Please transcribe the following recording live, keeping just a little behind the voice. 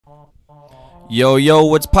Yo,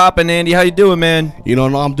 what's poppin', Andy? How you doing, man? You know,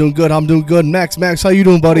 I'm doing good. Max, how you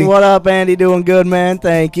doing, buddy? What up, Andy? Doing good, man.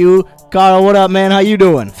 Thank you. Carl, what up, man? How you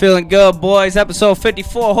doing? Feeling good, boys. Episode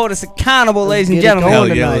 54. Hold us accountable, ladies and gentlemen. Hell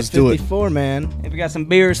yeah, let's do it. 54, man. If we got some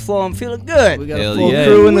beers flowing, feeling good. We got Hell a full yeah.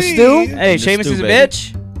 crew in the stew. Hey, The Seamus stew, is a baby.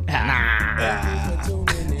 bitch.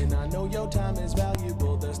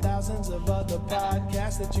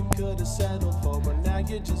 That you could have settled for, but now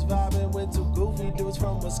you're just vibing with two goofy dudes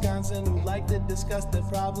from Wisconsin who like to discuss their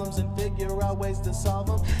problems and figure out ways to solve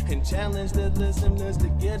them and challenge the listeners to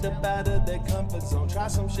get up out of their comfort zone. Try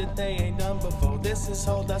some shit they ain't done before. This is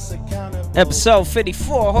Hold Us Accountable. Episode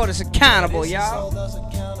 54. Hold us accountable, This is y'all. Hold Us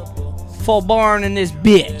Accountable. Full barn in this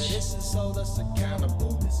bitch. This is Hold Us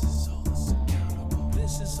Accountable. This is Hold Us Accountable.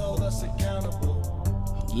 This is Hold Us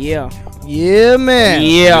Accountable. Yeah. Yeah, man. Yeah.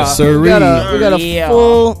 Yes, sir. We got a Yeah.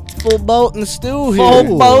 full boat in the stew here.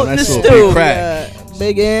 Full boat in the nice little stew. big crack.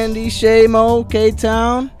 Big Andy, Shamo,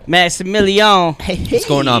 K-Town. Maximilian. Hey, What's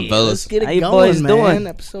going on, fellas? Let's get it How you going, boys man. doing?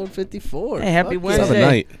 Episode 54. Hey, happy Fuck Wednesday. Have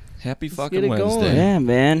a night. Happy get fucking it going. Wednesday. Yeah,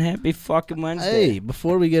 man. Happy fucking Wednesday. Hey,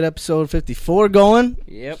 before we get episode 54 going,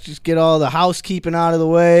 Yep. just get all the housekeeping out of the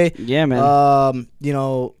way. Yeah, man. You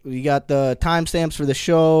know, we got the timestamps for the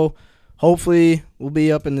show. Hopefully, we'll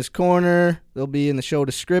be up in this corner. They'll be in the show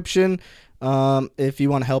description. If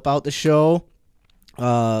you want to help out the show,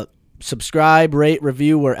 subscribe, rate,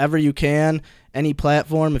 review wherever you can. Any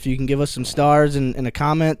platform. If you can give us some stars and a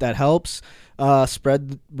comment, that helps.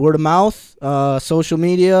 Spread word of mouth, social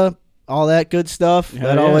media, all that good stuff. Hell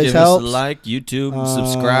that yeah. always Give helps. us a like, YouTube,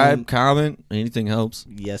 subscribe, comment. Anything helps.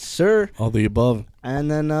 Yes, sir. All the above. And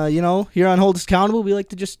then, you know, here on Hold Us Accountable, we like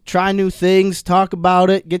to just try new things, talk about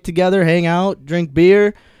it, get together, hang out, drink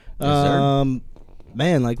beer. Yes, sir.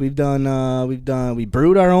 Man, like we brewed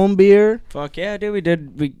our own beer. Fuck yeah, dude. We did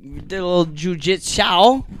a little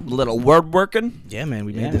jujitsu. Little word working. Yeah, man,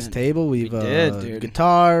 we Yeah, made this man. table. We've did, dude.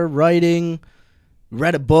 guitar, writing,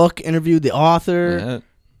 read a book, interviewed the author, Yeah.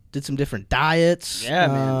 did some different diets. Yeah,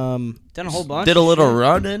 man. Done a whole bunch. Did a of little shit.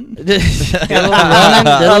 running. Did a little running.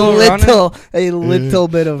 Did a little running. a little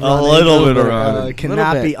bit of running. little bit of running. Cannot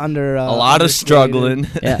Little be bit. under A lot of understated. struggling.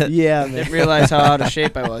 Yeah. Yeah, man. Didn't realize how out of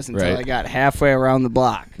shape I was until Right. I got halfway around the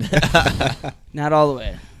block. Not all the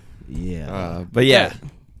way. Yeah. But yeah,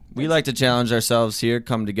 we like to challenge ourselves here,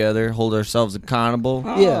 come together, hold ourselves accountable.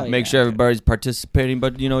 Yeah. Make sure everybody's participating,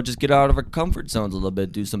 but, you know, just get out of our comfort zones a little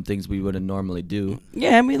bit, do some things we wouldn't normally do.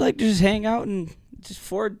 Yeah, and we like to just hang out and just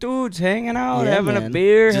four dudes hanging out, Yeah, having a man.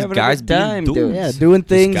 beer, Just having guys a good being time, dudes. dude. Yeah, doing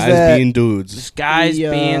things Guys that being dudes. Just guys We,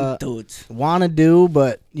 being dudes. want to do,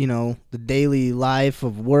 but you know, the daily life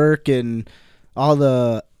of work and all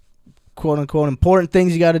the quote unquote important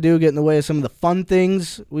things you got to do get in the way of some of the fun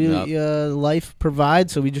things life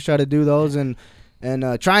provides. So we just try to do those, and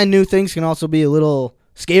trying new things can also be a little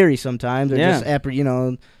scary sometimes. Or Yeah. just you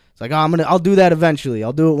know, it's like, oh, I'll do that eventually.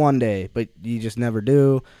 I'll do it one day, but you just never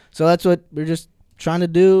do. So that's what we're just trying to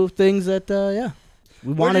do, things that we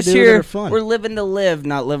We're want to just do that here. are fun. We're living to live,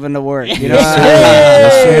 not living to work. You know Yes, what sir. I mean?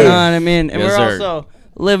 Yes, sir. You know what I mean? And Yes, we're sir. also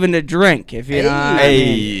living to drink, if you know what I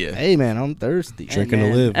mean. Hey. Hey man, I'm thirsty. Hey, Drinking to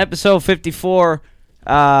man. live. Episode 54.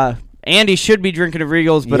 Andy should be drinking a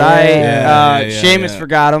Regals, but Yeah, Seamus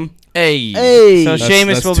forgot him. Hey. Hey, So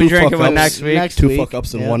Seamus will be two drinking one fuck-ups. next week. Next Two week. fuck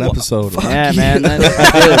ups in Yeah. one episode. Yeah, man.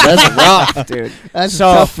 That's rough, dude. That's So-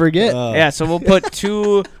 tough to forget. Yeah, so we'll put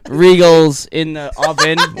 2 Regals in the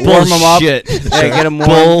oven, warm them up. Bullshit. Yeah, get them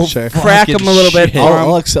warm. Sure. Crack them a little bit. Shit. for 'em.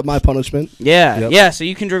 I'll accept my punishment. Yeah, Yep. yeah. So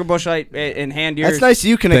you can drink a Busch Light and hand yours. That's nice.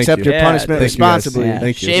 You can Thank accept you. your Yeah, punishment thank you, guys. responsibly. Yeah.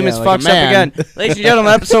 Thank you. Seamus Yeah, like fucks a up man. again. Ladies and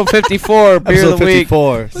gentlemen, episode 54, beer Episode of the week.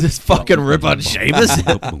 54. This fucking rip on Seamus.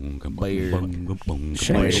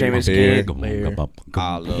 Seamus Beer. Kid.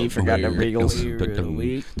 He forgot the Regals. Beer of the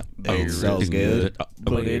week. It's so good.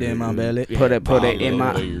 Put it in my belly. Put it in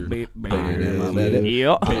my.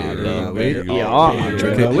 Yeah. Yeah.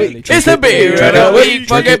 Drink of the week. It's the beer of the week.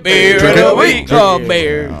 Fucking beer of the week. Oh,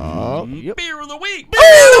 beer. Beer of the week.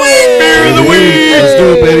 Beer of the week. Let's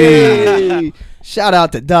do it, baby. Shout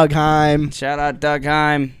out to Doug Heim. Shout out Doug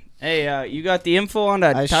Heim. Hey, you got the info on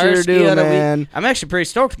that I tire sure ski do, of the man. week? I'm actually pretty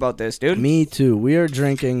stoked about this, dude. Me too. We are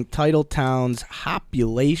drinking Titletown's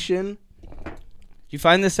Hopulation. You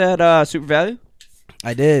find this at Super Value?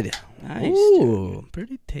 I did. Nice. Ooh,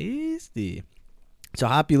 pretty tasty. So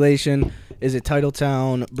Hopulation is a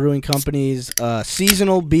Titletown Brewing Company's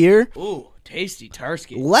seasonal beer. Ooh, tasty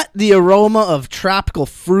Tarski. Let the aroma of tropical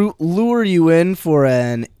fruit lure you in for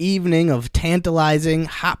an evening of tantalizing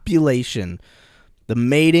hopulation. The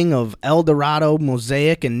mating of Eldorado,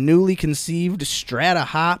 Mosaic, and newly conceived Strata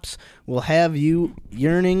hops will have you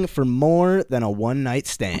yearning for more than a one-night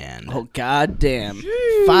stand. Oh, goddamn.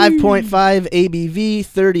 5.5 ABV,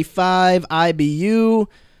 35 IBU,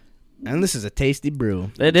 and this is a tasty brew.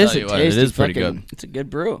 It is tell a you what, it tasty is pretty fucking- good. It's a good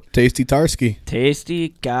brew. Tasty Tarski.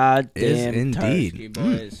 Tasty goddamn Is indeed. Tarski,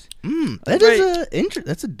 boys.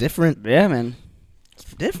 That's a different. Yeah, man. It's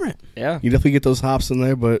different. Yeah. You definitely get those hops in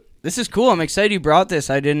there, but This is cool. I'm excited you brought this.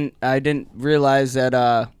 I didn't realize that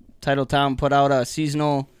Titletown put out a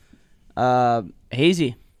seasonal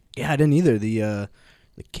hazy. Yeah, I didn't either. The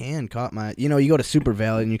can caught my. You know, you go to Super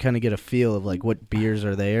Valley and you kind of get a feel of like what beers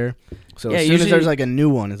are there. So Yeah, as soon usually- as there's like a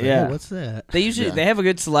new one, it's like, Yeah. oh, what's that? They usually they have a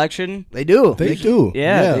good selection. They do. they do.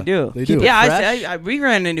 Yeah, they do. They do. Yeah, fresh. we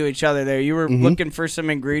ran into each other there. You were looking for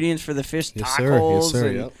some ingredients for the fish Yes, tacos. sir. Yes, sir.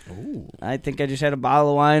 and Yep. I think I just had a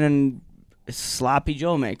bottle of wine and sloppy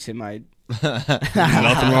Joe mix in my.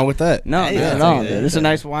 Nothing wrong with that. No, Hey, not yeah, at all. yeah, This is a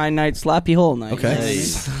nice wine night, sloppy hole night. Okay.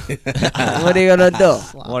 What are you gonna do?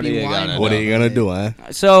 What are you gonna What do? are you gonna do, huh?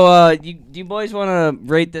 So, you boys want to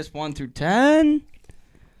rate this 1 through 10?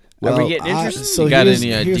 Are we getting interested? So You got here's,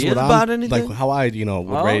 any here's ideas what about I'm, anything? Like how I, would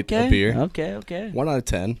Oh, rate okay. a beer. Okay. 1 out of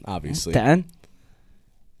 10, obviously. 10.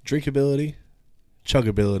 Drinkability,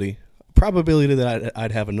 chuggability, probability that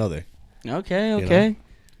I'd have another. Okay.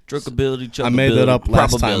 Drinkability, I made that up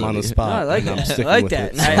last time probability. on the No, spot. I like and I'm that. I sticking like with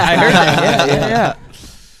that. it, I so. heard that.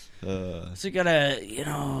 Yeah. So you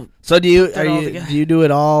gotta, So do you Put it all do together. you do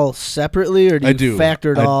it all separately or do I you do.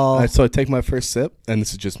 factor it all? So I take my first sip, and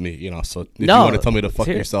this is just me, So if No, you want to tell me to fuck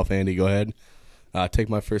here. yourself, Andy, go ahead. Take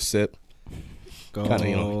my first sip. Go Kind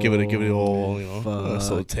of, give it a old, fuck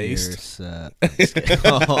so taste. yourself.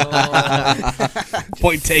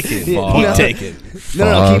 Point taken. Yeah, Point no. taken.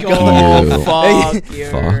 No, keep going. oh, fuck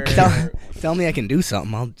your. Tell me I can do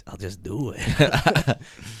something. I'll just do it.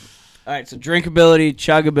 All right, so drinkability,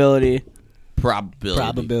 chuggability.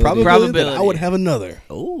 Probability. Probability that I would have another.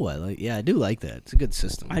 Oh, I do like that. It's a good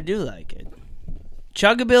system. I do like it.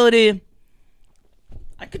 Chuggability.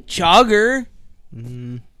 I could chug her.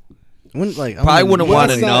 Wouldn't like Probably wouldn't Well, want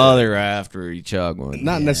that's not- another after you chug one.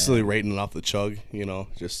 Not necessarily rating it off the chug,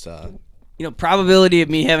 just Probability of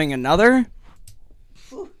me having another.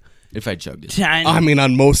 If I chugged it. 10. I mean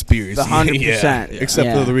on most beers. 100%. Yeah. Except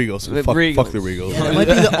Yeah. for the Regals. The Fuck Regals. the Regals. Yeah, that might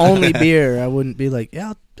be the only beer I wouldn't be like,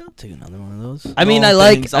 yeah, I'll take another one of those. I mean, All I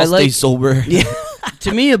like. things, I I'll stay like. sober. Yeah.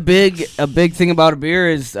 To me, a big thing about a beer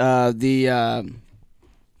is the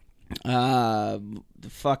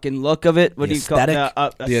fucking look of it. What The do you call it?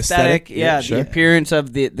 aesthetic? The The aesthetic. aesthetic? Yeah, Yeah, sure. the appearance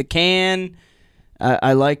of the can.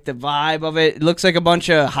 I like the vibe of it. It looks like a bunch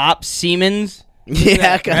of hop Siemens.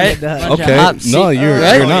 Yeah, Right? kind of does. Bunch of Okay. hop No, you're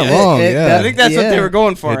right? you're not wrong. It- Yeah. I think that's what they Yeah. were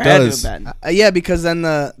going for. It It had to does. have been. Yeah, because then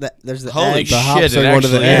there's the Holy egg. The hops shit, it are one of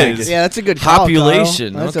the actually eggs. is. Yeah, that's a good call,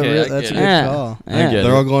 Population. Carl. That's Okay, a I that's a get good it. Yeah. call. I get They're it.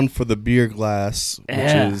 all going for the beer glass, which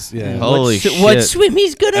Yeah. is yeah. Holy What shit.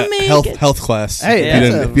 Swimmy's gonna make health it? health class. Hey,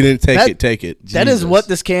 if, that's if you didn't take that- it, take it. That is Jesus. what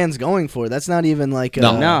this can's going for. That's not even like a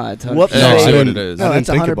No, it's 100%. whoop No, I I shade. see what didn't, it is. No, I didn't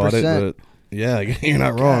that's think about it, 100%. but yeah, you're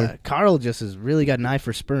not wrong. Carl just has really got an eye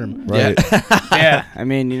for sperm. Right. Yeah, I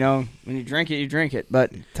mean, when you drink it, you drink it.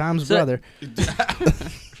 But Tom's So- brother. runs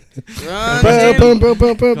Boom, boom,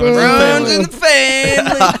 boom, boom, boom. in the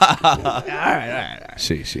family.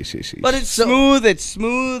 She. But it's smooth. It's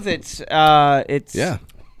smooth. It's Yeah.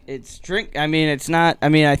 It's drink. I mean, it's not. I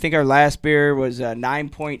mean, I think our last beer was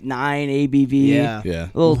 9.9 ABV. Yeah. Yeah.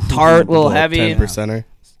 a little tart, a little heavy. 10%er.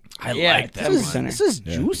 I Yeah, like that. This one. is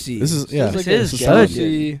Yeah. juicy. This is yeah. This is this good.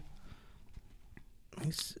 solid.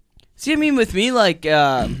 See, I mean, with me, like,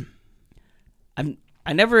 I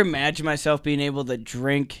never imagined myself being able to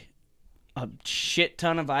drink a shit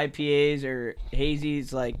ton of IPAs or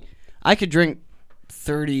hazies. Like, I could drink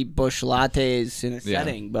 30 Busch lattes in a Yeah.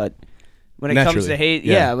 setting, but when it comes Naturally, to haze,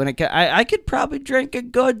 yeah. when I could probably drink a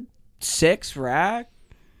good 6 rack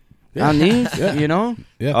on these. Yeah. You know,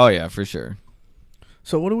 Oh, yeah, for sure.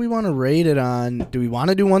 So what do we want to rate it on? Do we want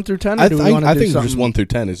to do 1 through 10? Or I do we think want to I do think something? just 1 through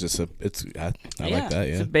 10 is just I like that.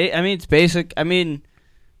 It's Yeah. I mean, it's basic. I mean,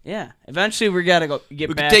 yeah. Eventually, we gotta get We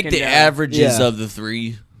could back take into, the averages Yeah. of the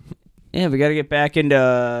three. Yeah, we gotta get back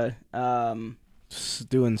into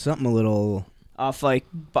Doing something a little, off like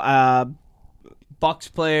Bucks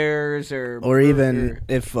players or even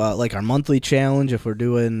if like our monthly challenge. If we're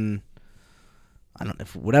doing, I don't know,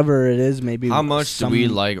 if whatever it is, maybe How much do we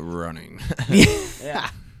some- like running? yeah,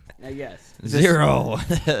 I guess 0.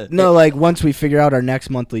 No, like once we figure out our next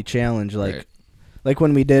monthly challenge, like Right. like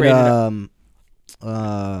when we did Rate it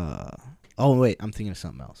oh wait, I'm thinking of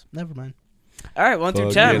something else. Never mind. All right, 1 through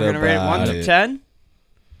Forget 10. We're gonna rate it 1 about through it. 10.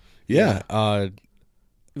 Yeah.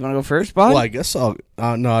 You want to go first, bud? Well, I guess I'll.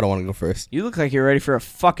 No, I don't want to go first. You look like you're ready for a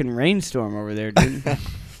fucking rainstorm over there, dude.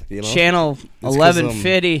 You know? Channel 'cause,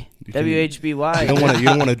 1150 you can- WHBY. You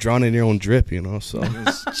don't want to drown in your own drip, you know. So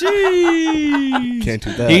Jeez. can't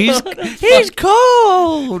do that. He's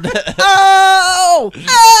cold. Oh!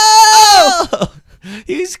 Oh!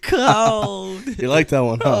 He's cold. You like that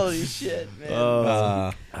one, huh? Holy shit,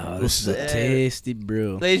 man. This is a tasty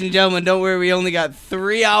brew. Ladies and gentlemen, don't worry. We only got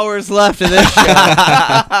 3 hours left of this show.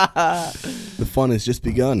 The fun has just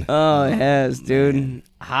begun. Oh, it has, dude.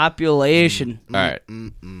 Hopulation. All right.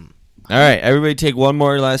 All right. Everybody take one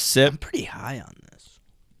more last sip. I'm pretty high on this.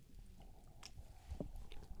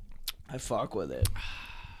 I fuck with it.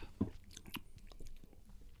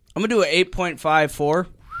 I'm going to do an 8.54.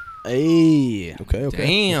 Hey. Okay.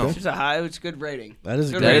 Damn. It's a high. It's a good rating. That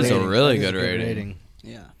is a Good good That rating. is a rating. really That is good rating.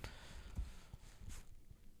 Yeah.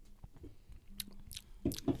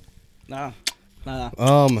 No.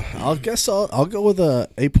 I'll guess I'll go with a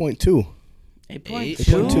 8.2. 8.2.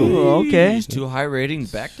 8.2. Okay. These two high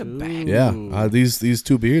ratings back to back. Yeah. These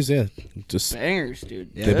two beers, just Bangers, dude.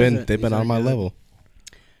 Yeah, they've these been are on my good. level.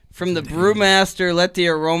 From the brewmaster, let the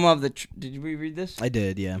aroma of the... Did we read this? I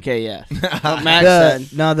did, yeah. Okay, yeah. What Max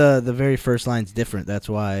said. No, the very first line's different. That's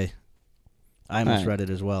why I almost Alright. read it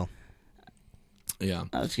as well. Yeah.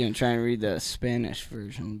 I was going to try and read the Spanish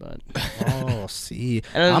version, but... Oh, see.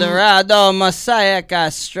 El Dorado Messiah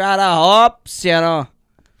Castrada Hops, you know.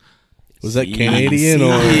 Was that Canadian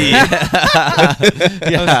or?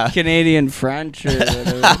 Yeah. Canadian French or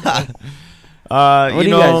whatever. What do you you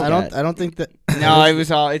know, guys I don't think that. No,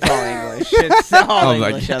 it's all English. It's all Oh my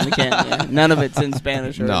English on the can. Yeah. None of it's in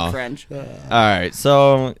Spanish or No. French. All right.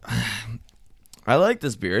 So I like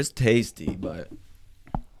this beer. It's tasty, but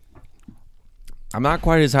I'm not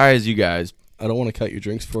quite as high as you guys. I don't want to cut your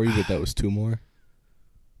drinks for you, but that was 2 more.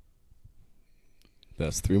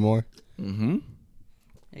 That's 3 more. Mm-hmm.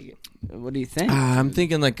 What do you think? I'm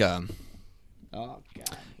thinking like a Oh,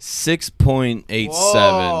 God. 6.87.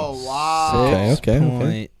 Whoa, wow.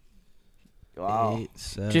 Okay. Wow.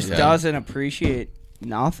 6.87. Just Yeah. doesn't appreciate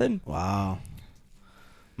nothing. Wow.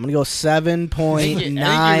 I'm gonna go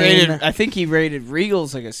 7.9. I think he rated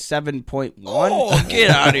Regal's like a 7.1. Oh, get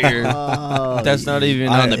out of here. That's not even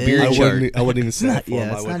on the beer I chart. wouldn't even say it for him.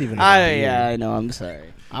 Yeah, I it's would- not even. Yeah, I know. I'm sorry.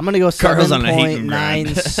 I'm gonna go Carl's on a hating ground.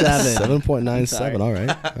 7.97. 7.97. All right.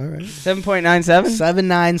 7.97.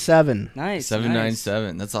 797. Nice.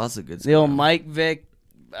 797. That's also a good. The old score. Mike Vick,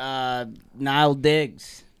 Niall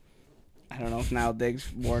Diggs. I don't know if Niall Diggs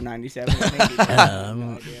wore 97. I think he did.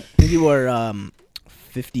 No idea. I think you were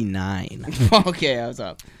 59. Okay, I was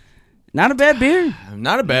up. Not a bad beer.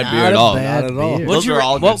 Not a bad Not beer at a all. bad Not at all. beer. Those are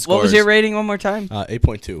all good what was scores. your rating one more time?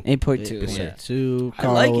 8.2. 8.2. Yeah. 2. I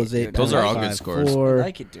Carl like it, was dude. 8. Those are all good scores. I 4.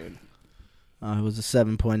 like it, dude. It was a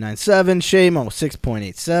 7.97. Shamo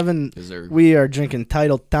 6.87. Deserved. We are drinking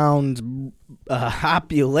Titletown's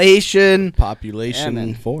Hopulation. Population Yeah,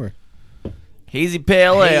 man. 4. Hazy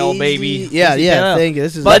Pale Ale, Hazy- baby. Yeah, Hazy yeah. Pale Ale. Thank you.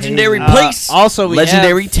 This is Legendary a hazy- place. Also, we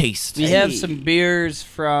Legendary have, taste. we have some beers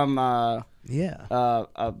from Yeah.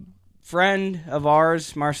 a friend of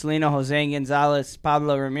ours, Marcelino Jose Gonzalez.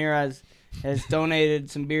 Pablo Ramirez has donated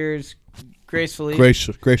some beers gracefully.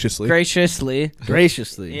 Graciously. Graciously.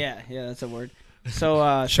 Yeah, that's a word. So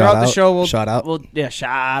Shout throughout the out. show, we'll Shout out.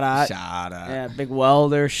 shout out. Shut up. Yeah, big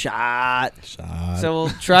welder shot. Shot. So we'll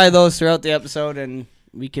try those throughout the episode, and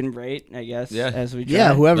we can rate, I guess, Yeah. as we try.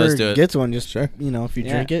 Yeah, whoever Let's do it. gets one, just Sure. if you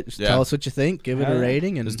Yeah. drink it, just Yeah. tell us what you think, give it a Yeah.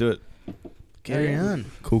 rating, and Let's do it. carry on.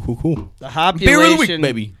 Cool. The Beer of the hopulation, week,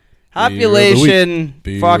 baby. hopulation,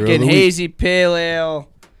 Beer of fucking the week. hazy pale ale.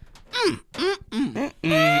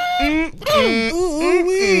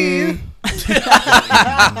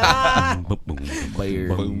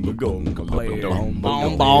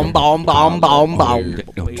 Boom, boom, boom, boom, boom, boom.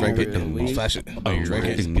 Drink it. Flash it. Drink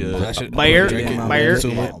it. Flash it. Beer, Drink it. beer.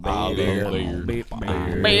 Consume it. Beer,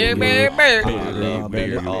 beer, beer. Beer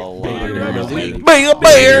Beer of the week. Beer of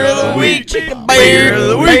the week. Beer of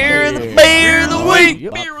the week. Beer of the week.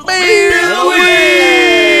 Beer of the week.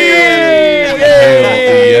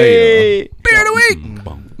 Beer of the week.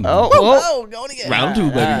 Oh, Round 2,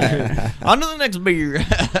 baby. On to the next beer.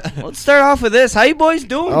 let's start off with this. How you boys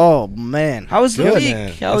doing? Oh man, How was the Good, week?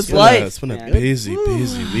 man. How was It's been life? It's been a man? busy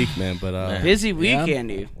week, man. But Busy week,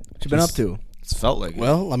 Andy. what you been up to? It's felt like it.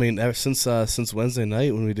 well, I mean, ever since Wednesday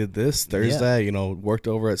night when we did this, Thursday, worked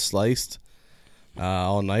over at Sliced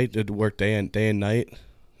all night. Did work day and night.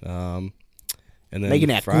 And then Making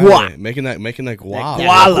that Friday, guac. making that guala.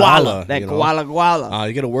 Guala. That you know. guala guala.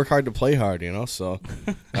 You got to work hard to play hard, so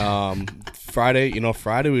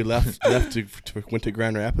Friday we left went to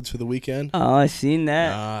Grand Rapids for the weekend. Oh, I seen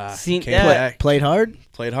that. Seen came that. back. Played hard.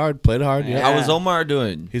 Played hard. Yeah. How was Omar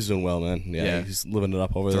doing? He's doing well, man. Yeah, he's living it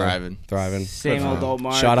up over Thriving. there. Thriving. Same old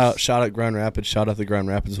Omar. Shout out Grand Rapids. Shout out the Grand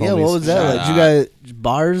Rapids homies. Yeah, what was that? Shout Like, you guys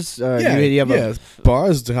bars? You have a,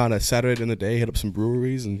 bars kind of Saturday in the day. Hit up some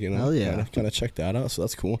breweries and Hell yeah. kind of check that out. So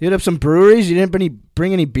that's cool. you hit up some breweries. You didn't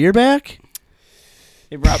bring any beer back.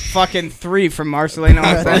 They brought fucking 3 from Marcelino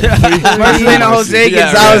Jose. Marcelino Jose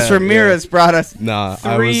Gonzalez Ramirez brought us Nah,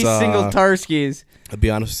 3 I was single Tarskis. I'll be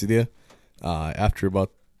honest with you. After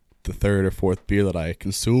about the third or fourth beer that I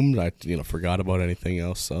consumed, I forgot about anything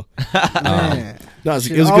else. So Man. no, it was a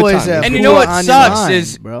Should good always time. have And Cool you know what on your sucks mind,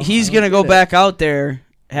 is bro. he's I gonna don't go get it. back out there,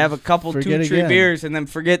 have a couple, Forget 2-3 again. beers, and then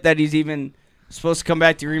forget that he's even supposed to come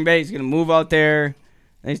back to Green Bay. He's gonna move out there.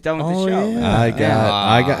 And he's done with Oh, the show. yeah.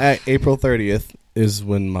 I got April 30th is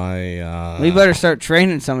when my Well, you better start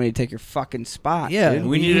training somebody to take your fucking spot. Yeah, dude.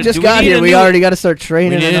 We you need just do we got need here. a We new- already got to start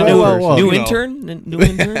training. We need a another new, person. new you know. intern. New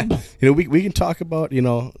intern. we can talk about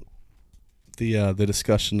the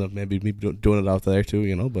discussion of maybe me doing it out there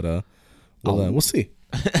too, but we'll see.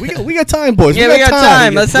 We got time, boys. Yeah, we got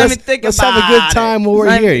time. Let's not even think let's about it. have a good time while we're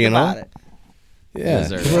Let's not here. even think about it. Yeah. Yes,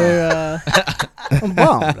 sir. We're, I'm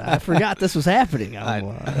bummed. I forgot this was happening. I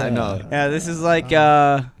know. Yeah, this is like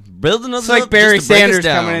Building us it's like up Barry just to break us Sanders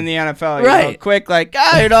down. coming in the NFL. You know, Right. quick, like,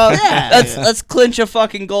 let's clinch a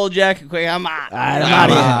fucking gold jacket quick. I'm out. I'm I'm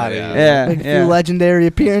outta outta here. here. Yeah, Make a few yeah. legendary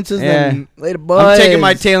appearances. Yeah. Then later, boys. I'm taking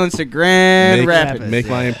my talents to Grand Make, Rapids. make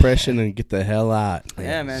my impression and get the hell out.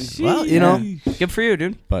 Yeah, man. Well, Good for you,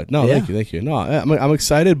 dude. But no, Yeah. thank you. No, I'm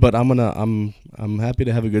excited, but I'm happy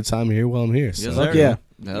to have a good time here while I'm here. So Yes, Fuck sir. yeah.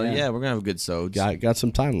 Hell yeah, we're gonna have a good sods. got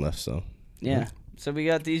some time left. So Yeah. So we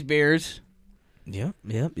got these beers. Yep.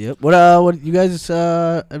 What you guys?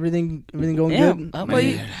 Everything going Yeah.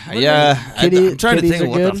 good? Yeah, Kitty- I'm trying to kitties think of are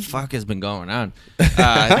what the good? fuck has been going on.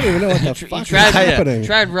 I don't even know what the You fuck is tried, happening.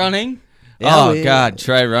 tried running. Oh Yeah, God,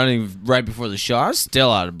 tried running right before the show. I was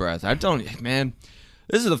still out of breath. Man.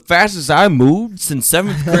 This is the fastest I moved since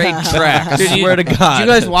 7th grade track. I Dude, swear to God. Did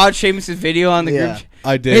you guys watch Seamus' video on the Yeah. group?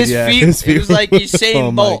 I did. His yeah. feet, it was like Usain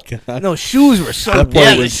oh Bolt. My God. No, shoes were so That boy Yeah,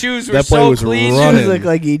 big. the was- shoes were that boy so was clean. running. Shoes look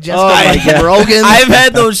like he just Oh, got yeah. like Rogan. I've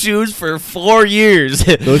had those shoes for 4 years.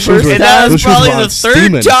 Those shoes were- and that those was shoes were probably on the third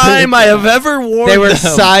steaming. time I have ever worn They were them.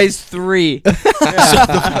 size 3.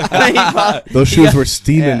 Those shoes were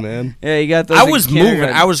steaming, man. Yeah, you got those. I in was moving.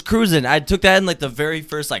 kindergarten. I was cruising. I took that in like the very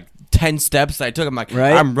first 10 steps that I took. I'm like,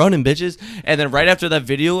 Right. I'm running, bitches. And then right after that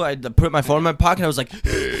video, I put my phone in my pocket. I was like,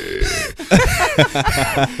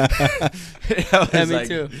 Yeah, me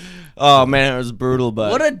too. Oh man, it was brutal.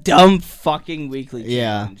 But What a dumb fucking weekly.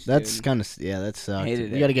 Yeah, challenge, that's dude. kind of that sucks.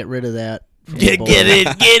 Hated We it. got to get rid of that. from the get board.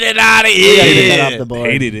 it out of We gotta get that off here. the board.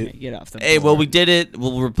 Hated it. Get off the. Hey, board. well, we did it.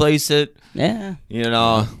 We'll replace it. Yeah. You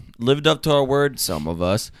know, lived up to our word. Some of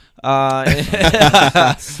us.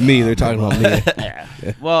 Me, they're talking about me.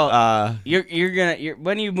 Well, you're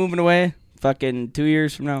when are you moving away? Fucking 2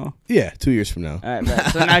 years from now. Yeah, 2 years from now. All right, bet.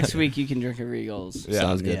 So next week you can drink a Regals.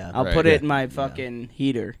 Sounds good. Yeah. I'll Right. put it in my fucking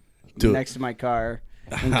heater Do it. next to my car.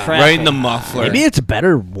 And right in the muffler. Maybe it's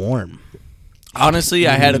better warm. Honestly,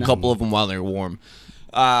 I had a couple of them while they were warm.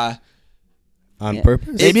 On Yeah.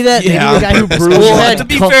 purpose? Maybe that maybe Yeah, the guy who brewed Well, that to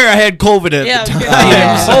be fair, I had COVID at Yeah, the I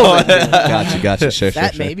was time. gonna say, so- Gotcha. Sure.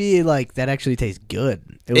 that maybe like actually tastes good.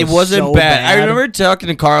 It wasn't so bad. I remember talking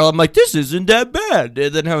to Carl. I'm like, this isn't that bad.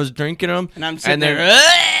 And then I was drinking them. And I'm sitting then, there.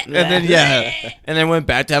 And then, and then went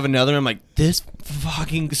back to have another. I'm like, this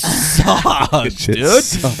fucking sucks, Shit dude.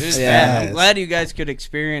 sucks. Yeah, I'm glad you guys could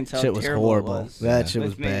experience how Shit was terrible horrible. it was. That shit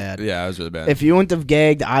With was me. bad. Yeah, it was really bad. If you wouldn't have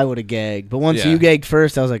gagged, I would have gagged. But once Yeah. you gagged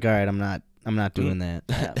first, I was like, all right, I'm not doing that.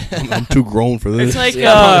 I'm too grown for this. It's like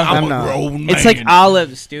I'm a not. grown it's man. like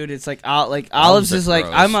olives, dude. It's like olives are is like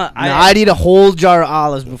gross. I'd eat a whole jar of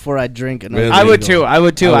olives before I drink another. Really? I would Regal. too. I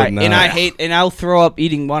would too. I would And I not. hate and I'll throw up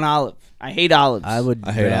eating one olive. I hate olives. I would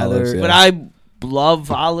I hate rather. olives, yeah. but I love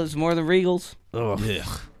olives more than Regals. Ugh.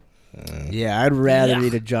 Ugh. Yeah, I'd rather Yeah.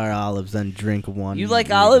 eat a jar of olives than drink one. You like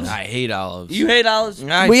Regal. olives? I hate olives. You hate olives?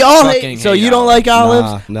 I We all fucking hate. So you don't like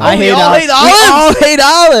olives? Nah. I Oh, hate we all olives. hate olives? We all hate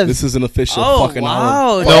olives. This is an official Oh, fucking wow.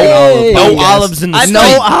 olive. No, Hey. no Yes. olives in the I street. No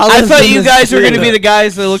thought, I olives thought in you the guys were street. gonna be the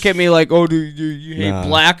guys that look at me like, oh, do you hate Nah.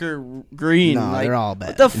 black or green? No, like, they're all bad.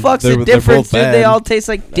 What the fuck's They're the both difference, dude? bad. They all taste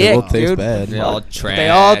like They dick, both taste dude. bad. They're all trash. They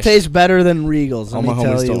all taste better than Regals. All Let my me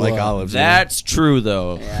tell homies you don't like what. olives. That's true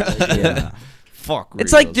though. Yeah. Fuck.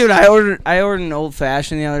 It's like, Regals. dude, I ordered an old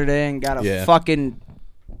fashioned the other day and got a Yeah. fucking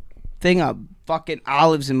thing of fucking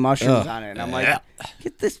olives and mushrooms Ugh. on it. And I'm like,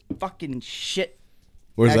 get this fucking shit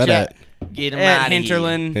Where's that Actually, at? Get him At out of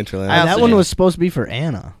Hinterland. Hinterland. I that also one did. was supposed to be for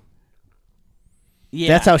Anna. Yeah.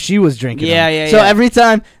 That's how she was drinking. Yeah, them. yeah, So yeah. every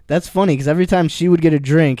time, that's funny because every time she would get a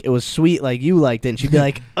drink, it was sweet like you liked it, and she'd be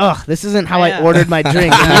like, "Ugh, this isn't how Yeah. I ordered my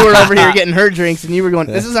drink." And you were over here getting her drinks, and you were going,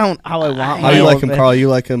 "This is how I want." How my you like old him, man." Carl? You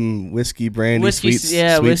like him whiskey, brandy, whiskey, sweet,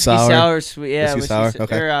 yeah, sweet whiskey sour? sweet, yeah, Whiskey sour?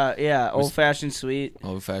 Okay. or, yeah, old fashioned sweet.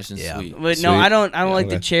 Old fashioned Yeah. sweet. But Sweet. no, I don't Yeah, like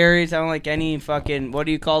okay. the cherries. I don't like any fucking. What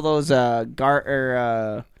do you call those?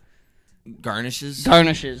 Garnishes.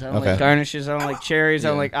 Garnishes. I don't Okay. like garnishes. I don't like cherries. I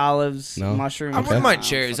don't Yeah. like olives, No? mushrooms. I wouldn't mind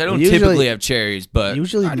cherries. I don't Usually- typically have cherries, but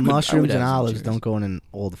Usually, I would mushrooms and have some olives cherries. don't go in an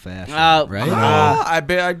old fashioned, Uh, right? I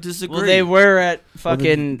bet I disagree. Well, they were at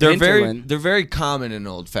fucking They're Hinterland. very common in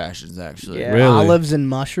old fashions actually. Yeah. Really? Olives and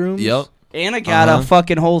mushrooms. Yep. Anna got Uh-huh. a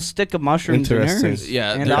fucking whole stick of mushrooms in Interesting. hers.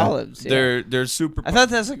 Yeah. and they're- olives. Yeah. They're super. I thought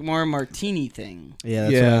that's like more a martini thing. Yeah,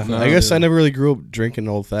 that's Yeah, what I, I thought, guess too. I never really grew up drinking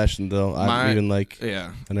old fashioned though. I My- even like.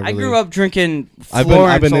 Yeah. I never I really, grew up drinking I've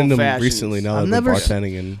Florence been into them old-fashions. recently. Now I've that I've been never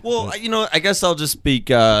bartending and. Well, you know, I guess I'll just speak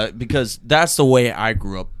because that's the way I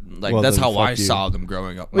grew up. Like Well, that's then how I fuck you. saw them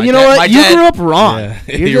growing up. Well, My you know dad- what? my You dad- grew up wrong. Yeah,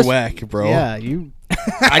 You're, you're just, whack, bro. Yeah, you.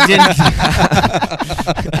 I didn't.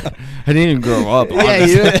 I didn't even grow up. Yeah,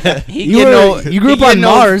 honestly. He You, getting were, old- you grew he up on getting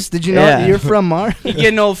old- Mars. Did you know Yeah. you're from Mars? He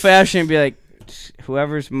getting old fashioned and be like,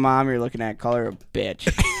 whoever's mom you're looking at, call her a bitch.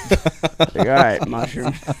 Like, all right,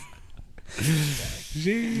 mushroom. All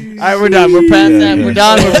right, we're done. We're past that. Yeah. We're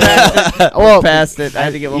done. We're past it. Well, We're past it. I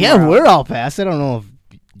had to get one Yeah, more out. we're all past. I don't know if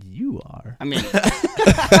you are. I mean,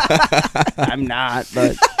 I'm not,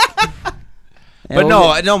 but.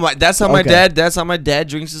 But that's how my Okay. dad. That's how my dad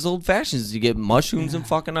drinks his old fashions. You get mushrooms and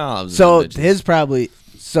fucking olives. So and bitches. his probably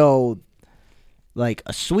like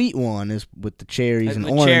a sweet one is with the cherries and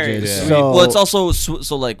With oranges. cherries, Yeah. So well, it's also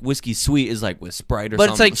so like whiskey sweet is like with Sprite or But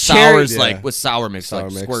it's something. like Sours cherries. like Yeah. with sour mix, Sour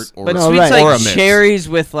like mix. squirt or But No, sweet's right. or a like mix. cherries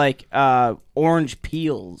with like orange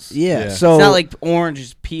peels. yeah. Yeah. So It's not like orange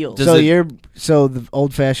is peels. Does so it- the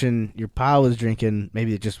old fashioned your pa was drinking.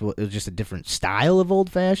 Maybe it was just a different style of old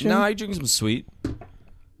fashioned. No, I drink some sweet.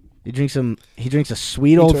 He drinks a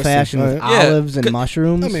sweet old fashioned with Interesting. Yeah. olives and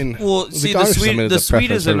mushrooms. I mean, Well, the see, the garnish, I sweet mean, the it's a sweet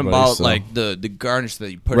preference isn't for everybody, about so. like the garnish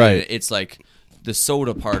that you put Right. in it. It's like the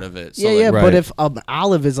soda part of it. So yeah, like, yeah. Right. But if an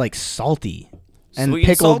olive is like salty and sweet and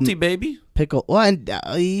pickled, salty, baby. pickle. Well,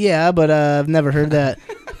 yeah, but I've never heard that.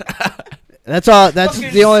 That's all. That's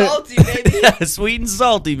Fucking the only. salty, baby. Sweet and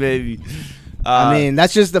salty, baby. I mean,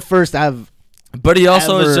 that's just the first I've. but he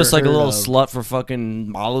also is ever just like a heard little of. slut for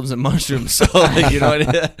fucking olives and mushrooms. So like, you know what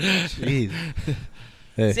I mean? Jeez.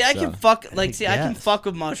 Hey, See, I can fuck I can guess. fuck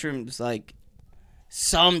with mushrooms like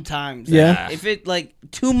sometimes. Yeah. If it like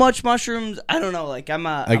too much mushrooms, I don't know. Like I'm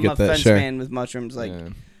a get that, fence sure. man with mushrooms. Like Yeah.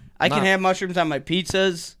 I can Nah. have mushrooms on my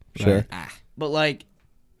pizzas, Sure. but like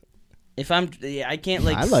if I can't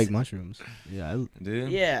like. I like mushrooms. Yeah.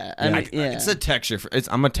 Dude. Yeah, I mean, yeah. It's a texture.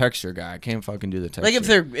 I'm a texture guy. I can't fucking do the texture. Like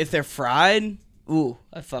if they're fried, ooh,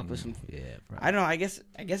 I fuck with some. Yeah. I don't know. I guess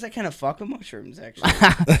I kind of fuck with mushrooms actually.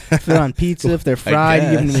 If they're on pizza, if they're fried, you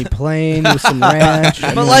give them to me plain with some ranch.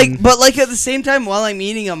 but like at the same time, while I'm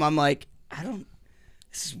eating them, I'm like, I don't.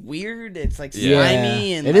 This is weird. It's like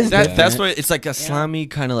slimy Yeah. and It like, is That, different. that's what it's like a slimy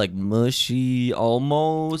kind of like mushy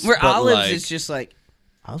almost. Where but olives like, is just like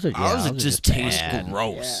olives it just tastes bad.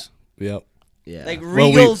 gross. Yep. Yeah. like Well,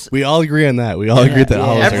 Regals. we all agree on that. We all agree that Yeah.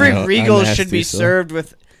 olives Every are Regal nasty, should be so. served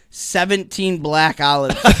with 17 black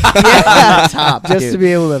olives on the top, just dude. to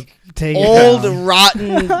be able to take Old, it down.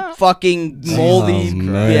 rotten, fucking moldy. Oh,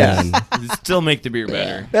 man. Yeah. Still make the beer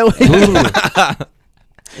better. That way-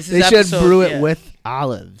 This is they should episode- brew it yeah. with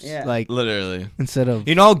olives, Yeah. like Literally. instead of.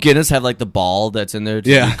 You know how Guinness have like the ball that's in there to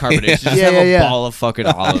Yeah. do carbonation? Just Yeah, have yeah, a yeah. ball of fucking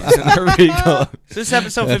olives in there. We go. This is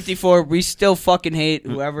episode 54. We still fucking hate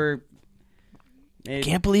whoever. Made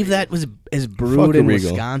Can't believe that is brewed Fucking in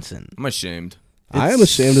Regal. Wisconsin. I'm ashamed. I am It's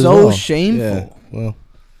ashamed as so well. shameful. Yeah. Well,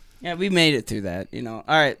 Yeah, we made it through that. You know.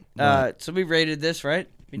 All right. So we rated this, right?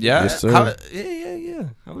 We did Yeah. Yes, sir. Yeah.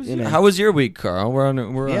 You know. How was your week, Carl? We're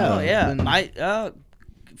on. We're Yeah. on. Oh yeah, been-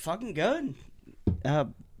 fucking good.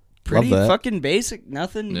 Pretty that. fucking basic.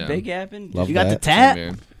 Nothing Yeah. big happened. Love You got the that. tat. Same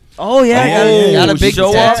here. Oh yeah, Oh, got a big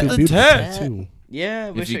show tat. off the Beautiful tat. tattoo. Yeah,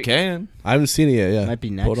 If wish you I- can. I haven't seen it yet. Yeah. Might be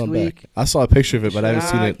Pull next it on week. back. I saw a picture of it, but I haven't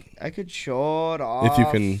seen it. I could show it off If you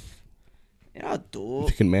can, Yeah, I'll do.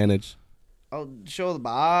 if you can manage. I'll show the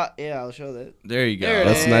bot. Yeah, I'll show that. There you go. There it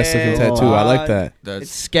That's a nice looking is. tattoo. I like that. That's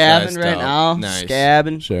It's scabbing that's right dope. now. Nice.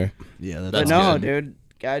 Scabbing. Sure. Yeah, But That's no, good. dude,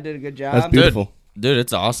 guy did a good job. That's beautiful. Dude,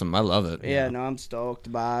 it's awesome. I love it. Yeah, no, I'm stoked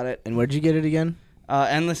about it. And where'd you get it again?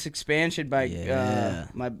 Endless Expansion by Yeah.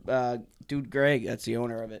 my dude Greg. That's the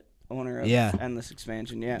owner of it. owner of Yeah. Endless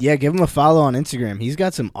Expansion. Yeah. Yeah, give him a follow on Instagram. He's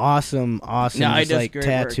got some awesome No, he just does like great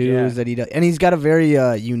tattoos work, yeah. that he does, and he's got a very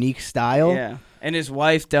unique style. Yeah. And his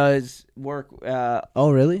wife does work.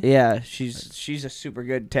 Oh, really? Yeah, she's a super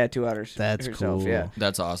good tattoo artist. That's herself, cool. Yeah.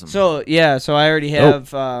 That's awesome. So so I already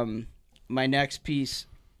have my next piece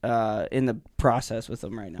in the process with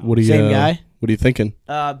him right now. What are you? Same guy? What are you thinking?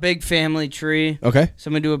 Big family tree. Okay. So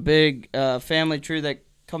I'm gonna do a big family tree that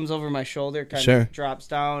comes over my shoulder, kind Sure. of drops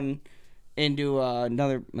down into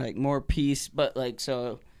another like more piece, but like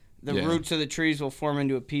so the Yeah. roots of the trees will form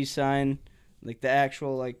into a peace sign, like the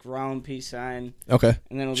actual like round peace sign, Okay.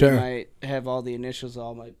 and then it'll Sure. have all the initials of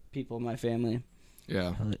all my people in my family.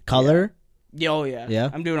 yeah. Color? Oh yeah, Yeah?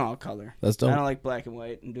 I'm doing all color. That's I dope. don't like black and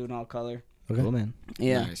white. I'm doing all color. Okay. Cool, man.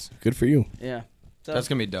 Yeah, Nice. Good for you. yeah. So, That's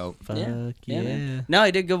gonna be dope. Fuck Yeah. yeah. man. No,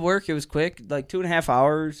 he did good work. It was quick, like 2.5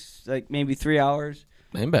 hours, like maybe 3 hours.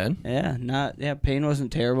 Ain't bad. Yeah, pain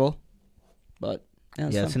wasn't terrible, but Yeah,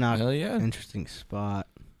 it's something. an Hell yeah. interesting spot.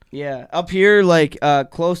 Yeah, up here, like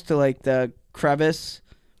close to like the crevice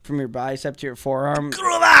from your bicep to your forearm.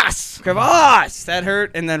 Crevasse! That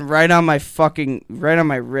hurt, and then right on my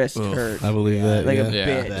wrist Ugh. hurt. I believe that. Like yeah. a Yeah.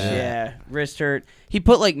 bitch. Yeah. Yeah, wrist hurt. He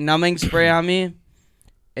put like numbing spray on me,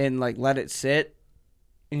 and like let it sit.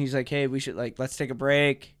 And he's like, "Hey, we should like let's take a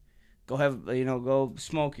break. Go go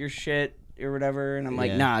smoke your shit or whatever." And I'm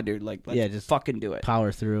like, Yeah. "Nah, dude. Like, let's just fucking do it."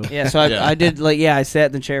 Power through. Yeah, so I, Yeah. I did I sat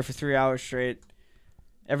in the chair for 3 hours straight.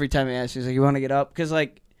 Every time he asked, he's like, "You want to get up?" Because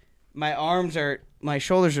like my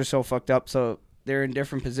shoulders are so fucked up, so they're in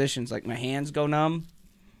different positions. Like my hands go numb.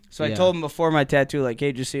 So I Yeah. told him before my tattoo, like,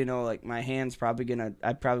 "Hey, just so you know, like my hand's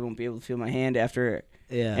I probably won't be able to feel my hand after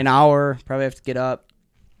Yeah. an hour. Probably have to get up."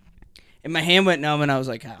 And my hand went numb, and I was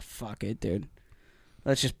like, "Ah, fuck it, dude.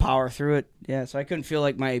 Let's just power through it." Yeah, so I couldn't feel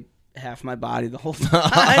like half my body the whole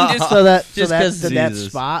time. Just So that Just 'cause- did that Jesus.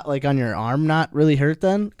 spot like on your arm not really hurt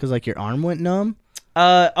then? Because like your arm went numb.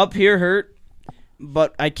 Up here hurt,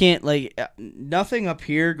 but I can't nothing up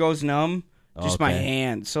here goes numb. Just my Okay.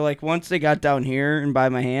 hands. So like once they got down here and by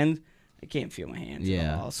my hands, I can't feel my hands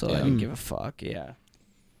Yeah. at all. So I Yeah. didn't give a fuck. Yeah.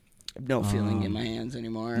 I have no feeling in my hands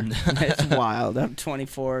anymore. It's wild. I'm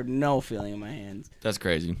 24, no feeling in my hands. That's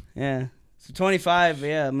crazy. Yeah. So 25,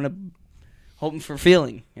 yeah, I'm gonna hoping for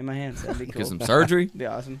feeling in my hands. That'd be cool. Get some surgery. Be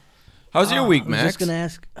awesome. How's your week, I was Max? just gonna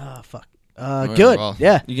ask. Oh fuck. Oh, Good. well,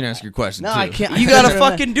 Yeah. You can ask your question No, too. I can't. You got a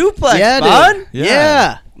fucking duplex, Yeah, bud. dude. Yeah.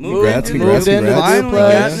 Yeah. Congrats, Moved congrats, into the congrats. Finally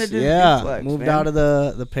duplex. got into the Yeah. duplex, Moved man. out of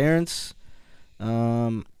the parents.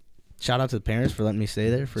 Shout out to the parents for letting me stay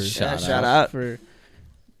there for Shout out. for a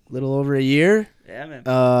little over a year. Yeah,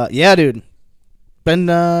 man. Yeah, dude. It's been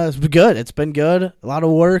good. It's been good. A lot of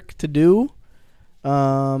work to do.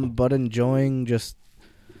 But enjoying just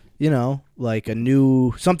like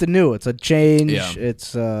something new. It's a change. Yeah. It's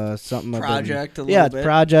something Project a I've been, little yeah, bit.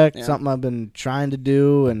 project. Yeah. Something I've been trying to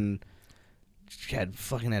do and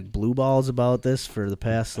had blue balls about this for the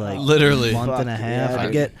past like Literally. month and a Fuck, half. yeah.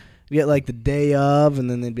 I get like the day of, and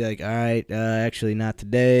then they'd be like, "All right, actually not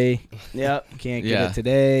today. Yep. Can't Yeah. get it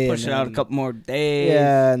today." Push and it out a then- couple more days.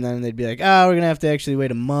 Yeah, and then they'd be like, "Oh, we're gonna have to actually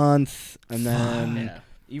wait a month." And then Yeah.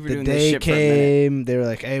 You were the doing this day shit for a minute. came. They were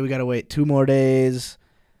like, "Hey, we gotta wait 2 more days."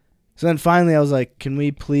 So then finally, I was like, "Can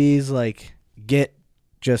we please like get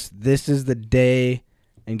just this is the day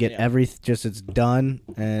and get Yeah. just it's done?"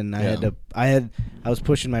 And I was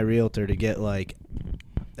pushing my realtor to get like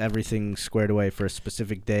everything squared away for a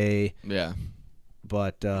specific day, Yeah.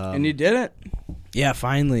 but And you did it. yeah,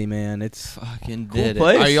 finally, man, it's Fucking Cool did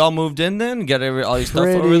place. it. Are you all moved in then? Got all your stuff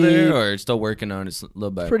over Pretty- there, or still working on it a little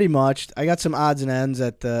bit? pretty much. I got some odds and ends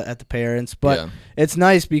at the parents, but yeah. it's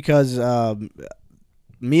nice because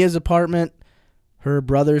Mia's apartment, her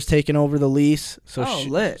brother's taking over the lease, so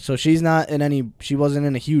lit. so she wasn't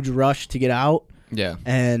in a huge rush to get out, Yeah.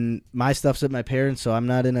 and my stuff's at my parents, so I'm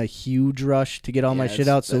not in a huge rush to get all my shit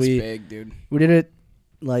out. So that's we big, dude. did it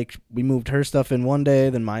like we moved her stuff in one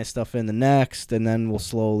day, then my stuff in the next, and then we'll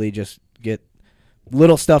slowly just get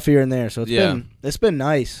little stuff here and there. So it's been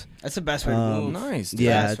nice. That's the best way to move. Nice. The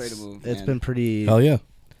Yeah, best way it's to move, it's man. been pretty. Hell yeah.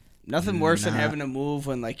 Nothing worse than Nah. having to move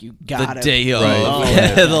when like you The got day of. Right. Oh,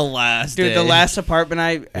 Yeah, yeah. the last Dude, day. the last apartment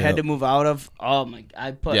I Yep. had to move out of. Oh my!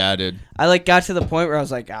 Yeah, dude. I like got to the point where I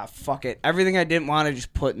was like, fuck it. Everything I didn't want to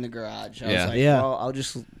just put in the garage. I Yeah. was like, Yeah. well, I'll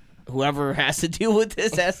just whoever has to deal with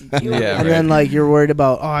this has to deal with Yeah, it. And right. then like you're worried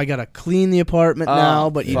about, oh, I gotta clean the apartment Oh, now,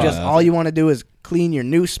 but you fuck. just all you want to do is clean your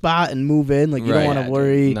new spot and move in. Like you Right. don't want Yeah, to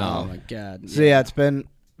worry. dude. No. Oh my god. So yeah, it's been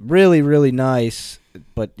really really nice,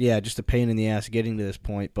 but but yeah, just a pain in the ass getting to this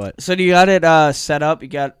point. But So do you got it set up? You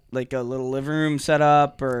got like a little living room set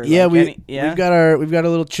up, or yeah, like we've got a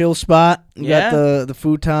little chill spot. We Yeah? got the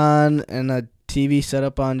futon and a TV set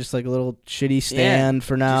up on just like a little shitty stand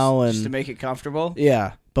for now, just to and make it comfortable.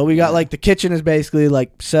 yeah. But we got like the kitchen is basically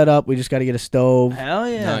like set up. We just got to get a stove. Hell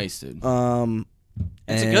yeah, Nice, dude.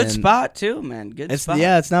 It's a good and spot too, man. Good It's spot.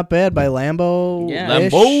 it's not bad by Lambo. Yeah.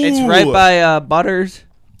 Lambo. It's right by Butters.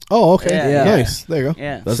 Oh, okay. Yeah. Nice. There you go.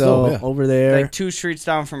 Yeah, That's so dope, yeah. over there, like 2 streets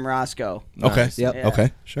down from Roscoe. Okay. Nice. Yep. Yeah.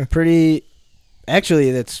 Okay. Sure. pretty.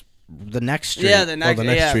 Actually, that's the next street. Yeah, the next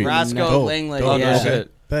street. Roscoe, Dope, Langley. dope. Oh, yeah. no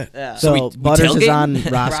shit. Bet. Yeah. So we Butters is tailgate? on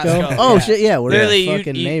Roscoe. Roscoe, Oh yeah. shit, yeah, we're Literally,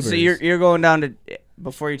 fucking neighbors. so you're going down to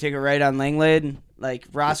before you take a right on Langley, like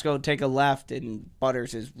Roscoe, take a left, and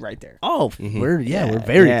Butters is right there. Oh, Mhm. we're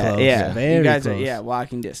very yeah, close. Yeah, very you guys close. are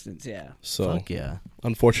walking distance. Yeah, So, Fuck yeah.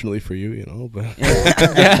 unfortunately for you, but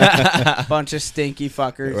bunch of stinky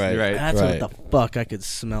fuckers. right, Right. That's right. what the fuck I could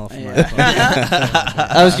smell from my Yeah.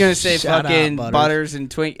 fucking I was gonna say Shout out, fucking Butters. Butters and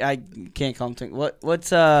Twink. I can't call him Twink.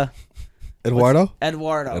 What's Eduardo.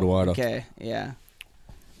 Eduardo? Eduardo. Okay, yeah.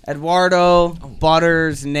 Eduardo,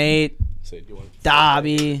 Butters, Nate,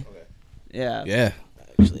 Dobby. Yeah. Yeah.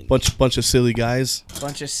 Bunch of silly guys.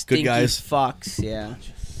 Bunch of stinky guys. fucks. Yeah.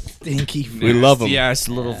 stinky. We love 'em. Yes,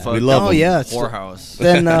 little fucking love Oh 'em. yeah. whorehouse.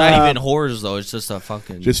 Then Not even whores though. It's just a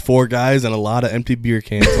fucking. Just 4 guys and a lot of empty beer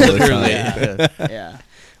cans. All the literally. time.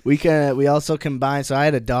 Yeah. we also combined. So I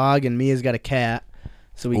had a dog and Mia's got a cat.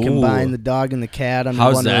 So we Ooh. combined the dog and the cat under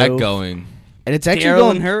How's one that roof. going? And it's actually Daryl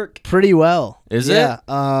going and Herc. pretty well. Is it?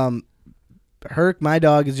 Herc, my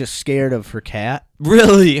dog, is just scared of her cat.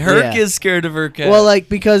 Really? Herc Yeah. is scared of her cat. Well, like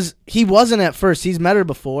because he wasn't at first. He's met her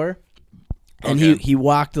before, and Okay. he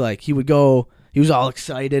walked like he would go. He was all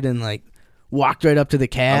excited and like walked right up to the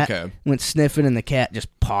cat, Okay. went sniffing, and the cat just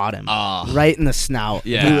pawed him Ah. right in the snout.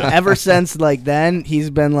 Yeah. Ever since like then,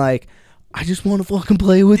 he's been like, I just want to fucking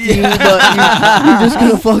play with you, but you're just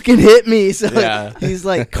gonna fucking hit me. So Yeah. he's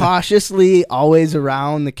like cautiously always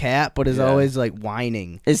around the cat, but is Yeah. always like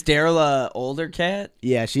whining. Is Daryl a older cat?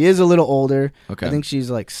 Yeah, she is a little older. Okay. I think she's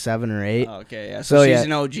like 7 or 8. Oh, okay, yeah. So, So, she's yeah.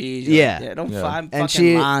 an OG. Yeah. Don't Yeah. fucking And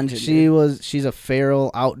she lounging, dude. she's a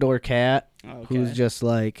feral outdoor cat Okay. who's just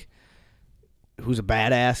like who's a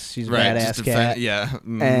badass. She's a right. badass Just a cat. yeah.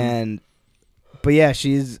 Mhm. And but yeah,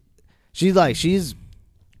 she's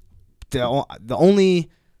the only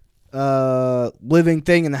living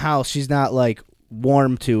thing in the house she's not like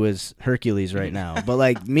warm to is Hercules right now. But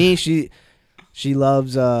like me, she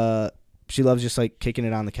loves just like kicking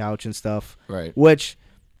it on the couch and stuff. right. Which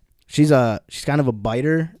she's kind of a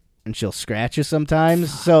biter and she'll scratch you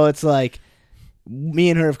sometimes. So it's like me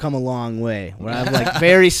and her have come a long way. Where I've like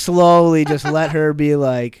very slowly just let her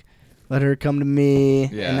come to me,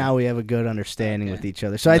 Yeah. and now we have a good understanding Okay. with each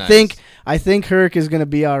other. So Nice. I think Herc is gonna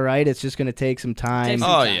be all right. It's just gonna take some time Take some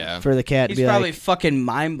Oh time. yeah. for the cat He's to be probably like. fucking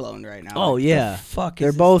mind blown right now. Oh, Like, yeah. the fuck. They're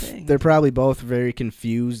is this both. thing? They're probably both very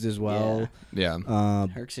confused as well. Yeah.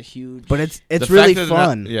 Herc's a huge. But it's The really fact that they're not-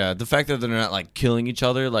 fun. yeah, the fact that they're not like killing each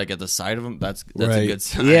other like at the side of them, that's a Right. good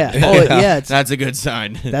sign. Yeah. Oh yeah. It's That's a good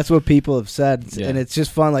sign. That's what people have said, Yeah. and it's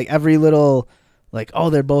just fun. Like every little, like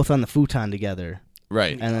they're both on the futon together,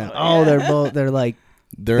 right. and then Oh, yeah. they're like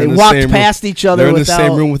They're they in the walked same past each They're other in the without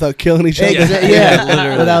same room without killing each other. Exa- Yeah, yeah,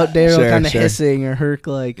 literally. without Daryl Sure, kind of sure. hissing or Herc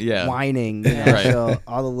like Yeah. whining. You know? Right. So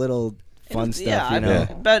all the little fun stuff, Yeah, you know.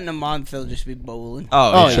 I bet in a month they'll just be bowling.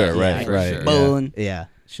 Oh, Oh, yeah, sure, yeah, right, for right. sure. Yeah. Bowling. Yeah,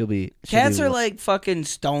 she'll be. Cats are like fucking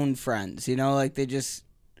stone friends, you know, like they just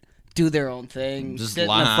do their own thing. Just sit in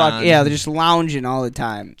the lounge. yeah, they're just lounging all the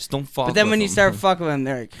time. Just don't fuck. But then with when you them. start fucking with them,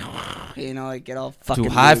 they're like, you know, like get all fucking too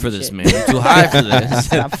high weird for and this, shit. man. Too high for this.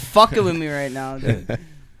 Stop fucking with me right now, dude.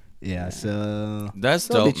 Yeah, so That's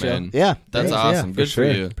It'll be dope, chill. man. Yeah, That's thanks, awesome. Yeah, Good sure.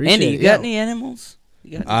 for you. Appreciate Andy, it. you Yeah. got any animals?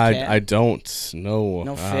 You got any cat? I don't. No.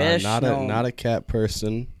 No fish, Not no- not a cat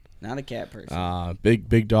person. Not a cat person.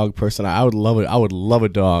 Big dog person. I would love it. I would love a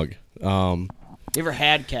dog. You ever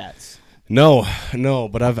had cats? No,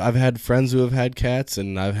 but I've had friends who have had cats,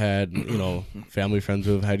 and I've had family friends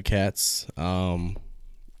who have had cats.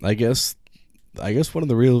 I guess one of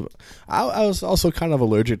the real. I was also kind of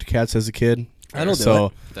allergic to cats as a kid. That'll do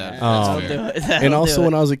so, That's That'll fair. do it. and That'll also do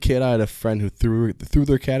when it. I was a kid, I had a friend who threw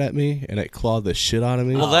their cat at me, and it clawed the shit out of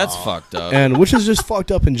me. Well, that's fucked up. And which is just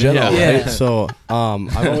fucked up in general, Yeah. right? So,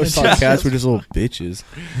 I've always thought cats were just little bitches.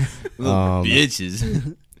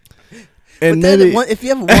 Bitches. And But then maybe if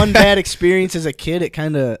you have one bad experience as a kid, it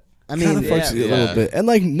kind of. I mean, kind of fucks you a yeah. little bit, and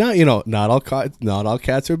like not all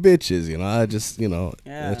cats are bitches. I just Yeah.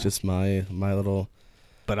 that's just my little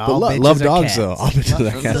But all But bitches love are dogs cats. though. All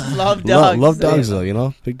bitches are cats. Love dogs. Love dogs though. You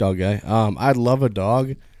know, big dog guy. I'd love a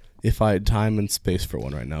dog if I had time and space for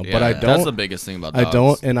one right now. But I Yeah, That's the don't. biggest thing about dogs. I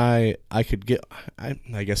don't, and I could get.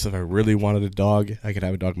 I guess if I really wanted a dog, I could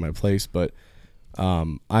have a dog in my place. But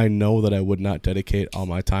I know that I would not dedicate all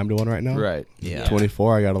my time to one right now. Right. Yeah.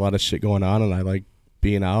 24. I got a lot of shit going on, and I like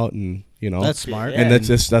being out, and That's smart. and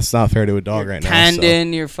that's not fair to a dog right now.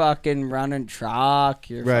 Tending, you're fucking running truck,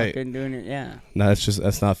 you're Right. fucking doing it. Yeah. No,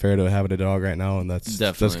 that's not fair to having a dog right now, and that's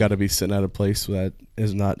Definitely. got to be sitting at a place that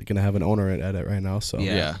is not going to have an owner at it right now. So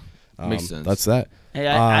Yeah. Makes sense. That's that. Hey,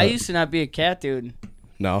 I Uh, used to not be a cat dude.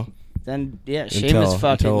 No, Then Seamus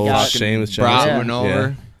fucking until got Seamus Brought Yeah. one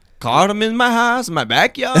over. Caught him in my house, in my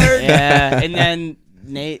backyard. Yeah, and then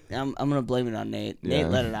Nate, I'm gonna blame it on Nate. Yeah. Nate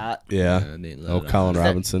let it out. Yeah. Nate let Oh, it out. Colin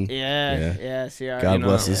Robinson. Yeah. God You know,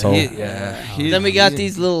 bless his soul. Then we got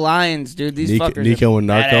these little lions, dude. These fuckers. Nico are and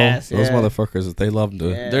Narco. badass, Those yeah. motherfuckers, they love to.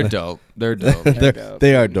 Yeah. They're dope. They're dope.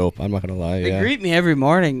 They are dope. I'm not gonna lie. They Yeah. greet me every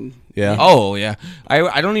morning. Yeah. Oh yeah,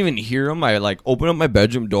 I don't even hear them. I like open up my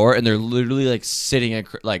bedroom door and they're literally like sitting at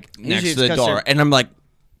like next Usually to the it's 'cause door, they're- and I'm like,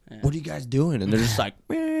 "What are you guys doing?" And they're just like,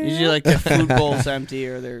 Usually like their food bowl's empty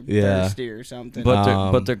or they're Yeah. thirsty or something.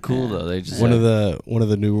 but they're cool though. They just One of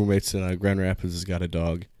the new roommates in Grand Rapids has got a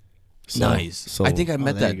dog. So, nice. So I think I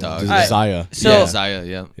met there that you go. dog. this Alright. is Zaya. So- yeah, Zaya.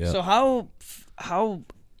 Yeah. Yeah. So how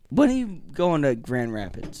when are you going to Grand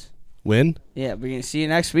Rapids? When? Yeah, we're gonna see you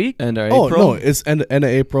next week. And Oh April. no, it's end of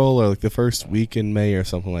April or like the first week in May or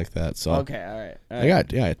something like that. So Okay, all right. I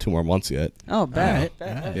got 2 more months yet. Oh, bad.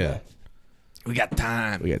 Yeah, we got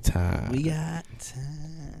time. we got time. We got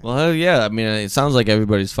time. Well, hell yeah. I mean, it sounds like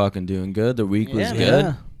everybody's fucking doing good. The week was Yeah,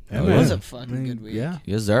 good. Yeah, It man. was a fucking good week. Yeah.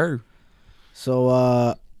 Yes, sir.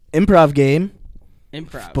 So, improv game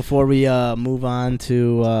Improv. before we move on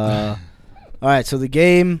to. All right, so the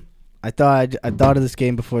game. I thought of this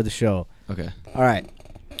game before the show. Okay. All right,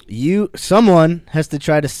 someone has to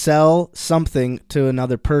try to sell something to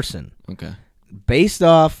another person Okay. based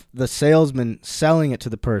off the salesman selling it to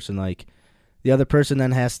the person. Like the other person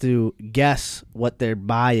then has to guess what they're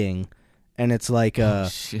buying, and it's like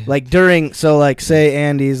Shit. like during say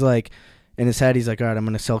Andy's like in his head he's like, all right, I'm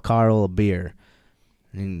gonna sell Carl a beer.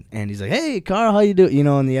 And Andy's like, hey, Carl, how you doing? You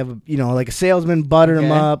know, and you have like a salesman butter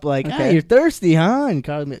him Okay. up, like, Okay. hey, you're thirsty, huh? And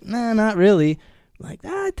Carl's like, nah, not really. Like,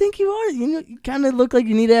 I think you are. You kind of look like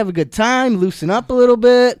you need to have a good time, loosen up a little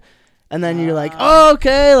bit. And then you're like, oh,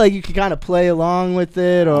 okay. Like, you can kind of play along with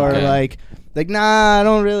it, or Okay. like, nah, I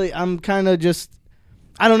don't really. I'm kind of just,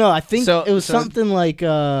 I don't know. I think So- it was so something like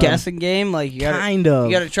guessing game, like you gotta kind of.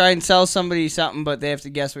 you gotta try and sell somebody something, but they have to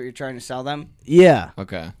guess what you're trying to sell them. Yeah.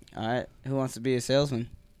 Okay. All right, who wants to be a salesman?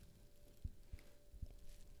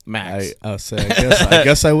 Max. I'll say. I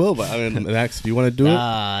guess I will. But I mean, Max, if you want to do it,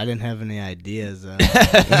 I didn't have any ideas. I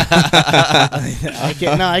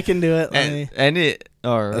can do it. Let me- and it.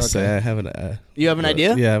 Or I'll say okay. I have an. You have an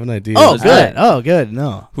idea? Yeah, I have an idea. Oh, Let's good. do Oh, good.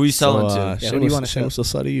 No. Who you selling So, to? Yeah, who do you wanna Seamus, will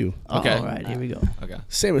sell to you. Okay. All right, here we go. Okay.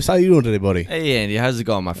 Seamus, how you doing today, buddy? Hey Andy, how's it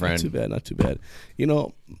going, my Not too friend? bad, not too bad. You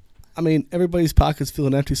know, I mean, everybody's pockets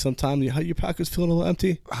feeling empty sometimes. How your pockets feeling a little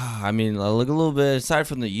empty? I mean, I look a little bit aside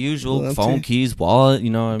from the usual Little phone, empty. keys, wallet. You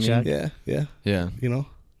know what I mean? Check. Yeah. Yeah. You know,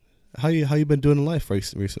 how you been doing in life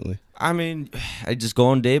recently? I mean, I just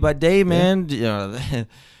going day by day, man. You know,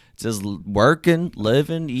 just working,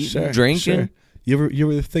 living, eating, drinking. Sure.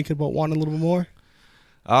 You ever thinking about wanting a little bit more?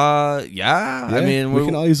 Yeah. Yeah? I mean, we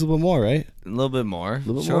can all use a little bit more, right? a little bit more.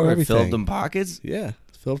 little bit sure, more fill up everything. them pockets. Yeah,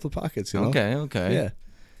 fill up the pockets. You know. Okay.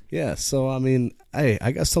 Yeah. So I mean, hey,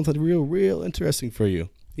 I got something real interesting for you.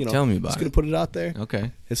 You know, Tell me about just gonna it. put it out there.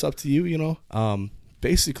 Okay. It's up to you. You know.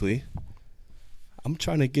 Basically, I'm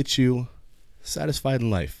trying to get you satisfied in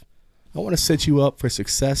life. I want to set you up for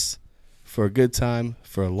success, for a good time,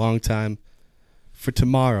 for a long time, for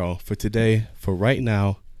tomorrow, for today, for right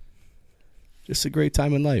now. Just a great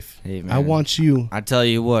time in life. Hey, man. I want you. I tell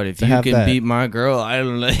you what, if To you have can that. beat my girl, I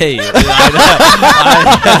don't know. Hey,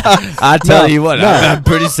 I tell you what, I'm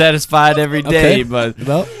pretty satisfied every day, Okay. but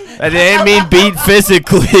No. I didn't mean beat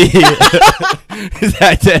physically.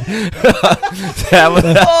 that was,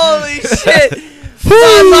 Holy shit!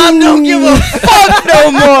 My mom don't give a fuck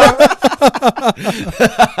no more.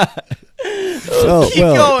 Oh,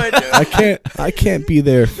 well, going, dude. I can't be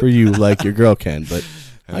there for you like your girl can, but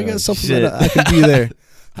I got something shit. that I can be there.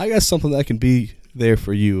 I got something that can be there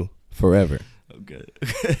for you forever. okay.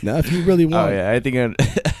 Now, if you really Oh want, yeah, I think I'm.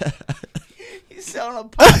 He's selling a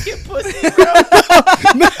pocket pussy, bro.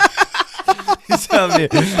 He's telling me.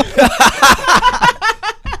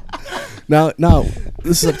 now,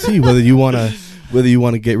 this is up to you whether you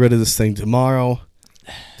wanna get rid of this thing tomorrow,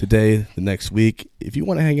 today, the next week. If you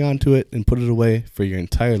want to hang on to it and put it away for your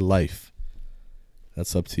entire life,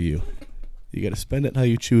 that's up to you. You got to spend it how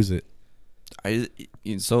you choose it.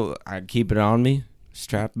 So I keep it on me,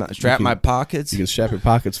 strap my can- pockets. You can strap your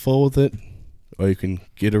pockets full with it, or you can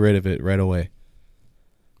get rid of it right away.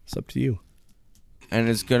 It's up to you. And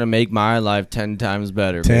it's gonna make my life 10 times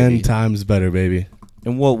better. 10 baby. times better, baby.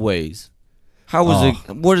 In what ways? How is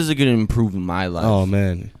it? What is it gonna improve in my life? Oh,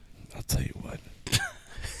 man. I'll tell you what.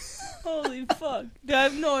 Holy fuck! I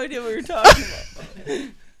have no idea what you're talking about.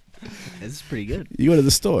 This is pretty good. You go to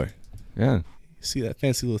the store. Yeah. You see that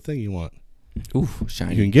fancy little thing you want. Oof,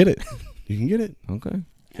 shiny. You can get it. You can get it. Okay.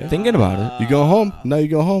 Thinking about it. You go home. Now you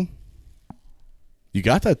go home. You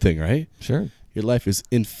got that thing, right? Sure. Your life is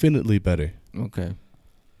infinitely better. Okay.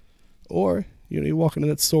 Or you walk into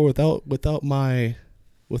that store without my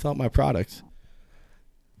product.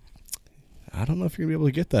 I don't know if you're gonna be able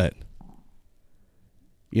to get that.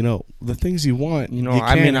 The things you want.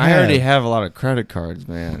 I already have a lot of credit cards,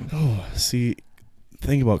 man. Oh, see, the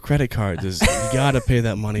thing about credit cards is you gotta pay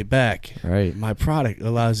that money back. Right. My product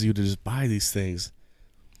allows you to just buy these things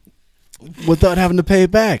without having to pay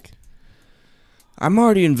it back. I'm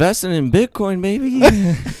already investing in Bitcoin, baby.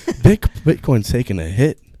 Bitcoin's taking a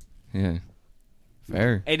hit. Yeah.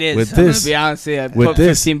 Fair. It is. With I'm this- gonna be honest with you. I with put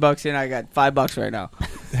this- $15 in. I got $5 right now.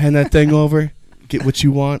 Hand that thing over, get what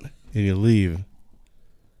you want, and you leave.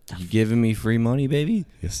 You giving me free money, baby?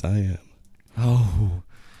 Yes, I am. Oh.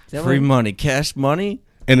 Is that Free what- money. Cash money?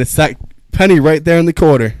 And it's that penny right there in the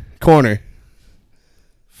corner.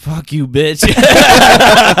 Fuck you, bitch.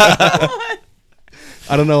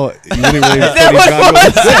 I don't know. You didn't really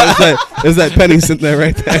There's that penny sitting there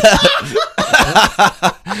right there.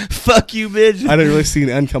 Fuck you, bitch. I didn't really see an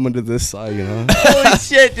end coming to this side, Holy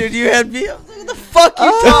shit, dude! You had me. What the fuck you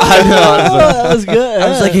talking? That was good. I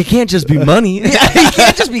was like, it can't just be money. you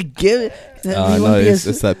can't just be giving. no,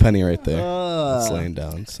 it's that penny right there. Uh, It's laying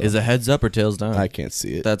down. So Is it heads up or tails down? I can't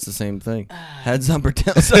see it. That's the same thing. Heads up or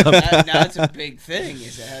tails up. Now it's a big thing.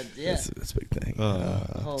 Yeah. That's a big thing.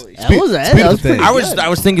 Holy shit. that was it's a beautiful pretty thing. I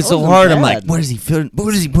was thinking so wasn't hard. I'm bad. like, what does he feel?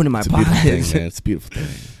 What does he put in my It's a beautiful thing, pocket? man. It's a beautiful thing.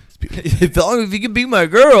 It's beautiful. If long as you can be my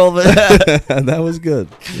girl. But That was good.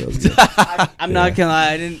 I'm not gonna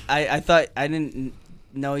lie. I thought I didn't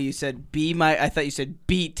know you said be my. I thought you said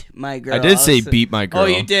beat my girl. I did say was- beat my girl. Oh,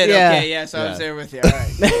 you did. Yeah. Okay, yeah. So I was there with you. All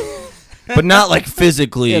right. but not like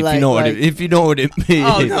physically. Yeah, if like- you know like- if you know what it means.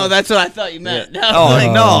 Oh no, that's what I thought you meant. No, Oh,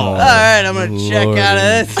 like, no. All right, I'm gonna check out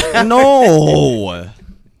of this. no.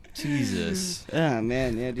 Jesus. Oh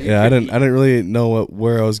man, yeah, dude. Yeah, I didn't really know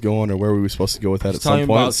where I was going or where we were supposed to go with that at some Talking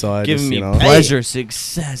point. about So I giving just, me you know, pleasure,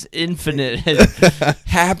 success, infinite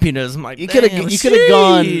happiness. I'm like, You coulda- damn, you coulda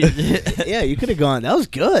gone- sweet. yeah, you could have gone. That was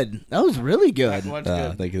good. That was really good. What's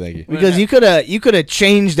good? thank you. Because you could have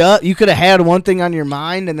changed up. You could have had one thing on your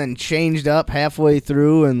mind and then changed up halfway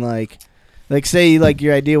through and like say like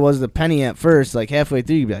your idea was the penny at first. Like halfway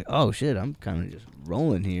through, you'd be like, oh shit, I'm kind of just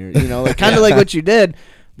rolling here. Like kind of like what you did.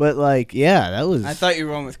 But like, yeah, that was. I thought you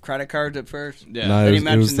were going with credit cards at first. Yeah. No, Then it you was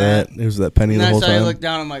mentioned that. It was that penny And the then I whole saw you time. look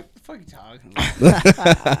down. I'm like, what the fuck are you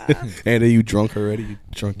talking about? And are you drunk already? You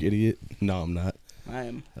drunk idiot? No, I'm not. I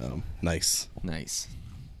am. Nice. Nice.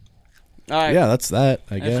 All right. Yeah, that's that.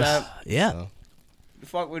 I That's guess. that. yeah. So, The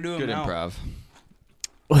fuck we doing Good now? improv.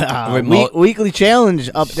 Wait, weekly challenge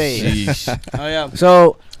update. Sheesh. Oh yeah.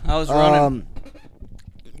 So, I was running.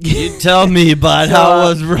 You tell me about So, how I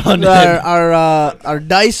was running. our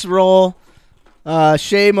dice roll.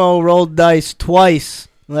 Shamo rolled dice twice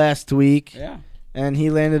last week, Yeah. and he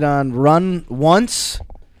landed on run once,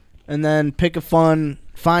 and then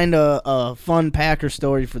find a fun Packer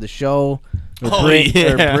story for the show. Or Oh, bring,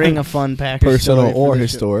 yeah. or bring a fun Packer personal story for or the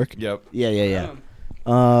show. historic. Yep. Yeah.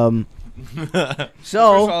 First of So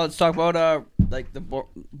all, let's talk about like the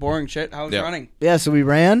boring shit. How was Yep. running? yeah, so we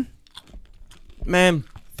ran. Man,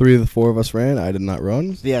 3 of the 4 of us ran. I did not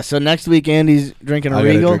run. Yeah, so next week Andy's drinking a I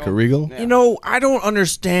gotta Regal. drink a Regal. Yeah. you know, I don't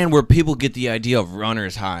understand where people get the idea of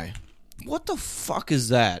runner's high. What the fuck is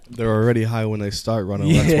that? They're already high when they start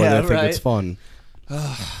running. That's why Yeah, they think right. it's fun.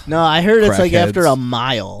 No, I heard it's like Crackheads. after a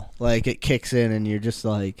mile, like it kicks in, and you're just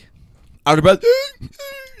like, Out of breath.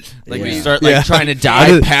 Like Yeah. you start like Yeah. trying to I die,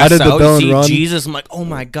 did- pass I did the out. Bill You and see run. Jesus. I'm like, oh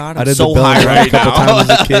my god, I I'm did so the Bill high and Run right a couple now. times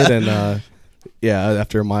as a kid, and yeah,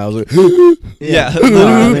 after a mile, I was like, Yeah. no,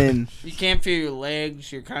 I mean, You can't feel your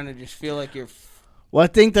legs. You kind of just feel like you're. well, I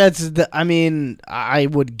think I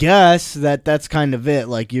would guess that that's kind of it.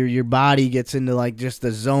 Like your body gets into like just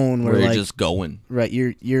the zone where Where you're like just going. right,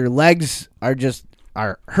 your legs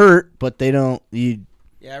are hurt, but they don't. Yeah,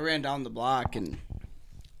 I ran down the block and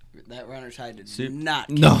that runner's high did See- not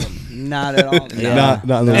No. kill him. Not at all. Yeah.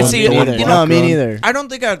 Not in the And one, see, the one you know, block No, me run. neither. I don't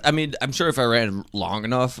think I mean, I'm sure if I ran long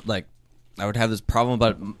enough, like, I would have this problem,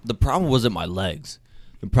 but the problem wasn't my legs.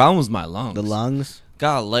 The problem was my lungs. The lungs.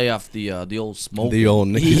 Gotta lay off the old smoke. The old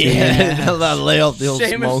nicotine. Yeah, gotta lay off the old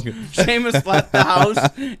smoke. Seamus left the house,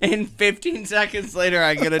 and 15 seconds later,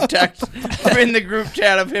 I get a text in the group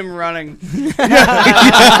chat of him running.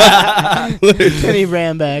 And he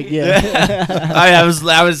ran back. Yeah. I was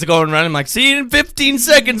going running. I'm like, see you in 15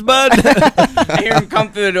 seconds, bud. I hear him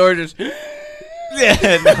come through the door, just.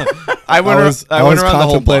 Yeah, no. I went around the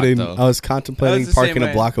whole block, though. I was contemplating I was the parking same a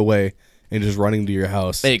way. block away and just running to your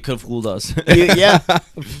house. Hey, it could have fooled us. Yeah.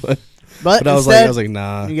 but But I was instead, like,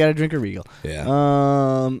 nah. you gotta drink a Regal.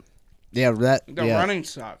 Yeah. Yeah, that. The yeah, running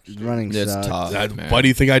sucks. dude. running It's sucks. tough. Why do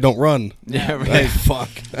you think I don't run? Yeah, Like, right. fuck.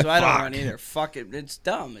 So I don't run either. Fuck it. It's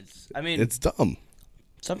dumb. I mean, It's dumb.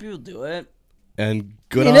 some people do it. And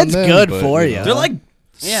good I mean, on it's them, good but, for know. you. They're like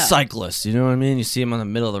Yeah. cyclists. You know what I mean? You see them on the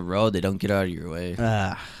middle of the road. They don't get out of your way.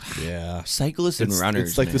 Yeah. Cyclists and It's- runners.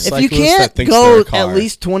 it's like man. the if you cyclist can't that thinks they're go a car. at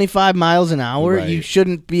least 25 miles an hour, you Right.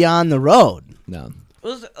 shouldn't be on the road. no.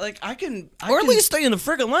 Like I can, Or at least stay in the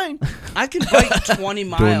freaking lane. I can bike 20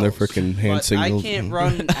 miles. Doing their frickin' hand but signals. I can't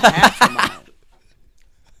run half a mile.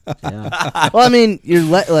 Well, I mean, your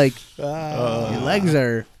legs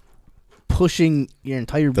are pushing your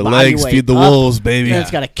entire The body legs weight feed the up, wolves, baby. and it's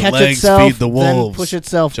got to catch the legs itself, feed the wolves. then push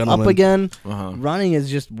itself gentlemen. up again. Uh-huh. Running is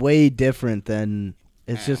just way different than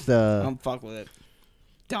it's just I'm fuck with it.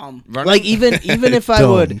 Dumb. like even if I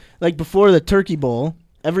Dumb. would like before the turkey bowl.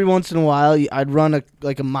 Every once in a while, I'd run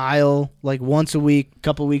a mile like once a week,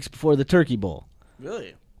 couple weeks before the turkey bowl.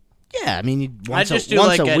 Really? Yeah, I mean, I once just a, do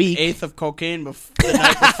once like a an week eighth of cocaine the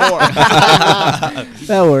night before.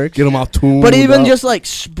 that works. Get them all tuned But even up. just like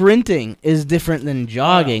sprinting is different than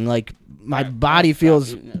jogging. Like my body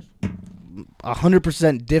feels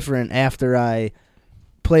 100% different after I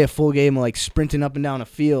play a full game of like sprinting up and down a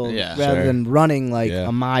field Yeah. rather Sure. than running like Yeah.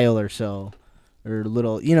 a mile or so or a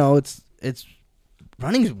little. You know, it's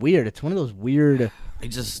running's weird. It's one of those weird. I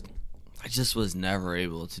just was never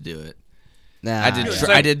able to do it. Nah, I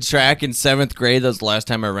did track in 7th grade. That was the last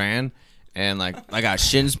time I ran, and like I got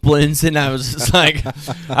shin splints, and I was just like,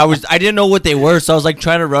 I didn't know what they were, so I was like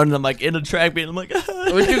trying to run, and I'm like in a track meet, I'm like,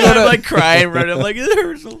 Where'd you go I'm to- like crying, running, I'm like, it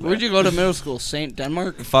hurts so bad. Where'd you go to middle school? St.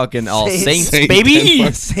 Denmark? Fucking all Saint- saints,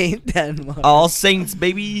 baby, Saint Denmark. all saints,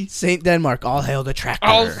 baby. Saint Denmark. All hail the tractor.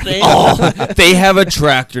 All Saint. Oh, they have a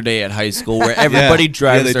tractor day at high school where everybody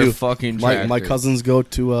drives they their do. fucking my tractors. cousins go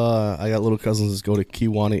to. I got little cousins that go to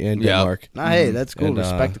Kiwani and Yeah. Denmark. Nah, hey, that's cool. And,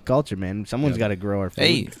 Respect the culture, man. Someone's got to grow our food.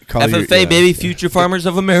 Hey, Carl, you're- FFA, yeah. baby, Future Farmers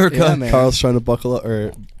of America. Yeah, man. Carl's trying to buckle up,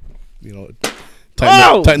 or you know,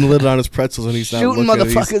 Oh! tighten the lid on his pretzels, and he's not Shooting looking.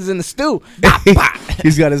 He's- motherfuckers in the stew.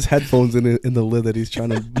 He's got his headphones in the lid that he's trying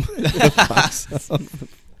to.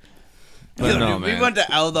 But no, We man. went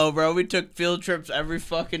to Aldo, bro. We took field trips every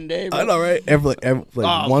fucking day, bro. I know, right? Every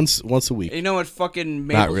Oh. once a week. You know what fucking Not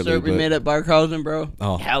maple really, syrup we but- made at Barkhausen, bro?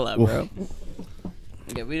 Oh. Hella, Oof. bro.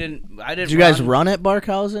 Yeah, we didn't. I didn't. Did you guys run at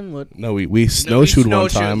Barkhausen? What? No, we snowshoed one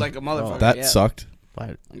time. like a motherfucker. that yeah. sucked.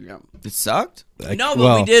 Yeah. It sucked? Like, No, but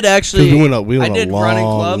well, we did 'cause actually. we went a I did running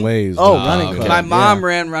club. long ways. Oh, man. running okay. club. My mom yeah.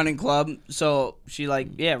 ran running club, so she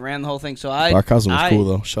ran the whole thing. So I Barkhausen was I- cool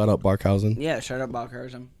though. Shout out Barkhausen. Yeah, shout out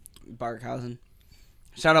Barkhausen.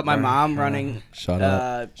 Shout out my mom running Shout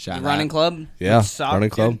out. Shout running out. club. Yeah, It sucked, running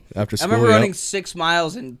club dude. after I school. remember yeah. running 6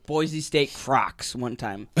 miles in Boise State Crocs one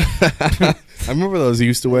time. I remember those. You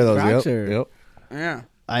used to wear those. Crocs Yep. are- Yep. Yeah.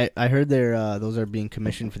 I heard those are being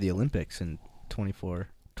commissioned for the Olympics in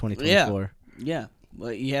 2024. Yeah.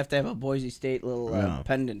 Well, you have to have a Boise State little Yeah.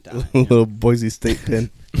 pendant on. Little Boise State pin.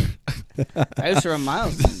 I used to run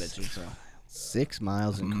miles in bitches, so. 6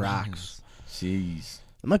 miles in Crocs. Jeez.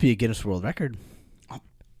 That might be a Guinness World Record.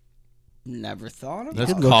 Never thought of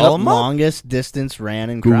Let's it. Look call up 'em up. longest distance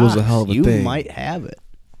ran in Google's Crocs. a hell of a you thing. might have it.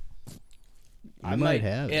 I might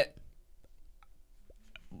have it.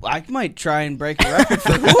 I might try and break a record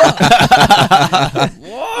for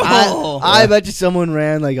Whoa! I bet you someone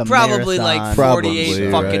ran like a Probably like marathon. 48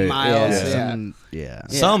 Probably, fucking right. miles. Yeah. Yeah. someone- yeah.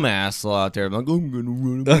 Some asshole out there, like, I'm gonna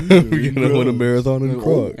run. You're gonna win a marathon in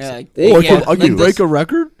Crocs. Yeah, like, Oh, yeah, I can like break a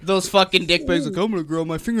record? those fucking dick pics. Like, I'm gonna grow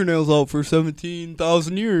my fingernails out for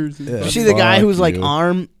 17,000 years. Yeah. You see the guy Fuck who's like you.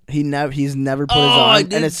 arm, he's never put his Oh, I arm,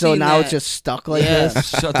 did and it's so see now that. it's just stuck like Yeah. this.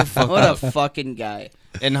 Shut the fuck What a up. fucking guy.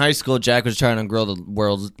 In high school, Jack was trying to grow the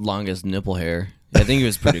world's longest nipple hair. I think he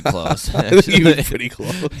was pretty close. He actually. was pretty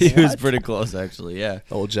close. He was pretty close, actually. Yeah.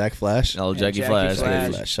 Old Jack Flash. Oh, Jackie Jackie Flash.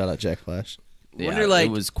 Flash. baby. Shout out Jack Flash. Yeah, wonder, like,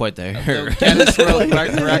 it was quite there. the Guinness World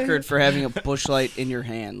Record for having a bush light in your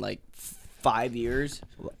hand, like 5 years.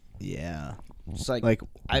 Yeah. It's like, Like,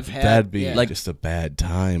 I've had That'd be yeah. just a bad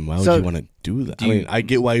time. Why would So- you want to do that? I mean, I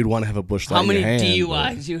get why you'd want to have a bush light how in many your hand,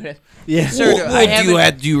 DUIs you have? Yeah. Sir, Well, I do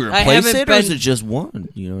haven't- you I replace haven't it, or is been- it just one?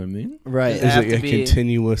 You know what I mean? Right. Is have it to a be-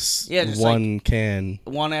 continuous Yeah, just one can?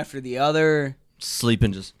 One after the other.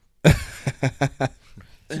 Sleeping just.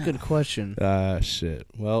 That's a good question. Shit.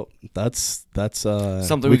 Well, that's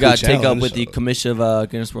Something we weekly got to take up challenge. with the Commission of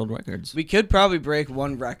Guinness World Records. We could probably break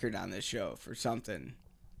one record on this show for something.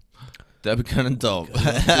 That'd be kind of dope.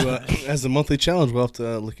 As a monthly challenge, we'll have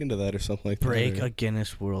to look into that or something like Break that. a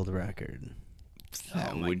Guinness World Record.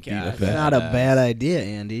 That Oh my would be God. Bad. Not a bad idea,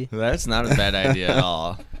 Andy. That's not a bad idea at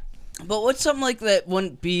all. But what's something like that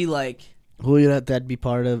wouldn't be like? Who would that? That'd be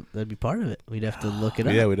part of it. We'd have to look it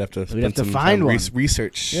up. Yeah, we'd have to. Spend have to some find time one.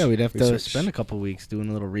 research. Yeah, we'd have to research. spend a couple weeks doing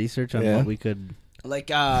a little research on Yeah. what we could. Like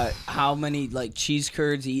how many like cheese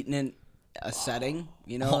curds eaten in a setting?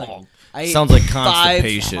 You know, like, Oh, I ate sounds like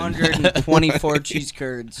constipation. 524 cheese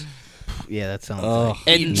curds. Yeah, that sounds. Oh, like,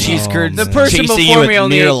 And cheese curds. The man. person Chasing you before with me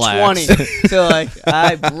only ate Miralax. 20. So like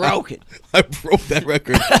I broke it. I broke that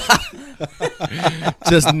record.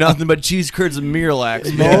 Just nothing but cheese curds and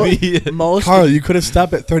Miralax, Mo- baby. most. Carl, you could have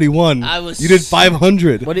stopped at 31. I was- You did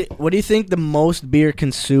 500. What do you think the most beer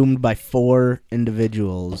consumed by 4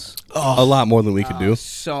 individuals? A lot more than we could do.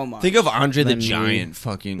 So much. Think of Andre the Then we- Giant.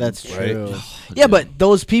 Fucking. That's Right. true. Yeah, but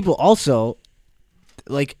those people also,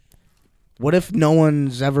 like, what if no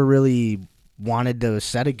one's ever really wanted to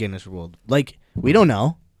set a Guinness World? Like, we don't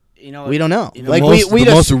know. you know, We don't know. You know, Like, most, we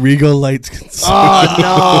the just. most Regal lights consumed.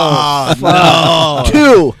 Oh no! no.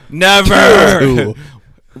 Two. Never.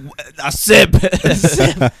 A sip.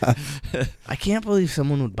 I can't believe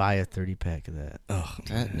someone would buy a 30-pack of that.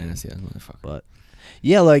 That nasty ass motherfucker. But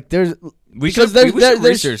yeah, like there's We because should, there's we should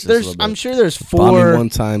there's, research this there's a little I'm bit. sure there's Buy me 4. one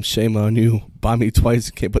time, shame on you. Buy me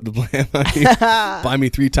twice, can't put the blame on you. Buy me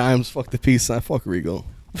 3 times, fuck the peace sign, fuck Regal.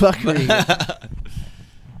 Fuck me.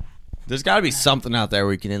 There's got to be something out there where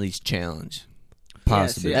we can at least challenge.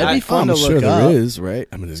 Possibly. see, That'd be fun I'm to sure look there up. is, right?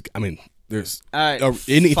 There's All right,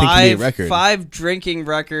 anything can be a record. 5 drinking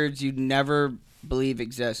records you'd never believe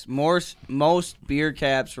exist. Most beer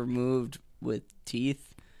caps removed with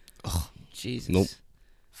teeth. Ugh. Jesus. Nope.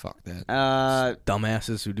 Fuck that.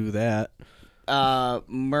 Dumbasses who do that.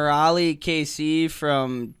 Murali KC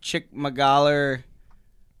from Chikmagalur,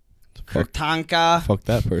 Fuck, Kurtanka. fuck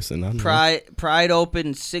that person. I don't know. Pride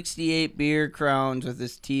opened 68 beer crowns with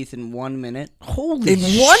his teeth in 1 minute. Holy In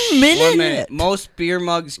 1 minute? 1 minute. Most beer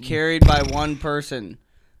mugs carried by one person.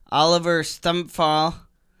 Oliver Stumpfall,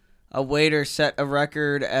 a waiter, set a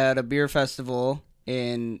record at a beer festival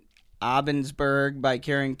in Abensburg by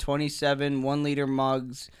carrying 27 1-liter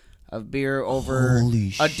mugs of beer over Holy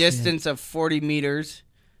a shit. distance of 40 meters.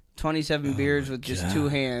 27 beers with just 2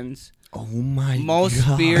 hands. Oh my Most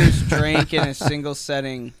God. beers drank in a single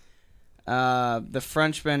setting. The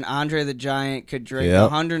Frenchman Andre the Giant could drink Yep.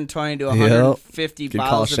 120 to 150 Good call,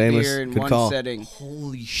 bottles of Seamus. beer in Good one call. setting.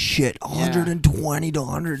 Holy shit. 120 to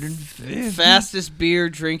 150. Fastest beer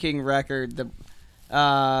drinking record.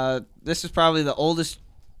 This is probably the oldest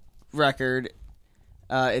record.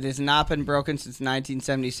 It has not been broken since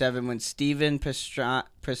 1977 when Steven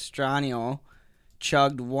Pastrano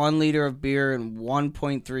chugged 1 liter of beer in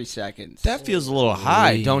 1.3 seconds. That feels a little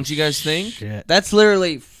high, don't you guys think? Shit. That's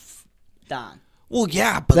literally Don. Well,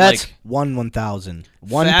 yeah, but That's like, 1/1000. Fastest-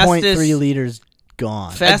 1.3 liters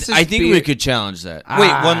gone. Fastest I think beer- we could challenge that. Wait,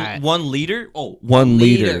 Ah. one liter? Oh, 1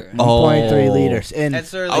 liter. 1.3 Oh. liters. And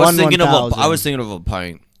That's I literally was thinking of a. 1/1000. I was thinking of a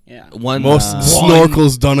pint. Yeah. One Most one-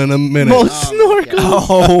 snorkels done in a minute. most Oh, snorkel.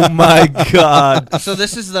 Oh my God! So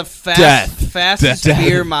this is the Death. fastest Death.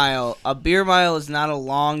 beer mile. A beer mile is not a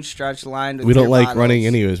long stretch lined with We don't beer like bottles. running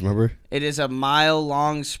anyways, remember? It is a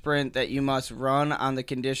mile-long sprint that you must run on the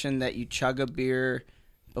condition that you chug a beer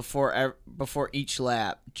before each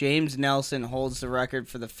lap. James Nelson holds the record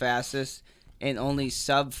for the fastest and only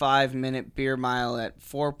sub 5 minute beer mile at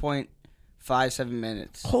 4.57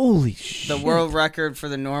 minutes. Holy shit. The world record for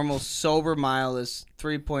the normal sober mile is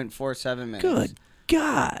 3.47 minutes. Good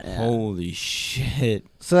God. Yeah. Holy shit!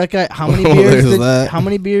 So that guy, how many Oh, beers? there's that. How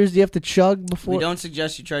many beers do you have to chug before? We don't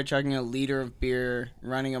suggest you try chugging a liter of beer,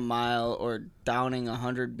 running a mile, or downing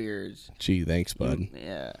 100 beers. Gee, thanks, bud.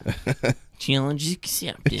 Yeah. Challenge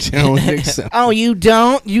accepted. Challenge accepted. Oh, you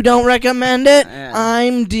don't? You don't recommend it? Yeah.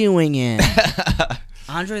 I'm doing it.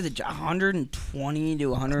 Andre the 120 to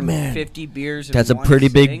 150 beers. In That's a one pretty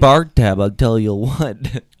sitting? big bar tab. I'll tell you what.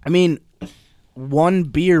 I mean, one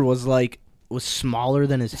beer was smaller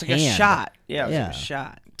than his It's like hand. a shot. Yeah, it was Yeah. like a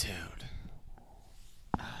shot. Dude,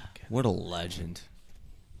 What a legend.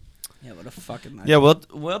 Yeah, what a fucking legend. Yeah,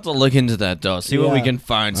 we'll have to look into that though. See what we Yeah. can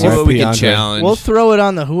find. See R.I.P. what we can Andre. challenge. We'll throw it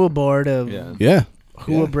on the Hua board of Yeah. Yeah.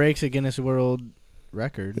 Hua Yeah. breaks a Guinness World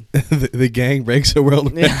Record. the gang breaks a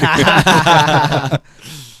world record.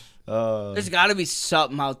 There's got to be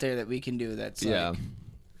something out there that we can do that's Yeah. like,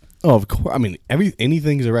 Oh, of course. I mean,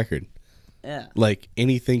 anything's a record. yeah. Like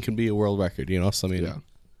anything can be a world record. You know, so I mean, Yeah.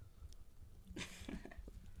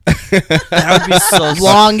 That would be so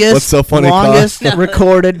longest What's so funny, longest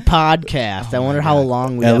recorded podcast. I wonder how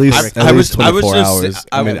long we at have least to record. at least I was 24 just- hours.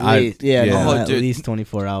 I I mean, would I Least- yeah, yeah. no, Oh, at dude. least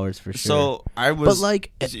 24 hours for sure. So I was, but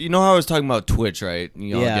like, you know how I was talking about Twitch, right?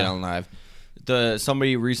 You know, Yeah. get on live.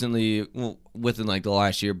 Somebody recently, within like the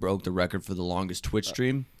last year, broke the record for the longest Twitch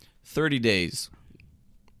stream, 30 days.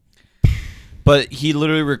 But he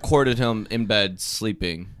literally recorded him in bed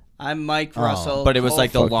sleeping. I'm Mike Russell. But it was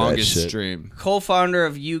like the fuck that longest shit. stream. co-founder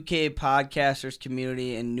of UK Podcasters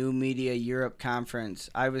Community and New Media Europe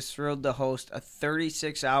Conference. I was thrilled to host a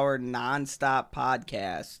 36-hour non-stop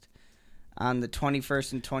podcast on the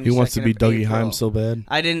 21st and 22nd He wants to be of Dougie April. Haim so bad.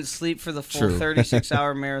 I didn't sleep for the full True.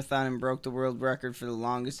 36-hour marathon and broke the world record for the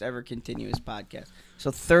longest ever continuous podcast. So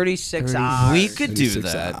 36 hours. We could do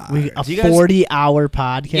 36 that. hours. a Do you guys- 40-hour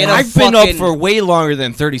podcast. Get a I've been up fucking- for way longer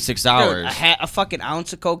than 36 Dude, hours. a fucking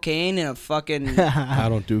ounce of cocaine and a fucking... I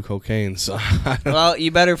don't do cocaine, so Well, you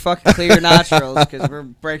better fucking clear your nostrils because we're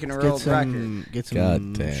breaking a get world record. some, get some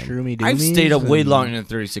God damn. shroomy I've doomies stayed up way and- longer than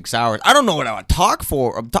 36 hours. I don't know what I would talk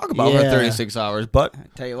about for Yeah. 36 hours, but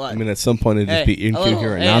Tell you what. I mean, at some point it'd just Hey, be a little-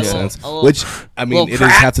 incoherent hey, a nonsense. little- a little- Which I mean, little it is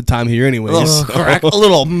crack. half the time here anyways. a little so. crack, a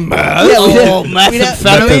little meth. Yeah, a we little did- methamphetamine.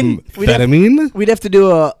 Amphetamine? We'd have to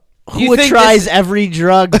do a You Who think tries every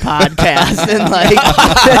drug podcast and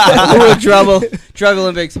like Drug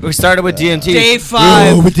Olympics. We started with DMT. Day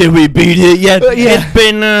 5. Oh, did we beat it yet? Yeah. It's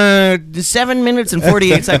been 7 minutes and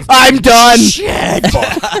 48 seconds. I'm done. Shit.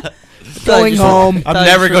 Going home. I'm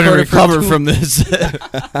never going to recover from this.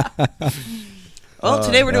 Well,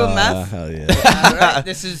 today we're doing meth. Hell yeah. All right,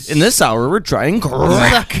 this is In this hour, we're trying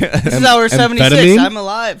crack. this is hour 76. amphetamine? I'm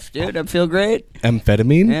alive, dude. I feel great.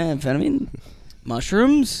 Amphetamine? Yeah, amphetamine,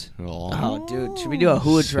 mushrooms. Oh, dude, should we do a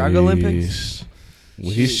Who Drug Olympics?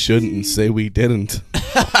 Jeez. We shouldn't say we didn't.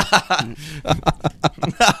 I'll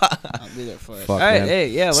be there for it. Fuck, All right, man. hey,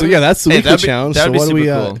 yeah. So yeah, that's the Hey, weekly that'd be- challenge. that'd So be what do we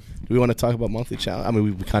super cool. do we want to talk about monthly challenge? I mean,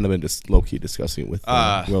 we've kind of been just low key discussing it with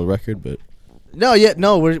world record, but No,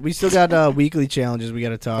 we still got weekly challenges we got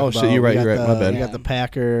to talk Oh, about. shit, you're right, We got you're right. My bad. We got the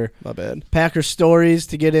Packer my bad. stories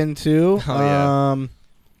to get into. Oh, yeah.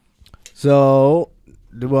 So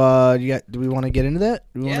do we want to get into that?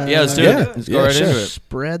 Do we Yeah. wanna, Yeah, let's do Yeah. it. Let's go Yeah, right sure. into it.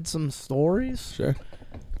 Spread some stories. Sure.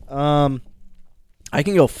 I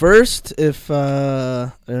can go first if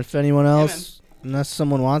anyone else, unless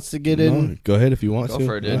someone wants to get in. No, go ahead if you want Go to.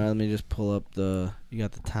 for it, dude. All right, let me just pull up the. You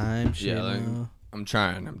got the time? Yeah, like- Shayna? I'm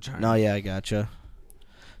trying. No, yeah, I gotcha.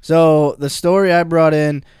 So the story I brought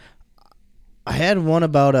in, I had one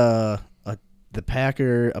about a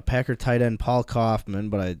Packer tight end, Paul Kaufman,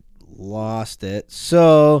 but I lost it.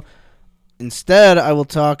 So instead, I will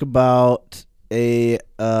talk about a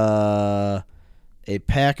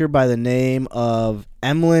Packer by the name of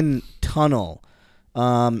Emlyn Tunnel.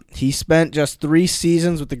 He spent just 3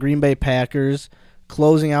 seasons with the Green Bay Packers,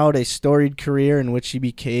 closing out a storied career in which he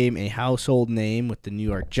became a household name with the New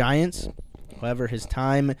York Giants. However, his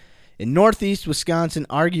time in Northeast Wisconsin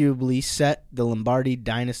arguably set the Lombardi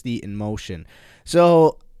dynasty in motion.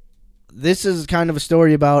 So this is kind of a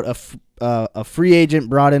story about a free agent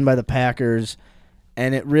brought in by the Packers,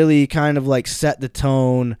 and it really kind of like set the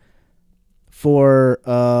tone for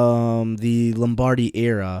the Lombardi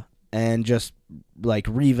era and just like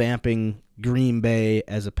revamping Green Bay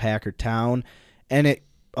as a Packer town. And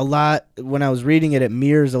when I was reading it, it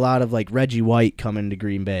mirrors a lot of like Reggie White coming to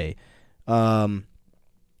Green Bay.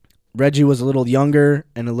 Reggie was a little younger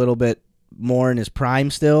and a little bit more in his prime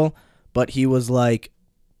still, but he was like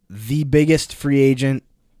the biggest free agent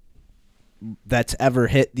that's ever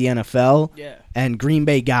hit the NFL. Yeah. And Green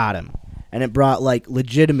Bay got him. And it brought like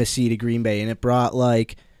legitimacy to Green Bay, and it brought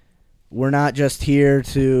like, we're not just here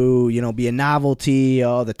to, be a novelty.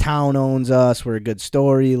 Oh, the town owns us. We're a good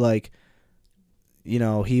story. Like,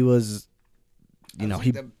 he was,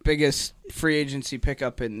 the biggest free agency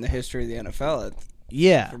pickup in the history of the NFL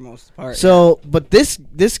yeah. for most part. So, but this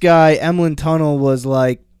guy, Emlyn Tunnel, was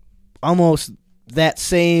like almost that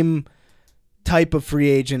same type of free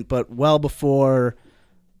agent, but well before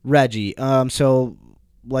Reggie. So,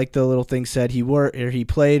 like the little thing said, he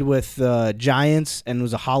played with Giants and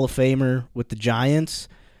was a Hall of Famer with the Giants.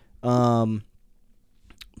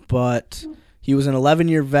 But He was an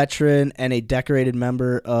 11-year veteran and a decorated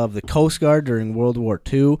member of the Coast Guard during World War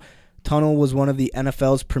II. Tunnel was one of the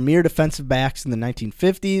NFL's premier defensive backs in the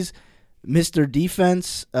 1950s. Mr.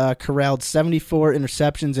 Defense corralled 74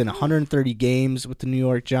 interceptions in 130 games with the New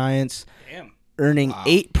York Giants, earning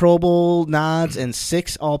 8 Pro Bowl nods and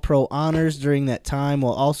 6 All-Pro honors during that time,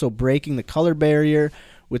 while also breaking the color barrier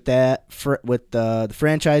with the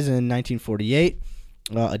franchise in 1948.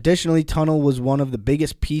 Additionally, Tunnel was one of the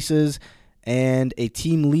biggest pieces and a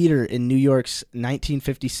team leader in New York's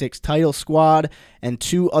 1956 title squad and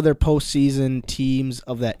 2 other postseason teams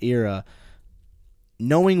of that era.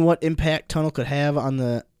 Knowing what impact Tunnel could have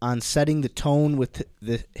on setting the tone with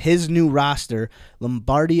his new roster,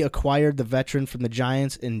 Lombardi acquired the veteran from the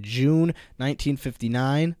Giants in June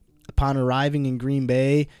 1959. Upon arriving in Green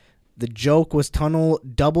Bay, the joke was Tunnel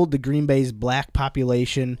doubled the Green Bay's black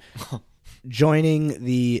population, joining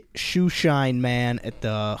the Shoeshine Man at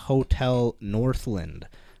the Hotel Northland.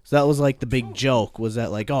 So that was like the big joke, was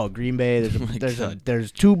that like, oh, Green Bay,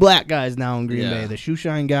 there's 2 black guys now in Green Bay, the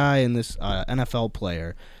Shoeshine guy and this NFL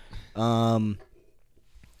player. To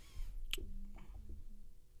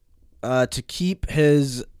keep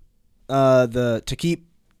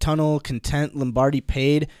Tunnel content, Lombardi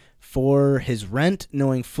paid for his rent,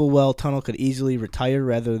 knowing full well Tunnel could easily retire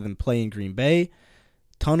rather than play in Green Bay.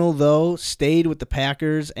 Tunnel, though, stayed with the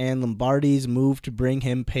Packers, and Lombardi's move to bring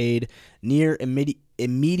him paid near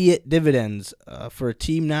immediate dividends. For a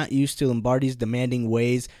team not used to Lombardi's demanding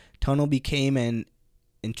ways, Tunnel became an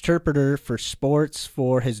interpreter for sports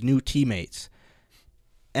for his new teammates.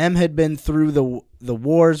 M had been through the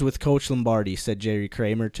wars with Coach Lombardi, said Jerry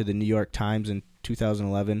Kramer to the New York Times in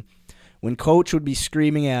 2011. When Coach would be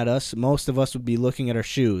screaming at us, most of us would be looking at our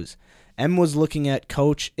shoes. M was looking at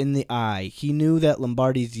Coach in the eye. He knew that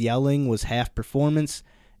Lombardi's yelling was half performance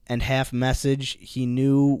and half message. He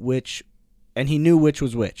knew which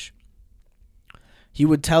was which. He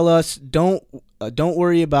would tell us, don't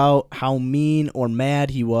worry about how mean or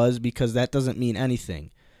mad he was, because that doesn't mean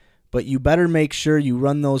anything. But you better make sure you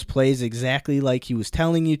run those plays exactly like he was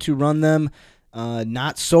telling you to run them,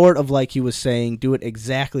 not sort of like he was saying. Do it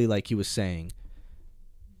exactly like he was saying.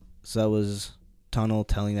 So that was Tunnel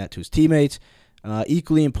telling that to his teammates.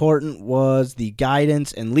 Equally important was the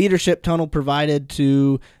guidance and leadership Tunnel provided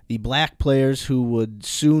to the black players who would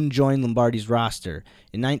soon join Lombardi's roster.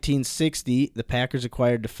 In 1960, the Packers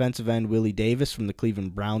acquired defensive end Willie Davis from the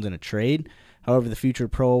Cleveland Browns in a trade. However, the future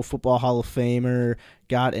Pro Football Hall of Famer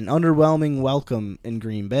got an underwhelming welcome in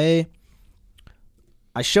Green Bay.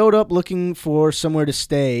 I showed up looking for somewhere to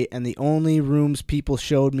stay, and the only rooms people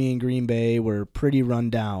showed me in Green Bay were pretty run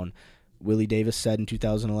down, Willie Davis said in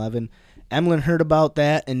 2011. Emlyn heard about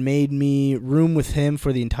that and made me room with him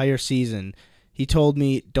for the entire season. He told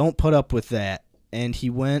me, don't put up with that, and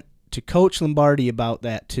he went to Coach Lombardi about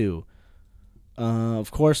that too. Of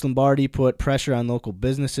course, Lombardi put pressure on local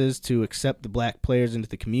businesses to accept the black players into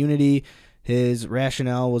the community. His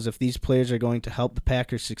rationale was if these players are going to help the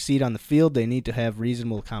Packers succeed on the field, they need to have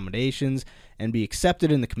reasonable accommodations and be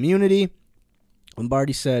accepted in the community.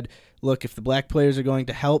 Lombardi said, look, if the black players are going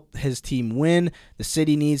to help his team win, the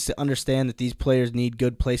city needs to understand that these players need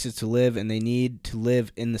good places to live, and they need to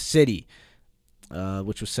live in the city,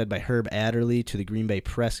 which was said by Herb Adderley to the Green Bay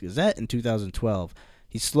Press-Gazette in 2012.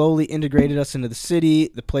 He slowly integrated us into the city.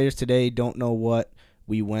 The players today don't know what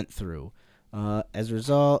we went through. As a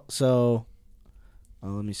result,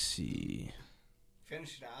 let me see.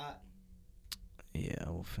 Finish it out. Yeah,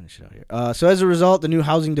 we'll finish it out here. So as a result, the new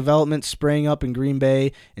housing developments sprang up in Green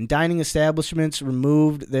Bay, and dining establishments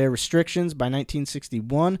removed their restrictions. By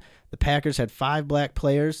 1961, the Packers had 5 black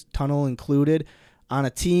players, Tunnel included, on a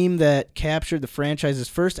team that captured the franchise's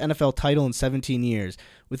first NFL title in 17 years.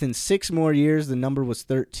 Within 6 more years, the number was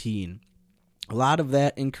 13. A lot of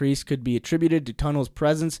that increase could be attributed to Tunnel's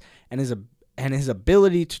presence and his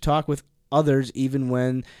ability to talk with others even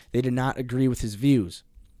when they did not agree with his views.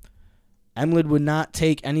 Emlyn would not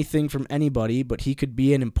take anything from anybody, but he could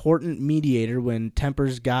be an important mediator when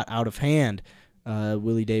tempers got out of hand,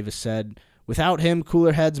 Willie Davis said. Without him,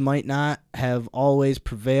 cooler heads might not have always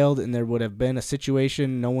prevailed, and there would have been a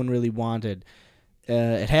situation no one really wanted.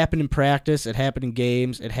 It happened in practice, it happened in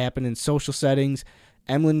games, it happened in social settings.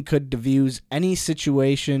 Emlyn could diffuse any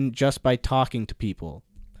situation just by talking to people.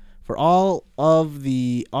 For all of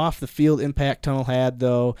the off-the-field impact Tunnel had,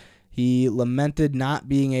 though, he lamented not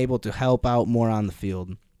being able to help out more on the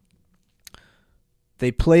field.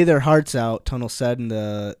 They play their hearts out, Tunnel said in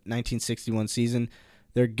the 1961 season.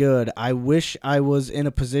 They're good. I wish I was in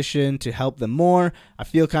a position to help them more. I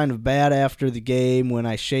feel kind of bad after the game when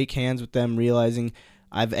I shake hands with them, realizing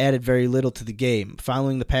I've added very little to the game.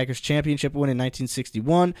 Following the Packers championship win in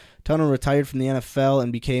 1961, Tunnell retired from the NFL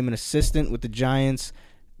and became an assistant with the Giants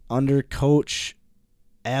under coach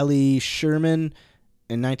Ali Sherman.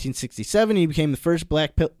 In 1967, he became the first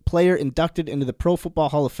black player inducted into the Pro Football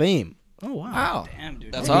Hall of Fame. Oh, wow. Damn,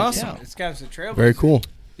 dude. That's Holy awesome. cow. This guy's a trailblazer. Very cool.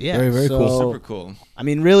 Yeah, Very, very cool. so, Super cool. I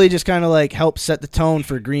mean, really just kind of like help set the tone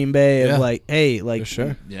for Green Bay of Yeah. like, hey, like, For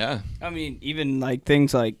sure. Yeah. I mean, even like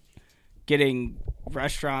things like getting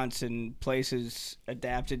restaurants and places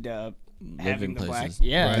adapted to having the black. places.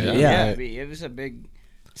 Yeah, Right. yeah. Yeah. I mean, it was a big.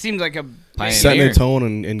 Seems like a Pioneer. Setting a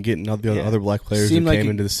tone and getting all the Yeah. other black players who Seemed like came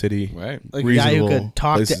a- into the city. Right. like a guy who reasonable could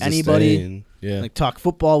talk places to anybody. stay and- yeah. like talk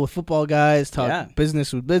football with football guys, talk Yeah.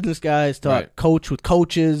 business with business guys, talk Right. coach with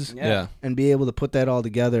coaches, Yeah. and be able to put that all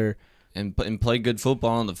together. And play good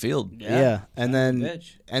football on the field. Yeah, and then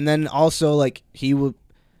bitch. and then also like he would.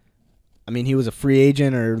 I mean, he was a free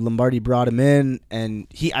agent, or Lombardi brought him in, and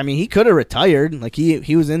he could have retired. Like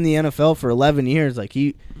he was in the NFL for 11 years. Like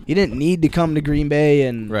he didn't need to come to Green Bay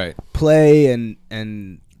and Right. play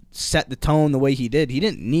and set the tone the way he did. He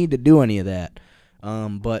didn't need to do any of that.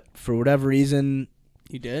 But for whatever reason,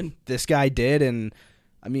 You did. this guy did, and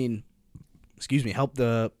I mean, helped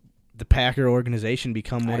the Packer organization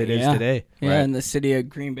become what it is Yeah. today. Yeah, Right. in the city of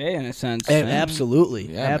Green Bay, in a sense. Absolutely,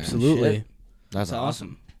 Yeah, man. absolutely. Shit. That's That's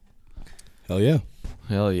awesome. Hell yeah.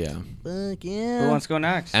 Hell yeah. Fuck Who yeah. wants to go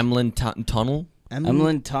next? Emlyn Tunnel.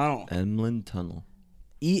 Emlyn Tunnel. Emlyn Tunnel.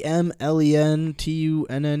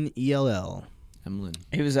 EMLENTUNNELL. Emlyn.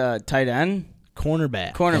 He was a tight end,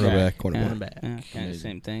 Cornerback. cornerback. Cornerback. Yeah, kind of Amazing.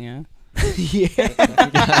 same thing. Yeah.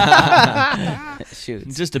 Yeah. Shoot,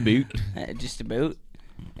 Just a boot. just about.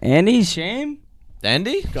 Andy, Shame,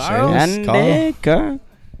 Andy? Carl? Andy, Carl.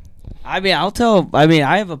 I mean,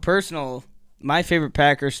 I have a personal. My favorite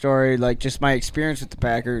Packers story, like just my experience with the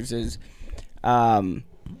Packers, is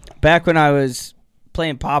back when I was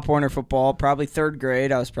playing Pop Warner football, probably third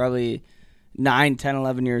grade. I was probably 9, 10,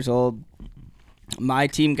 11 years old. My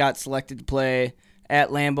team got selected to play at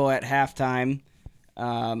Lambeau at halftime.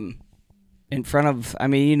 In front of, I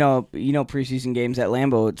mean, you know, preseason games at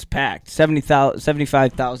Lambeau, it's packed,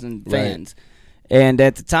 75,000 fans. And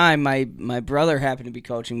at the time, my brother happened to be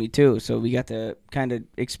coaching me too, so we got to kind of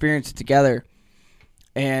experience it together.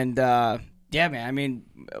 And yeah, man, I mean,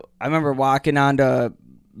 I remember walking onto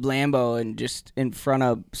Lambeau and just in front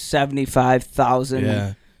of 75,000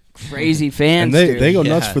 Yeah. crazy fans. And dude. they go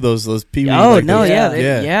nuts Yeah. for those pee wee. Oh no, yeah,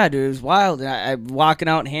 yeah. dude, it was wild. And I'm walking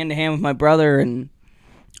out hand to hand with my brother, and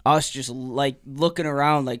us just like looking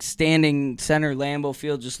around, like standing center Lambeau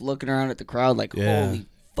Field, just looking around at the crowd, like Yeah. holy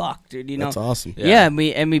fuck, dude. You know, That's awesome. yeah. And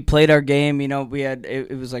we played our game. You know, we had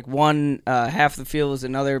it was like one half the field was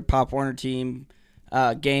another Pop Warner team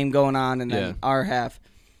game going on, and then Yeah. our half.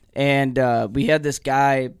 And we had this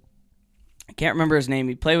guy. I can't remember his name.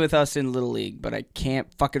 He played with us in Little League, but I can't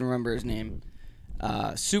fucking remember his name.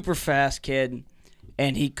 Super fast kid,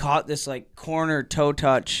 and he caught this like corner toe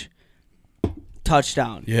touch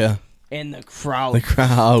touchdown, Yeah. and the crowd, The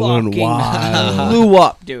crowd went fucking wild. blew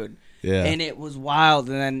up, dude. Yeah. And it was wild.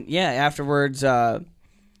 And then yeah, afterwards, I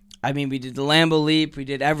mean, we did the Lambeau Leap, we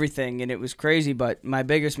did everything, and it was crazy. But my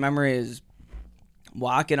biggest memory is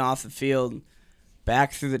walking off the field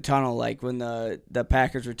back through the tunnel, like when the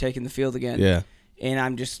Packers were taking the field again. Yeah. And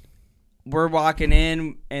we're walking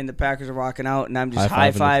in, and the Packers are walking out, and I'm just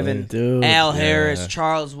High-fiving the high-fiving Dude. Al Yeah. Harris,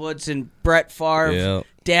 Charles Woodson, Brett Favre, Yeah.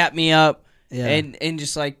 dap me up, Yeah. and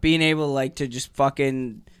just like being able like to just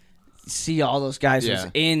fucking see all those guys Yeah.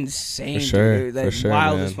 was insane. For sure, dude. That for sure,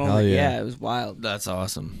 wildest man. moment. Hell Yeah. yeah. It was wild. That's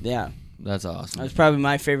awesome. Yeah, That's that awesome. was probably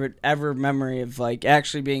my favorite ever memory of like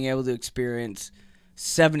actually being able to experience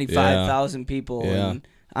 75,000 people. Yeah. And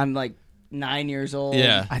I'm like 9 years old.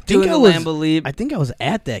 Yeah. I think doing I the was. Lambeau Leap. I think I was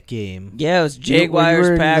at that game. Yeah, it was You- when you Jaguars,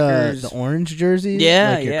 were in Packers. the orange jersey.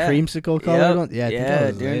 Yeah, like your yeah. creamsicle colored Yep. one. Yeah, I think Yeah, I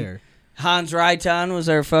was dude. there. Hans Reitan was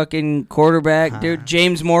our fucking quarterback, dude.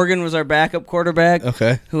 James Morgan was our backup quarterback,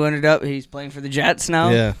 Okay. who ended up he's playing for the Jets now.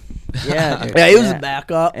 Yeah. yeah, dude. Yeah, he was a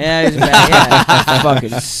backup. Yeah, he was bad. Yeah, he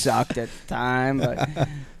fucking sucked at the time, but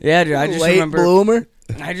yeah, dude. I just Late remember. bloomer.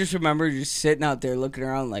 I just remember just sitting out there looking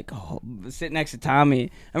around, like sitting next to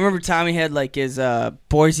Tommy. I remember Tommy had like his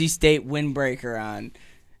Boise State windbreaker on,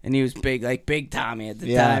 and he was big Tommy at the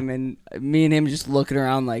Yeah. time, and me and him just looking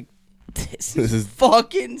around like, this This is is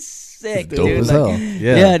fucking sick, dope dude. as Like, hell.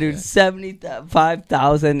 yeah, Yeah. dude,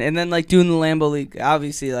 75,000, and then like doing the Lambeau League.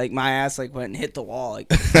 Obviously, like my ass like went and hit the wall.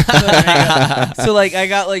 Like, so like I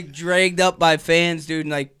got like dragged up by fans, dude,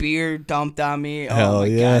 and like beer dumped on me. Oh Hell my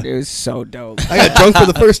yeah. god, it was so dope. I got drunk for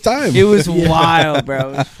the first time. It was wild, bro.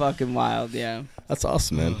 It was fucking wild. Yeah. That's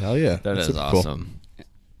awesome, man. Hell yeah. That is Super cool. awesome.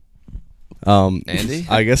 Andy?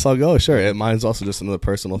 I guess I'll go. Sure. Mine's also just another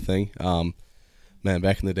personal thing. Man,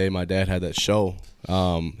 back in the day, my dad had that show,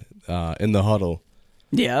 In the Huddle.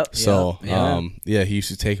 Yep. So, Yeah. he used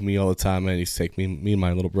to take me all the time, and he used to take me and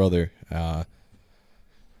my little brother.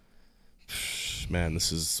 Man,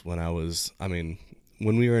 this is when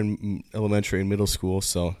when we were in elementary and middle school.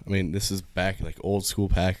 So, this is back like old school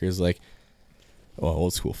Packers,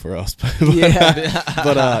 old school for us, but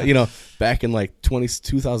back in like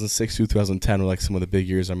 2006, 2010 were like some of the big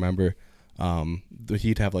years. I remember,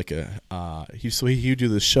 he'd have like he'd do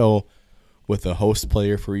the show with a host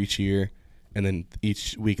player for each year, and then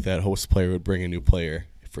each week that host player would bring a new player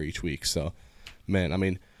for each week. So, man,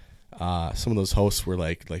 some of those hosts were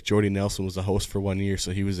like Jordy Nelson was a host for 1 year,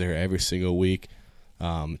 so he was there every single week.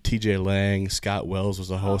 TJ Lang, Scott Wells was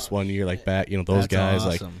a host 1 year, those That's guys.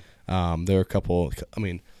 awesome. There were a couple,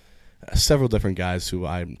 several different guys who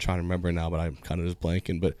I'm trying to remember now, but I'm kind of just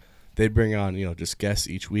blanking. But they'd bring on, just guests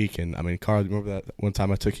each week. And, Carl, remember that one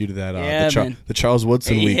time I took you to that, the Charles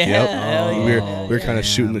Woodson week? Yeah, Yep. hell We yeah. were kind of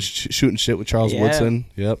shooting shit with Charles Yeah. Woodson.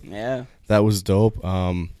 Yep. Yeah. That was dope.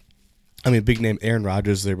 Big name Aaron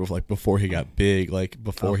Rodgers there before he got big,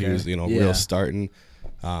 before he was, real starting.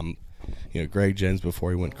 Greg Jens before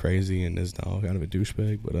he went crazy and is now kind of a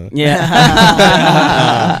douchebag, but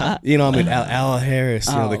Yeah. Al Harris,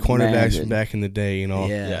 the Oh, cornerbacks man. from back in the day,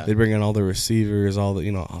 Yeah. they bring in all the receivers, all the,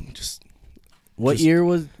 What just- year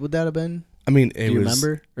would that have been? it Do you was,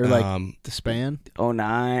 remember? Or the span?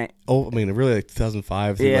 09. really like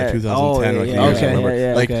 2005 through Yeah. 2010, Oh, like the yeah. years I Okay. remember.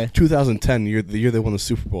 Yeah, Like okay. 2010, the year they won the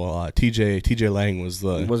Super Bowl, TJ Lang was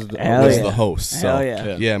the Hell was yeah. the host. So Hell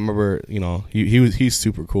yeah. yeah, I remember, he's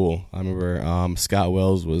super cool. I remember Scott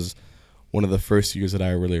Wells was one of the first years that I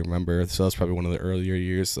really remember. So that's probably one of the earlier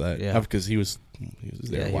years because he was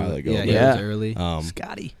there a while ago. Yeah, but, he Yeah. was early. Um,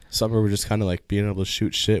 Scotty. so I remember just kind of like being able to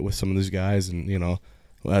shoot shit with some of these guys, and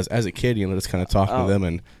as a kid, just kind of talking to them,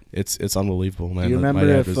 and it's unbelievable, man. Do you My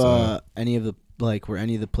remember dad if was, any of the were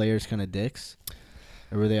any of the players kind of dicks,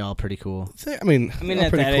 or were they all pretty cool? they're At pretty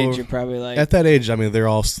that cool. age, you're probably like. At that age, they're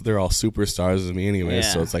all superstars to me anyway.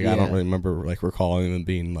 So Yeah. it's like I don't really remember recalling them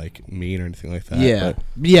being like mean or anything like that. Yeah,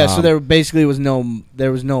 but, so there basically was no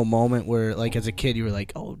moment where as a kid you were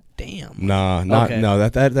like, oh damn. no, Okay.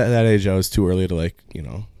 that age I was too early to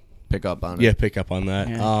Pick up on it. pick up on that.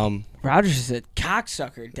 Yeah. Rogers is a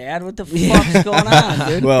cocksucker, Dad. What the fuck's going on,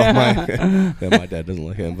 dude? Well, my dad doesn't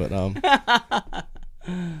like him, but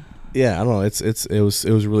yeah, I don't know. It was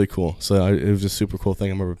really cool. So it was a super cool thing.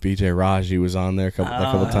 I remember BJ Raji was on there a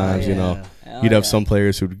couple times. yeah. You'd have some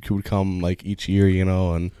players who would come like each year,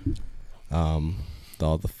 and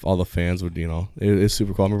all the fans would, it's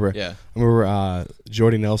super cool. I remember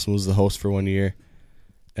Jordy Nelson was the host for 1 year,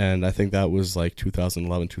 and I think that was like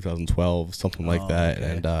 2011, 2012, something like that.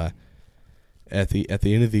 Okay. And at the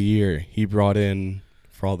end of the year, he brought in,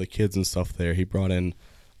 for all the kids and stuff there, he brought in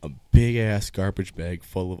a big ass garbage bag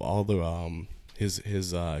full of all the his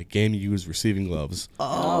game used receiving gloves.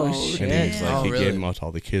 Oh, shit. And he was like, Oh, he really? gave them out to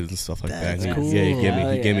all the kids and stuff like That's that. And cool. Yeah, he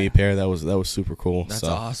Hell gave me yeah. a pair. That was super cool. That's So,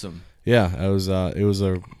 awesome. yeah, it was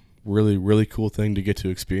a really, really cool thing to get to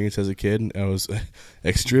experience as a kid. And I was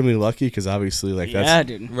extremely lucky because obviously Yeah,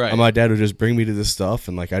 dude. Right. my dad would just bring me to this stuff,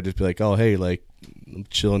 and I'd just be like, oh hey, I'm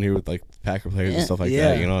chilling here with Packer players and stuff like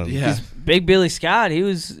that, and Yeah. Big Billy Scott, he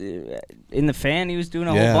was in the fan. He was doing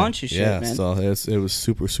a whole bunch of shit, yeah, man. so it was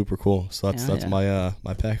super, super cool. So that's Yeah.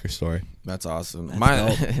 my Packer story. That's awesome.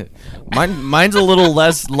 Mine's a little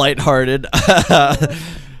less lighthearted.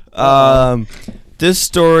 This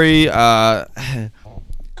story,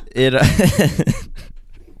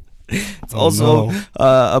 it's also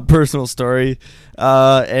a personal story,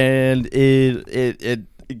 and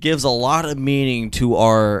it gives a lot of meaning to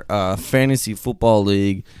our fantasy football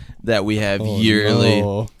league that we have yearly.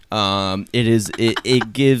 no.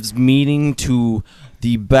 It gives meaning to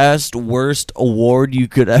the best worst award you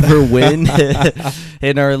could ever win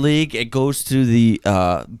in our league. It goes to the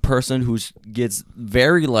person who gets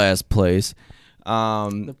very last place.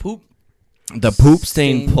 The poop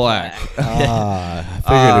Stain plaque. I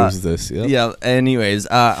figured it was this. Yep. Yeah. Anyways,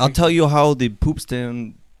 I'll tell you how the poop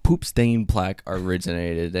stain plaque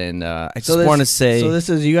originated, and I just want to say. So this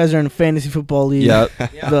is, you guys are in a fantasy football league. Yeah.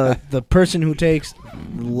 The person who takes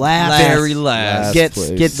Very last gets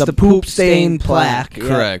place. the poop stain plaque.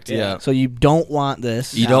 Correct. Yeah. So you don't want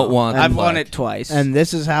this. You don't want. I've the won plaque. it twice. And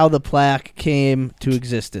this is how the plaque came to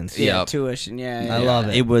existence. Yeah. yeah, tuition. Yeah, I love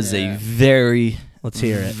it. It was Yeah. a very, Let's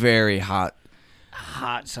hear it. very hot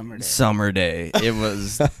hot summer day. summer day. It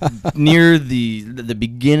was near the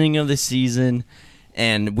beginning of the season,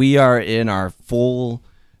 and we are in our full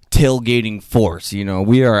tailgating force. You know,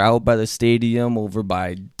 we are out by the stadium over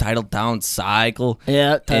by Titletown Cycle.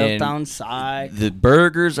 Yeah, And Titletown side. The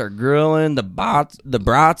burgers are grilling. The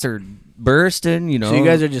brats are bursting. You know, So you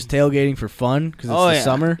guys are just tailgating for fun because it's the yeah.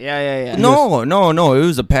 summer? Yeah. No. It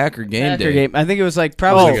was a Packer game Packer day. game. I think it was like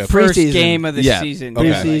probably Oh, the first preseason. game of the Yeah. season.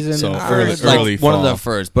 Okay. Preseason. So Ah, early, It was like early one fall. of the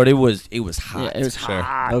first, but it was hot. Yeah, it was Sure.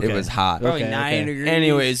 hot. Okay. It was hot. Probably Okay, 9 okay. degrees.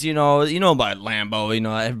 Anyways, you know about Lambeau. You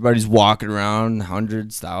know, everybody's walking around,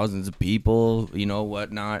 hundreds, thousands of people. You know,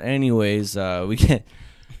 whatnot. Anyways, we get.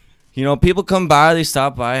 You know, people come by, they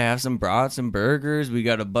stop by, have some brats and burgers. We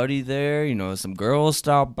got a buddy there. You know, some girls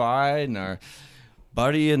stop by, and our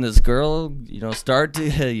buddy and this girl, you know, start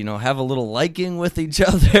to, you know, have a little liking with each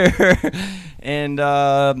other. And,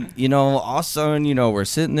 you know, all of a sudden, you know, we're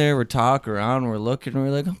sitting there, we're talking around, we're looking, we're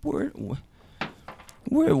like,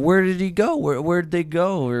 where did he go? Where'd they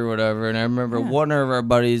go or whatever? And I remember one of our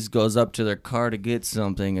buddies goes up to their car to get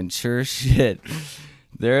something, and sure as shit,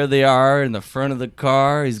 there they are in the front of the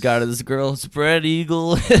car. He's got his girl spread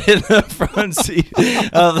eagle in the front seat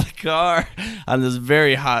of the car on this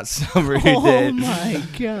very hot summer day. Oh my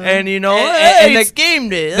god! And you know, And it's game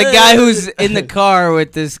day. The guy who's in the car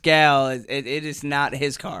with this gal, it is not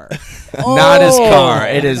his car. not his car.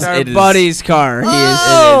 It is It's our it is- buddy's car.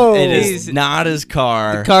 It is He's- not his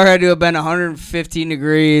car. The car had to have been 115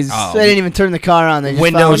 degrees. Oh. So they didn't even turn the car on. They just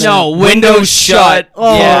Windows found it. windows shut.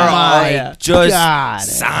 Oh yeah, my yeah. just God.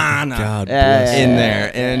 sauna. God Yeah, bless. in Yeah,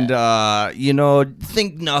 there, and you know,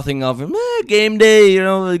 think nothing of him. Game day, you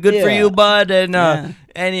know, good for Yeah. you, bud. And Yeah.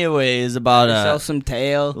 anyways, about Sell some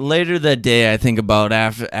tail. later that day, I think about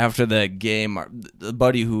after that game, the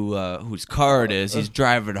buddy whose car it is, he's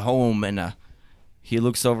driving home, and he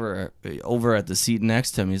looks over at the seat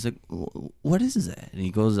next to him. He's like, "What is that?" And he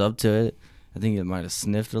goes up to it. I think it might have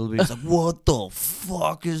sniffed a little bit. He's like, "What the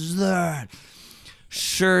fuck is that?"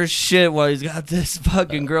 Sure as shit, while he's got this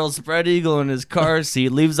fucking girl spread eagle in his car seat,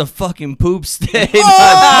 leaves a fucking poop stain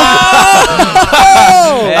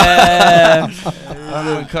on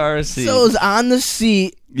the car seat. So it's on the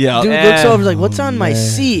seat. yeah. Dude looks over, is like, "What's on my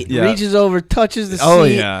seat?" Yeah. Reaches over, touches the Oh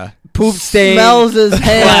seat. yeah. Poop stain. Smells his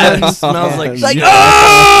hands. Smells like It's like, shit.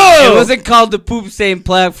 It wasn't called the poop stain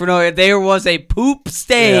plaque for no. There was a poop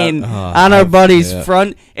stain Yeah. on our buddy's Yeah.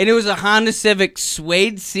 front, and it was a Honda Civic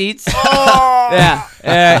suede seats. Yeah,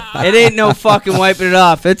 it ain't no fucking wiping it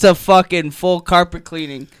off. It's a fucking full carpet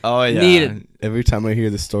cleaning. Oh yeah. Needed. Every time I hear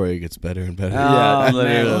the story, it gets better and better. Yeah, Oh, man.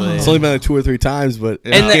 literally. It's only been like 2 or 3 times, but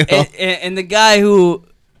And you know. and the guy who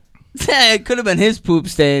it could have been his poop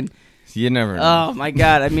stain. You never know. Oh my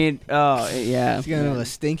god! I mean, oh yeah. He's kind of a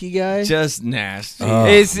stinky guy. Just nasty. Oh,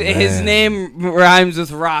 His man. name rhymes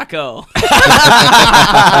with Rocco.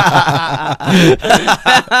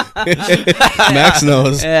 Max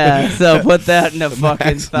knows. Yeah, so put that in the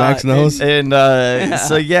fucking thought. Max knows. And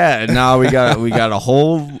so yeah, now we got a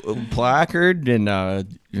whole placard and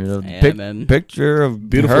you know, Yeah, man. picture of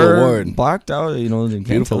Beautiful her award. blacked out. You know, you can't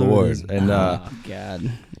Beautiful tell who it award. is. And Oh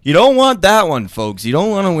god. you don't want that one, folks. You don't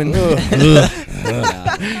want to win.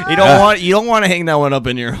 You don't want to hang that one up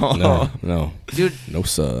in your home. No, Dude, no,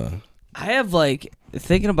 sir. I have like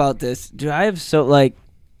thinking about this. Dude, I have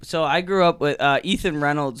so I grew up with Ethan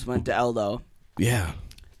Reynolds went to Eldo. Yeah.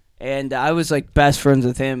 And I was like best friends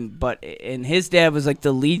with him, and his dad was like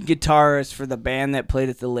the lead guitarist for the band that played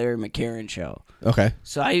at the Larry McCarran show. Okay.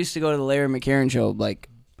 So I used to go to the Larry McCarran show like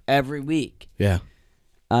every week. Yeah.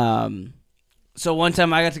 So one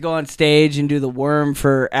time I got to go on stage and do the worm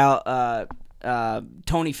for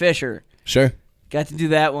Tony Fisher. Sure. Got to do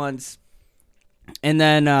that once. And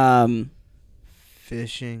then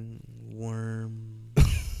Fishing worm.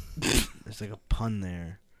 There's like a pun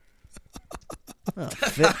there. Oh,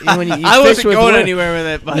 when you I fish wasn't with going worm- anywhere with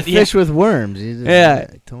it, you but fish with worms. You just- Yeah.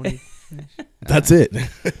 Tony. That's it.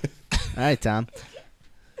 All right, Tom.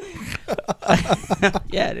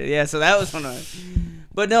 yeah. So that was one of them.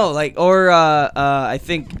 But no, I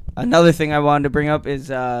think another thing I wanted to bring up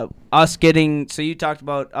is us getting. So you talked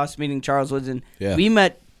about us meeting Charles Woodson. Yeah. We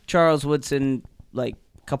met Charles Woodson like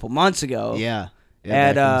a couple months ago. Yeah. At back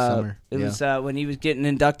in the summer. it Yeah. was when he was getting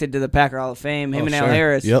inducted to the Packer Hall of Fame. Him Oh, and Al sure.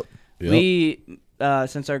 Harris. Yep. We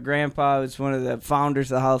since our grandpa was one of the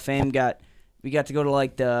founders of the Hall of Fame, we got to go to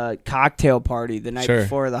like the cocktail party the night Sure.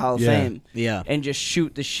 before the Hall of Yeah. Fame Yeah. and just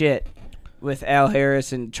shoot the shit with Al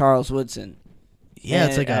Harris and Charles Woodson. Yeah,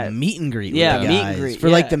 it's And, like a meet and greet. yeah, with the meet and guys. greet, for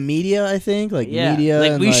like yeah. the media. I think like Yeah, media.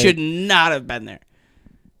 like and, we should not have been there.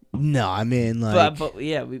 No, I mean like But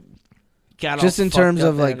yeah, we got just all in terms fucked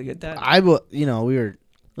up of and like had a good time. we were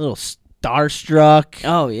a little starstruck.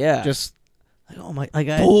 Oh yeah, Just like, oh my, like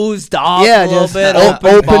boozed off Yeah, a little just bit.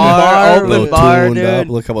 open bar, Little open bar, tuned up,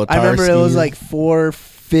 dude. look how about I remember it was Tarski. like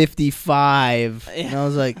 4:55, and Yeah. I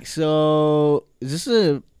was like, "So is this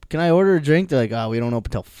a? Can I order a drink?" They're like, "Oh, we don't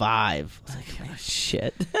open till 5." I was like, Oh,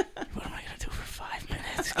 shit. "What am I gonna do for 5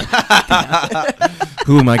 minutes?"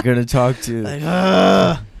 Who am I gonna talk to? Like,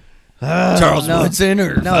 Charles no. Woodson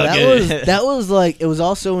or No, fucking- that was like it was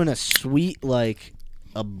also in a suite like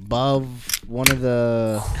above one of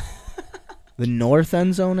the north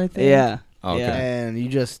end zone, I think. Yeah. Okay. Yeah. And you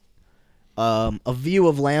just a view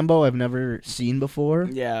of Lambeau I've never seen before.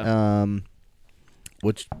 Yeah.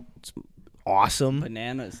 Which is awesome.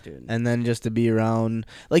 Bananas, dude. And then just to be around,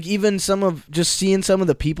 like even seeing some of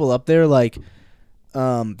the people up there, like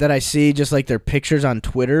that I see just like their pictures on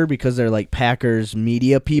Twitter because they're like Packers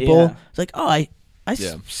media people. Yeah. It's like, oh, I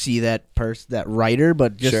Yeah. see that that writer,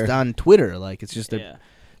 but just Sure. on Twitter, like it's just Yeah.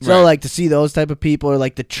 so Right. like to see those type of people or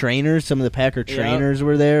like the trainers. Some of the Packer Yep. trainers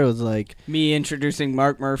were there. It was like, Me introducing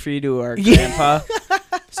Mark Murphy to our Yeah. grandpa.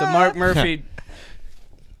 So Mark Murphy,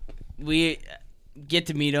 we get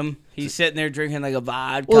to meet him. He's sitting there drinking like a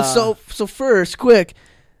vodka. well, so first, quick.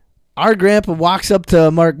 Our grandpa walks up to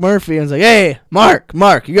Mark Murphy and is like, "Hey, Mark,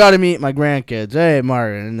 you got to meet my grandkids. Hey,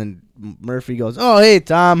 Mark." And then Murphy goes, "Oh, hey,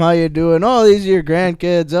 Tom, how you doing? Oh, these are your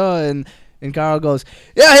grandkids." Oh, and Carl goes,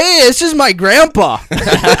 "Yeah, hey, this is my grandpa."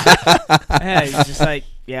 yeah, he's just like,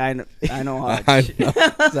 yeah, I know how. I it- know.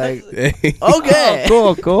 It's like, Hey. okay,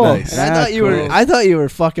 cool, cool. Nice. And I thought you were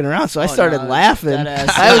fucking around, so I Oh, started no, laughing. that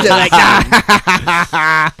ass- I was just like,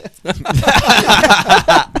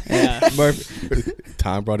 Yeah. Murphy.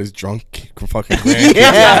 Tom brought his drunk fucking grandkids.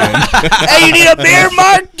 Yeah. man. "Hey, you need a beer,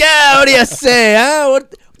 Mark? Yeah, what do you say, huh?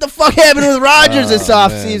 What the fuck happened with Rodgers this Oh,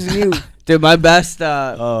 offseason? You Dude, my best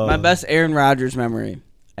Aaron Rodgers memory.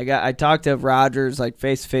 I talked to Rodgers like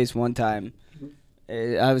face to face one time.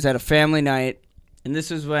 I was at a family night, and this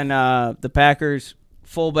was when the Packers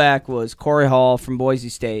fullback was Corey Hall from Boise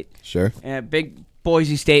State, Sure. and a big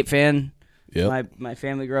Boise State fan. Yep. My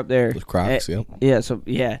family grew up there. The Crocs. Yep. Yeah, so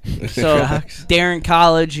Darren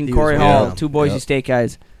College and He Corey was Hall, one of them. two Boise Yep. State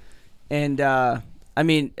guys. And I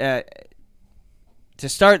mean, to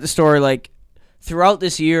start the story, like throughout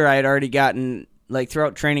this year, I had already gotten, like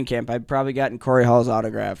throughout training camp, I'd probably gotten Corey Hall's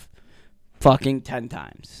autograph fucking 10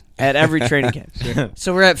 times at every training camp.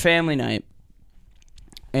 So we're at family night,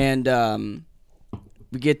 and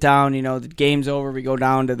we get down. You know, the game's over. We go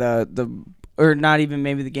down to the or not even,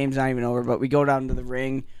 maybe the game's not even over, but we go down to the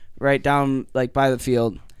ring right down like by the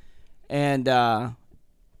field, and Al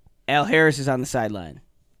Harris is on the sideline,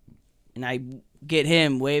 and I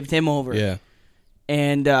waved him over, Yeah.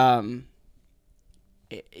 and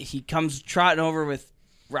he comes trotting over with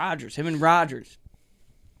Rodgers, him and Rodgers,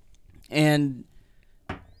 and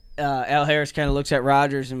Al Harris kind of looks at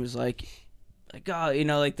Rodgers and was like, oh, you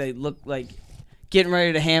know, like they look like getting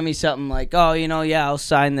ready to hand me something, like, oh, you know, yeah, I'll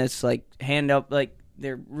sign this, like hand up, like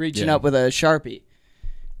they're reaching Yeah. up with a Sharpie,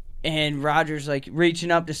 and Rodgers like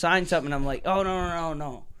reaching up to sign something. I'm like, oh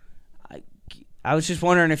no, I was just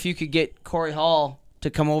wondering if you could get Corey Hall to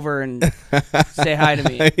come over and say hi to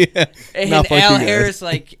me. Yeah. And Not fuck Al you guys. Harris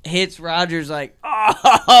like hits Rodgers like,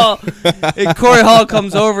 oh, and Corey Hall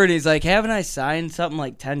comes over and he's like, haven't I signed something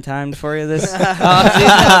like 10 times for you this offseason?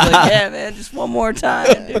 I was like, yeah, man, just one more time,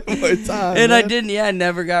 dude. One more time, And I man. didn't. Yeah, I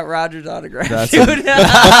never got Rodgers' autograph, That's dude.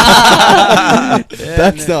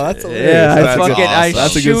 That's hilarious. Yeah, I That's fucking awesome. I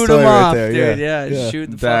That's a good shoot story him right off, there. dude. Yeah. Yeah,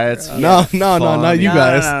 shoot the That's fucker off. No, not you No,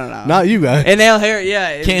 guys. no. Not you guys. And Al Harris, yeah,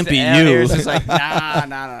 it Can't was be Al you. Harris is like,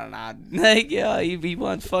 nah. Like, yeah, he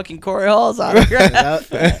wants fucking Corey Hall's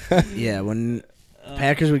autograph. yeah, when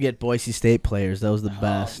Packers would get Boise State players, that was the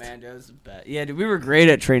best. Oh man, that was the best. Yeah, dude, we were great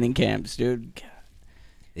at training camps, dude.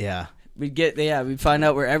 Yeah. We'd find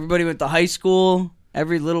out where everybody went to high school.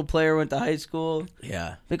 Every little player went to high school.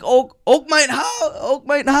 Yeah. Like Oak Mount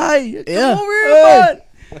High. Come Yeah. over here,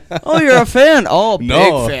 bud. Oh, you're a fan. Oh,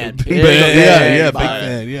 No. big fan. Big Big fan. Yeah, big bud.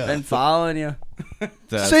 fan, yeah. Been following you.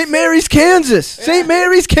 St. Mary's, Kansas. St.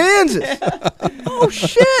 Mary's, Kansas. Oh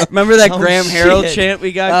shit. Remember that Oh, Graham Harrell shit. chant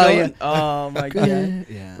we got Oh, going? yeah. Oh my god.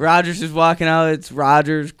 Yeah. Rogers is walking out. It's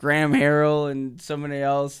Rogers, Graham Harrell, and somebody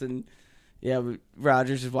else. And yeah,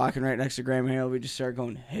 Rogers is walking right next to Graham Harrell. We just start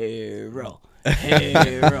going, Harrell,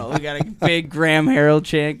 Harrell. We got a big Graham Harrell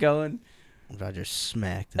chant going. Roger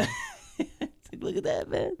smacked him. It's like, look at that,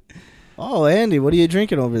 man. Oh, Andy, what are you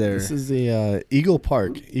drinking over there? This is the Eagle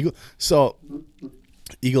Park.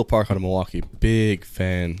 Eagle Park out of Milwaukee. Big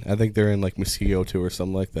fan. I think they're in like Muskego too or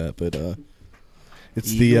something like that. But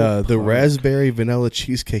It's Eagle the Park. raspberry vanilla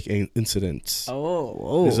cheesecake incident. Oh,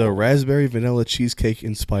 Whoa. There's a raspberry vanilla cheesecake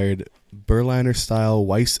inspired Berliner style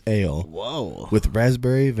Weiss ale Whoa. with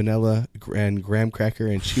raspberry, vanilla, and graham cracker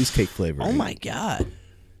and cheesecake flavor. Oh my god.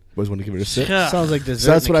 Boys want to give it a sip? Sounds like dessert.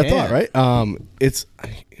 So that's in what a I thought, can. right? It's I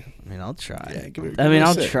mean, I'll try. yeah. Give it, I give mean, it a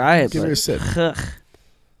I'll sip. try it. Give but, it a sip. Ugh.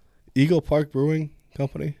 Eagle Park Brewing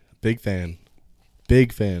Company, big fan,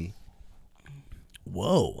 big fan.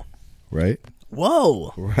 Whoa. Right,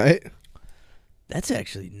 Whoa. right. That's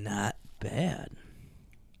actually not bad.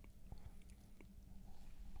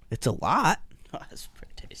 It's a lot. Oh, that's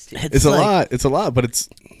pretty tasty. It's a lot. It's a lot, but it's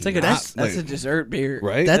It's like a not, that's like- a dessert beer,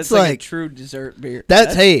 Right? That's That's like a like- true dessert beer.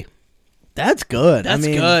 That's hey. That's good. That's I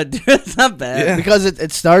mean, good. It's not bad. Yeah. because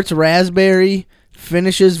it starts raspberry,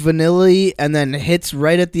 finishes vanilla, and then hits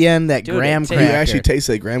right at the end that Dude, graham it you tastes- cracker. actually taste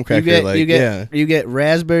that graham cracker. you get like you yeah, get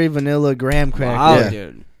raspberry vanilla graham cracker. Wow, Yeah.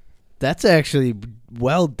 dude. That's actually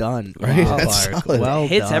well done. Right? Wow, That's Clark. solid. Well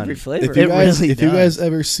Hits done. every flavor. if you It guys really if you guys does.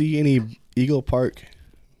 ever see any Eagle Park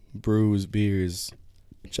brews beers,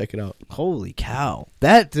 check it out. Holy cow!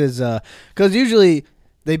 That is because usually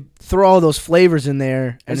they throw all those flavors in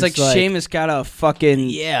there, and It's like Seamus got a fucking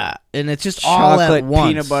yeah, and it's just all chocolate at once.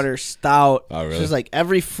 peanut butter stout. Oh It's just like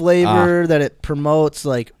every flavor that it promotes,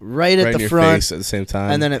 like right at right in the your front, face at the same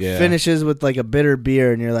time, and then it yeah. finishes with like a bitter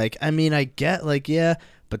beer, and you're like, I mean, I get like yeah,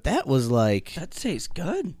 but that was like That tastes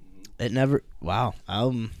good. it never. Wow.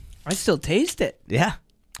 I still taste it. Yeah.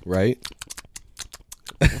 right.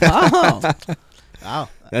 Wow. Wow.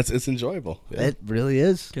 It's enjoyable. Yeah. It really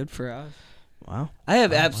is. Good for us. Wow. I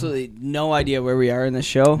have absolutely no idea where we are in the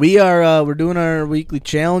show. We are we're doing our weekly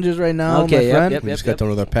challenges right now, Okay, my yep, friend. yep, We just got done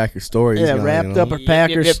with our Packer stories. Yeah, now, wrapped you know. up our Yep,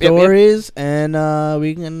 Packer yep, yep, yep, yep. stories, and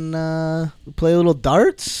we can play a little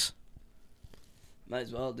darts Might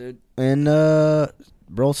as well, dude. and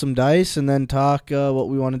roll some dice, and then talk what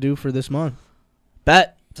we want to do for this month.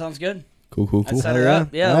 Bet. Sounds good. Cool. I'd set her Yeah. up.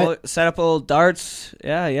 Yeah, Alright. we'll set up a little darts.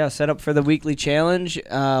 Yeah. Set up for the weekly challenge.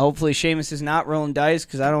 Hopefully, Seamus is not rolling dice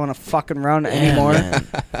because I don't want to fucking run anymore.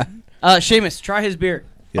 Seamus, try his beer.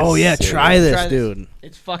 Yes, Oh yeah, try this, Try this. dude.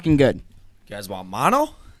 It's fucking good. You guys want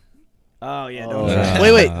mono? Oh yeah, Oh. don't.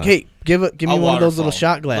 Wait, Kate, give me I'll one of those little waterfall.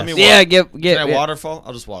 shot Let me glasses. wa- Yeah, get. Can I yeah. waterfall?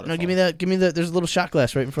 I'll just waterfall. No, give me that. Give me the. There's a little shot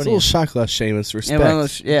glass right in It's front a of little you. shot glass, Seamus. Yeah, Respect. one of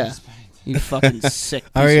those, yeah. You fucking sick.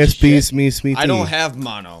 piece of RSP, shit. me, I don't have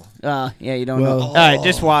mono. Yeah, you don't Well- know. All right,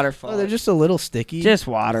 just waterfall. Oh, they're it. just a little sticky. Just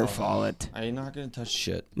waterfall it. I'm not gonna touch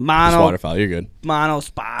shit. Just Mono, waterfowl. You're good. mono,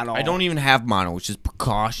 spano. I don't even have mono, which is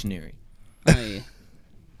precautionary. Hey.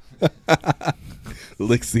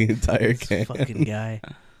 Licks the entire This can. fucking guy.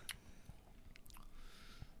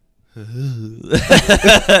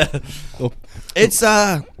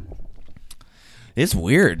 It's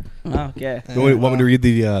weird. Okay. You want me to read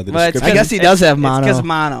the Well, it's description? I guess he does have mono. It's because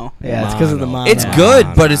mono. Yeah, it's because of the Mono. mono. It's Yeah. good,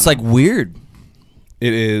 No, but no, it's no. like weird.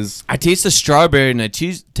 It is. I taste the strawberry and I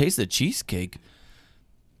taste the cheesecake,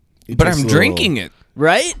 It but tastes I'm a little- drinking it.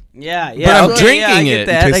 right. Yeah, yeah. But I'm okay, drinking yeah, I it. get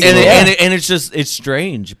that. It I tastes get And, a it, little- and, it, and it's just it's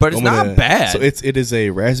strange, but it's I'm not gonna- bad. So it is a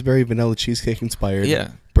raspberry vanilla cheesecake inspired Yeah.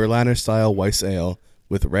 Berliner style Weiss ale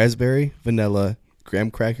with raspberry, vanilla, graham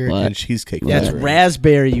cracker, What? and cheesecake Yeah, it's flavor.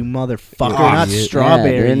 raspberry, you motherfucker, Yeah, not idiot.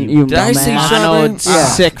 strawberry. Yeah, you Did I say dumbass. strawberry? Mono, Yeah.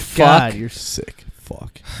 sick God, fuck. you're Sick.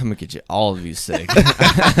 Fuck. I'm gonna get you all of you sick.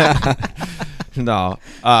 No,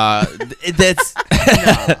 that's.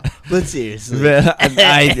 but seriously.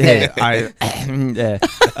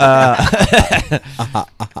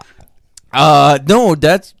 No,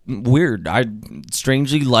 that's weird. I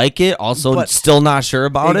strangely like it. Also, But- still not sure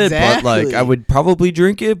about it, but like Exactly. I would probably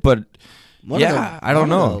drink it. But One of yeah, the- I don't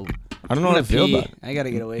one of know. I don't know I'm how gonna to feel pee. about it. I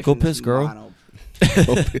gotta get away Go from piss, this girl. mono.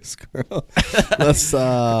 Oh, piss, girl. Let's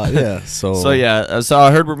yeah. So yeah, so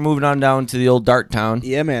I heard we're moving on down to the old Dart Town.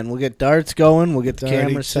 Yeah, man. We'll get darts going. We'll get the Darty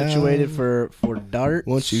camera situated town. for darts.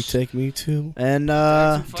 Won't you take me to And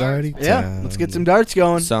Darty yeah, Town? let's get some darts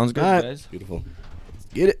going. Sounds good, All right, guys. Beautiful.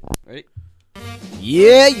 get it. Ready?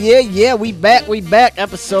 Yeah. We back.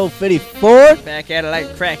 Episode 54. Back at it like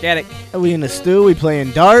a crack addict. We in the stew. We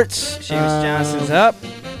playing darts. Seamus Johnson's up.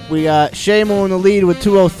 We got Shamo in the lead with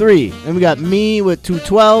 203. Then we got me with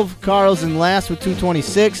 212. Carl's in last with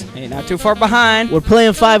 226. Hey, not too far behind. We're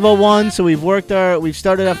playing 501, so we've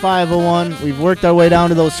started at 501. We've worked our way down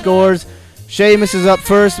to those scores. Seamus is up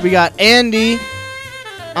first. We got Andy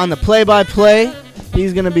on the play-by-play.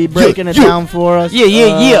 He's gonna be breaking it down for us. Yeah.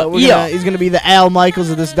 He's gonna be the Al Michaels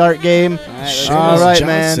of this dart game. All right, let's All go. right,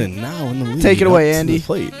 Johnson man. now in the lead. Take it up away, to Andy. the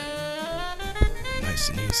plate. Nice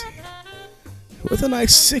and easy. With a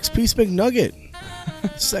nice 6-piece McNugget.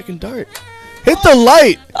 Second dart. Hit the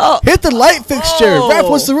light. Oh. Hit the light fixture. Oh. Ref,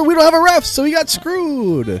 what's the rule? We don't have a ref, so he got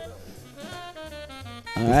screwed.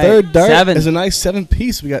 All right. Third dart 7. is a nice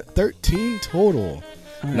 7-piece. We got 13 total.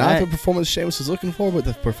 All Not right. the performance Sheamus is looking for, but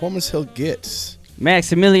the performance he'll get.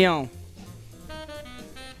 Maximilian.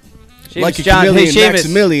 Like a John, chameleon, hey, Seamus,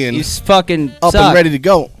 Maximilian. You fucking Up suck. and ready to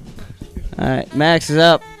go. All right, Max is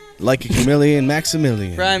up. Like a chameleon,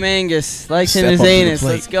 Maximilian. Prime Angus likes in Step his up to the anus.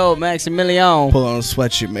 plate. Let's go, Maximilian. Pull on a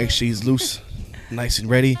sweatshirt, make sure he's loose, nice and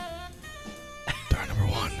ready. Dart number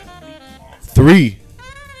 1. 3.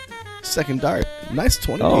 Second dart. Nice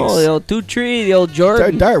 20 Oh, piece. the old 2-3, the old Jordan.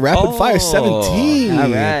 Third dart, rapid Oh. fire, 17. All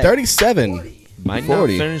right. 37. Might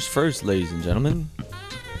 40. not finish first, ladies and gentlemen.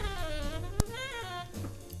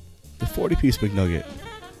 The 40-piece McNugget.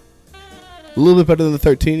 A little bit better than the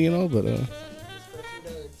 13, you know, but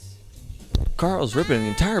Carl's ripping an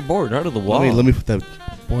entire board out of the wall. let me put that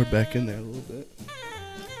board back in there a little bit.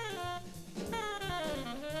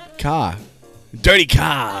 Ka. Dirty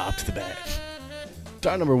Ka up to the bat.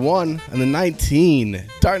 Dart number 1 and the 19.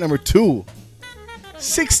 Dart number 2.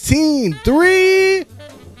 16. 3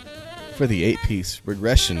 for the 8-piece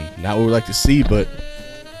regression. Not what we like to see, but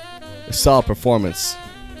a solid performance.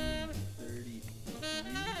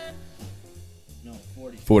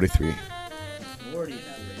 43.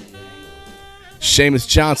 Seamus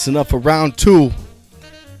Johnson up for round 2.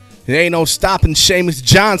 There ain't no stopping Seamus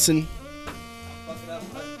Johnson.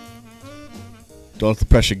 Don't let the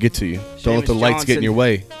pressure get to you. Don't let the Seamus lights get in your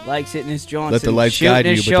way. Likes hitting his Johnson. Let the lights shooting guide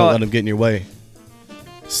you, his but don't shot. let them get in your way.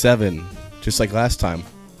 7, just like last time.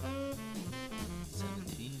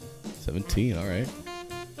 17, all right.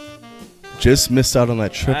 Just missed out on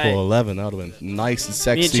that triple Right. 11. That would have been nice and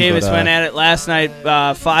Me sexy. and Seamus but, went at it last night,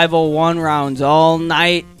 501 rounds all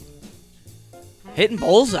night. Hitting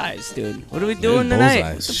bullseyes, dude. What are we doing tonight?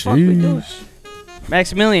 What the fuck we doing?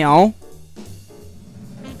 Maximilian.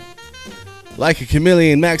 Like a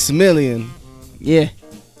chameleon, Maximilian. Yeah.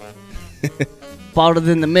 Farther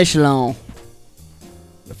than the Michelin.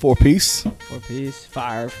 The 4-piece. 4-piece.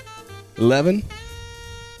 5. 11.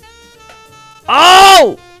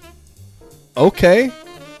 Oh! Okay.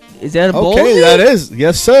 Is that a Okay, bullseye? that is.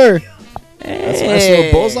 Yes, sir. Hey. That's a nice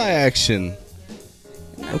little bullseye action.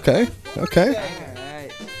 Okay. Okay.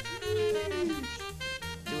 Alright.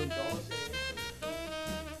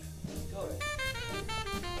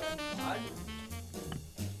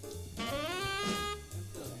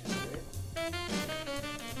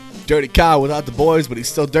 Dirty Kyle without the boys, but he's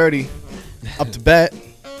still dirty. Up to bat.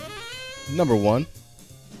 Number 1.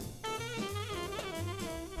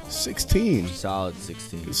 16. Solid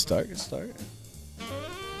 16. Good start. Good start.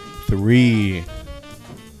 3.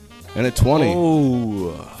 And a 20.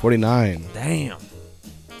 Oh, 49. damn.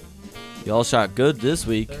 Y'all shot good this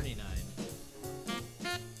week. 39.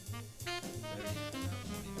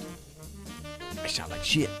 I shot like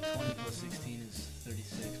shit. 20 plus 16 is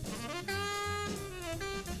 36.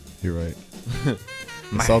 You're right.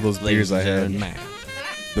 It's all those beers I had. Man.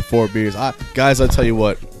 The 4 beers. Guys, I'll tell you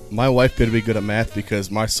what. My wife better be good at math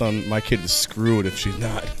because my kid is screwed if she's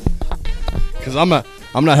not. Because I'm not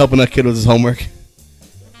helping that kid with his homework.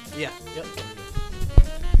 Yeah. Yep.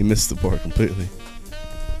 He missed the board completely.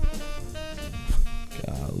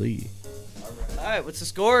 Golly. Alright, what's the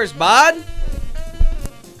scores, Bod?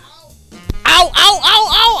 Ow, ow, ow,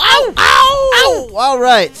 ow, ow, ow, ow! All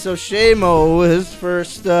right. So Shamo, his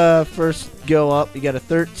first go up, he got a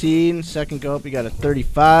 13. Second go up, he got a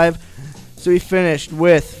 35. So he finished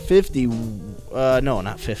with 50. No,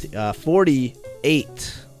 not 50.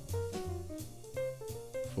 48.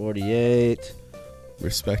 48.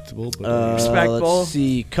 Respectable, but Respectable. Let's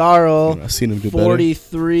see. Carl, I've seen him do better.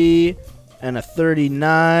 43 and a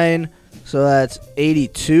 39. So that's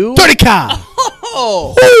 82. 30 Kyle!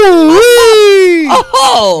 Oh! Ooh-wee!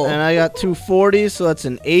 Oh! And I got 240, so that's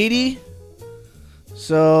an 80.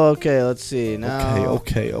 So, okay, let's see. Now,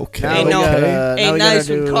 Okay. Now Ain't we no, gotta- now ain't we nice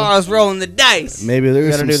gotta when do- Carl's rolling the dice. Maybe there's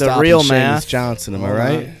Gotta some do the stopping real Seamus math. Johnson, am I Hold on.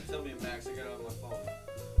 right? Tell me, Max, I got it on my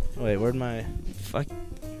phone. Wait, where'd my... Fuck.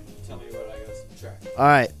 Tell me what I got to subtract. All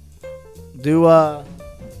right. Do,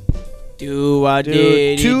 Do a Dude,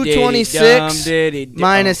 diddy 226 diddy dum.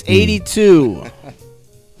 minus 82.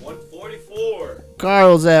 144.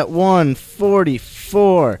 Carl's at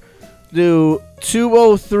 144. Do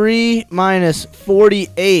 203 minus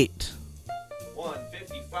 48.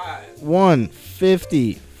 155.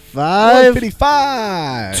 155.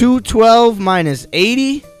 155. 212 minus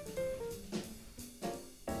 80.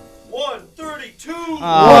 132.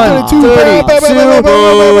 132.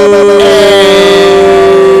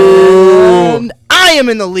 And I I am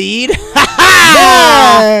in the lead.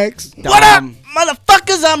 Max. What up,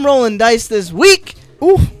 motherfuckers? I'm rolling dice this week.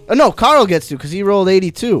 Ooh. No, Carl gets to because he rolled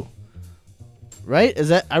 82. Right?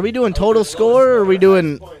 Are we doing total score or are we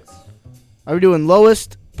doing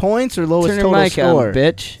lowest points or lowest Turn your total mic score? on,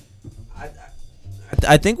 bitch.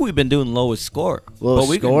 I think we've been doing lowest score. Lowest but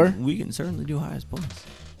we score? we can certainly do highest points.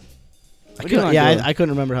 I couldn't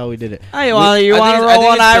remember how we did it. Hey, you want to roll think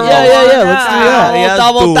one? it's I the- roll Yeah, one? let's do that. Yeah,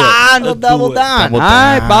 Double do it. down. Let's Double do it. down. Double All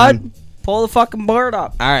right, down. bud. Pull the fucking board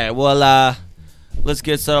up. All right, well, let's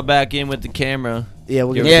get settled back in with the camera. Yeah,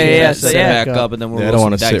 we'll Give get us a yeah, minute, so set yeah. back up, and then we'll Yeah, I roll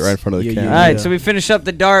don't want to some sit dice. right in front of the Yeah, camera. All right, so we finish up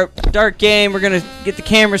the dart game. We're gonna get the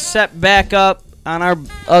camera set back up on our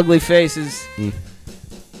ugly faces. Mm.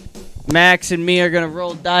 Max and me are gonna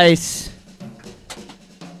roll dice.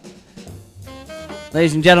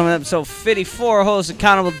 Ladies and gentlemen, episode 54, host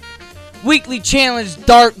accountable weekly challenge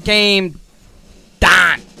dart game.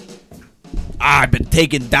 Don. I've been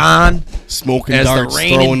taking Don Smoking as darts, the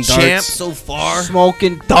reigning throwing champ darts. so far.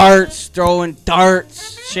 Smoking darts, throwing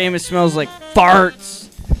darts. Seamus smells like farts.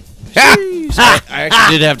 I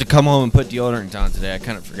actually did have to come home and put deodorant on today. I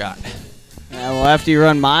kind of forgot. Yeah, well, after you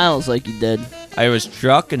run miles like you did. I was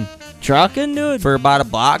trucking Trucking, dude? for about a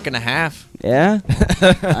block and a half. Yeah.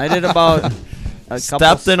 I did about a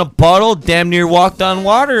Stepped in a puddle, damn near walked on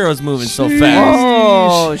water. I was moving so fast.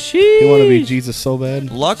 Oh, she. You want to be Jesus so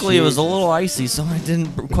bad? Luckily, it was a little icy, so I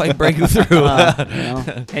didn't quite break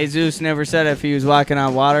through. Jesus never said if he was walking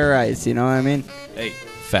on water or ice, you know what I mean? Hey,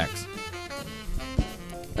 facts.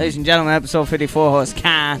 Ladies and gentlemen, episode 54, host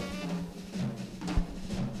Khan.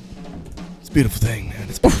 It's a beautiful thing, man.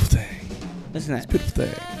 It's a beautiful thing. Listen to that. Beautiful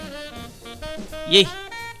thing. Yay.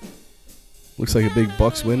 Looks like a big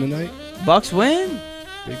Bucks win tonight. Bucks win?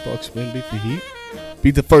 Big Bucks win. Beat the Heat.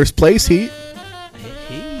 Beat the first place Heat.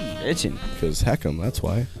 Bitchin'. Because heck 'em, that's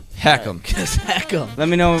why. Heck 'em. Heck 'em. Let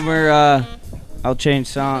me know when we're, I'll change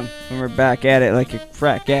song when we're back at it like a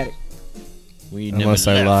frack addict. We Unless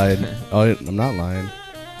I lied. Oh, I'm not lying.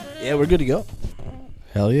 Yeah, we're good to go.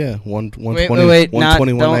 Hell yeah. Wait, 120, wait, not,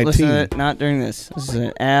 121, don't listen to 19. it, not during this. This is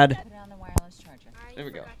an ad. Put it on the wireless charger. There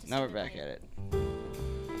we go. Now we're back at it.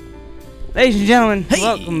 Ladies and gentlemen,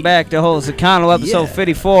 welcome back to Host Econo, episode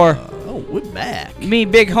 54. Oh, we're back. Me,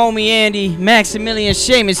 big homie Andy, Maximilian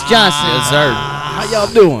Seamus Johnson. Yes, sir. How y'all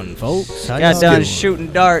doing, folks? How Got y'all done doing?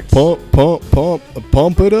 shooting darts. Pump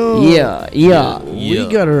it up. Yeah. We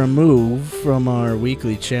gotta remove from our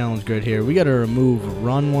weekly challenge right here. We gotta remove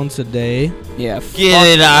run once a day. Yeah. Get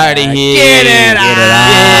it out of here. Get it out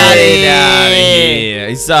outta of here. here.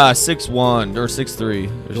 He's 6'1" or 6'3".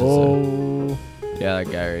 I should say. Oh. Yeah,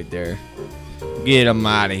 that guy right there. Get him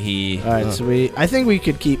out of here. All right, so I think we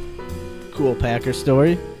could keep cool Packer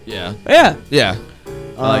story. Yeah. Yeah. Yeah.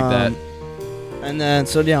 I like that. And then,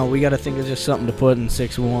 so yeah, we got to think of just something to put in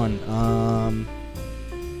 6-1.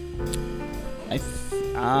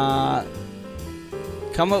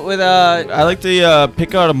 Come up with a. I like to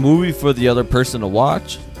pick out a movie for the other person to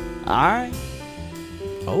watch. All right.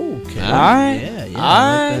 Okay. Alright. Yeah,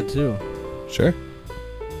 I Alright. like that too. Sure.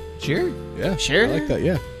 Sure. Yeah. Sure. I like that,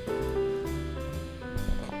 yeah.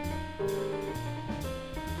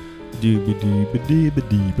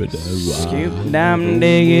 Scoop down,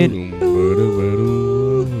 dig it.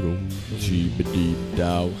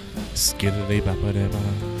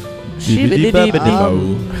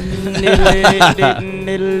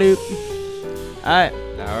 Alright.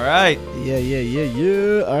 All right.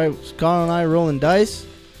 Yeah. All right, so Carl and I rolling dice.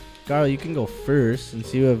 Carl, you can go first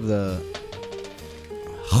since you have the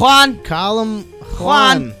Juan. column.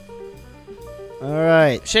 Juan. All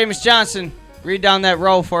right. Seamus Johnson. Read down that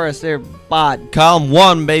row for us there, bod. Column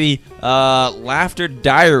 1, baby. Laughter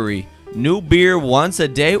Diary. New beer once a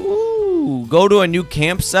day. Ooh. Go to a new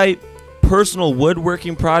campsite. Personal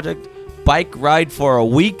woodworking project. Bike ride for a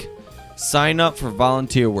week. Sign up for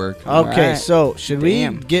volunteer work. Okay, Alright. so should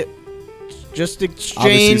Damn. we get just Obviously,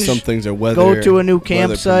 exchange some things are weather. go to a new weather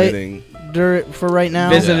campsite permitting. for right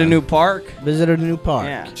now? Visit Yeah. a new park. Visit a new park.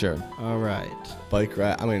 Yeah. Sure. All right. Bike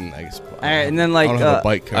ride. I mean, I guess. Alright, and then, like, I don't have a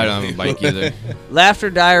bike. I don't have a bike either.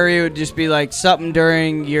 Laughter Diary would just be like something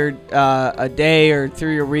during your a day or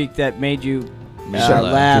through your week that made you Sure.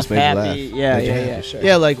 laugh, Just made you happy. laugh. Yeah, Made you yeah, happy, yeah. sure.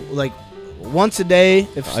 Yeah, like once a day.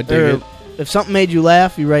 I dig it. If something made you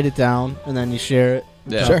laugh, you write it down and then you share it.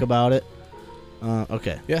 Yeah. Talk Sure. about it.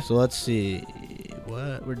 Okay. Yeah. So let's see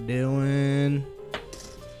what we're doing.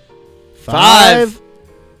 Five.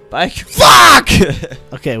 Bike. Fuck!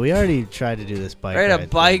 Okay, we already tried to do this bike. Ride a ride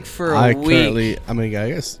bike thing. for a I week. currently. I mean, I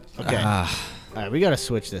guess. Okay. All right, we gotta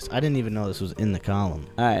switch this. I didn't even know this was in the column.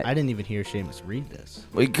 All right. I didn't even hear Seamus read this.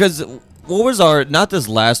 Because what was our, not this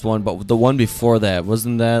last one, but the one before that,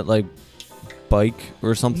 wasn't that like bike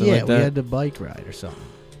or something Yeah, like we that? had the bike ride or something.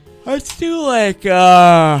 Let's do like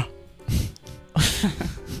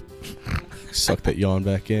Suck that yawn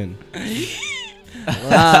back in.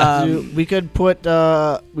 Dude, we could put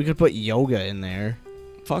yoga in there.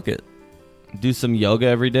 Fuck it. Do some yoga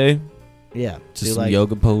every day. Yeah, Just do some like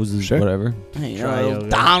yoga poses, Sure. whatever. you know, Try a little yoga.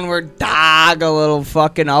 downward dog, a little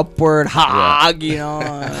fucking upward hog, you know.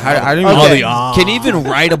 I don't Okay. even can you even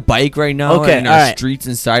ride a bike right now Okay, in our alright. streets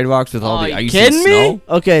and sidewalks with all Oh, the you ice kidding and me? snow?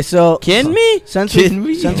 Okay, so Kidding me? since Kidding we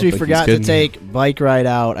me? since I we don't think he's forgot to kidding. take bike ride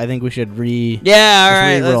out, I think we should Yeah, all Just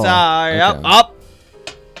right. re-roll. Let's Okay. up.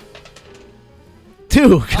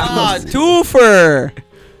 two. Ah, twofer.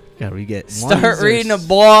 God, we get Start reading a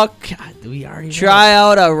book. God, do we already Try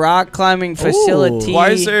out a rock climbing facility.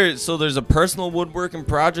 Why is there there's a personal woodworking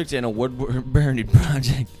project and a wood burning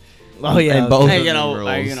project? Oh yeah, And both Are of you them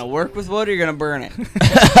gonna rules. work with wood or you gonna burn it?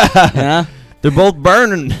 Yeah. They're both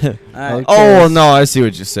burning. All right. Oh no, I see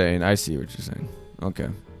what you're saying. Okay.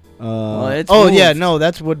 Well, it's oh yeah, moved. no,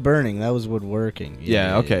 that's wood burning. That was woodworking.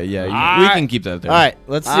 Yeah, okay, yeah. We Alright. can keep that there. All right,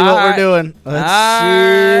 let's see what Alright. we're doing. Let's see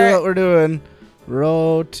Alright. what we're doing.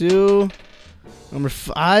 Row 2, number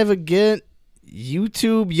 5 again.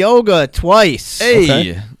 YouTube yoga twice.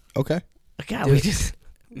 Hey, Okay. God, we just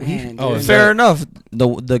Man, Oh, dude. is fair enough.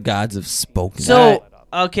 The gods have spoken. So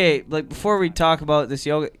okay, like before we talk about this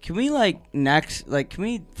yoga, can we can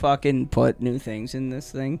we fucking put new things in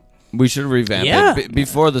this thing? we should revamp Yeah. it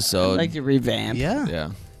before the I'd so. like to revamp. yeah.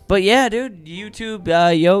 Yeah, But yeah, dude, YouTube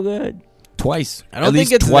yoga. twice. I don't At think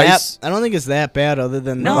least it's twice. that. I don't think it's that bad. Other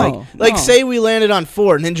than No, like no. say we landed on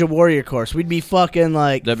 4 Ninja Warrior course, we'd be fucking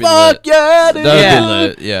like, That'd be fuck lit. yeah, dude. That'd Yeah. be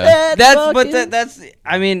lit. Yeah. That's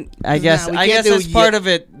I mean, I guess we can't do that's part of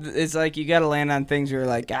it. It's like you got to land on things where you're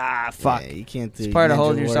like, fuck. Yeah, you can't do It's part of Ninja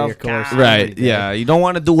holding Warrior yourself course down. Right. every day. Yeah. You don't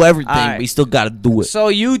want to do everything, Alright. but you still got to do it. So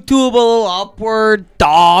YouTube a little upward,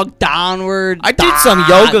 dog downward. I did some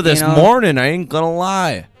dog, yoga this you know? morning. I ain't gonna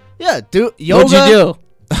lie. Yeah, dude. Yoga. What'd you do?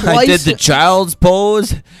 I did Twice- the child's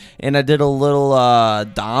pose, and I did a little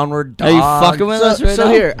downward dog. Are you fucking with us right So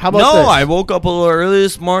now? here, how about No, this? I woke up a little early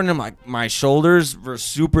this morning, and my shoulders were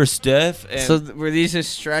super stiff. And So were these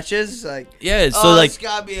just stretches? Like, yeah, so like it's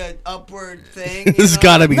gotta be an upward thing. This has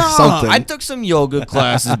got to be no, something. I took some yoga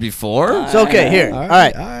classes before. So okay, here. All All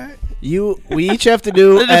right. All right. We each have to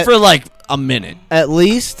do I did it for like a minute. at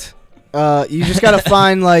least. You just gotta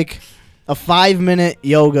find like a 5-minute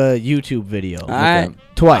yoga YouTube video. All right.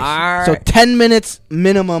 Twice. All So right. 10 minutes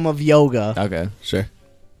minimum of yoga. Okay. Sure.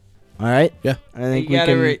 All right. Yeah. I think You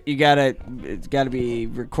gotta, we can. it's gotta be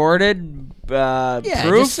recorded. Yeah,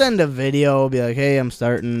 proof. just send a video. Be like, hey, I'm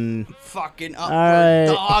starting. Fucking All right.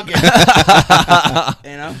 dog.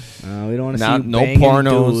 You know. We don't want to see Not you no banging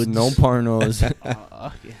pornos. dudes. No pornos.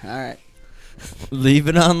 Okay. All right. Leave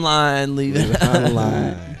it online. Leave it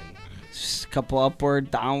Online. Just a couple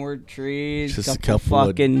upward, downward trees. Just a couple couple of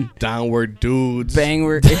fucking Downward dudes.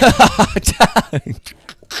 bangward.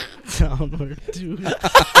 Downward, dude. All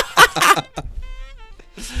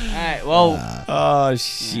right. Well, Oh if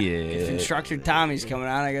shit! instructor Tommy's coming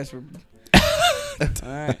out, I guess we're. All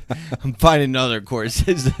right. I'm finding other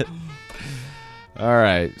courses. All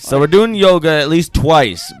right, so we're doing yoga at least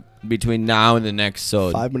twice between now and the next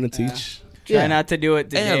so. 5 minutes each. Try Yeah. not to do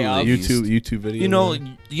it the And day of. leave. YouTube video. You know,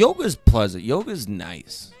 yoga's pleasant. Yoga's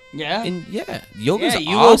nice. Yeah. And yeah, yoga's Yeah,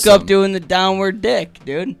 you awesome. woke up doing the downward dick,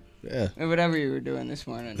 dude. Yeah. Or whatever you were doing this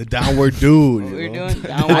morning. The downward dude. What you were you know? doing?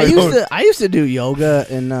 Downward. I used to do yoga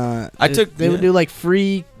and they would yeah. do like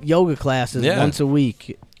free yoga classes Yeah. once a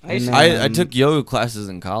week. I used And, I um, took yoga classes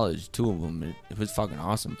in college, 2 of them. It was fucking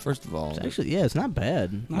awesome. First of all, it's actually it's not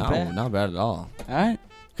bad. no, not bad. not bad at all. All right.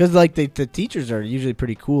 Because like the teachers are usually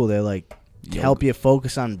pretty cool. They like Yoga- help you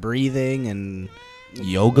focus on breathing and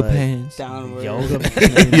yoga like, pants. Downward.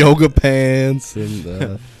 yoga. Yoga pants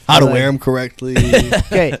and how to Like- wear them correctly.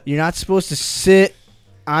 Okay, you're not supposed to sit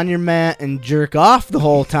on your mat and jerk off the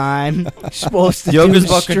whole time. You're supposed to Yoga's do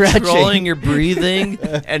about stretching. controlling your breathing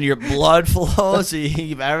and your blood flow, so you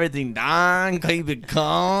keep everything down, keep it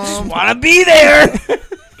calm. Wanna be there?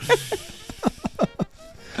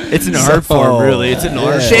 It's an art form, really. It's an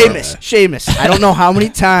art form. Seamus. I don't know how many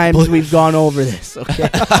times we've gone over this. Okay.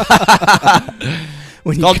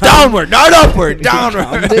 When you Called come- downward, not upward. come to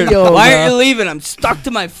Downward. yoga, Why aren't you leaving? I'm stuck to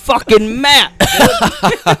my fucking mat.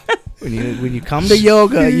 when you come to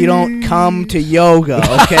yoga, you don't come to yoga.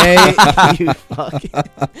 Okay. You fucking-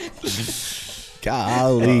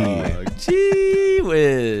 Golly. Gee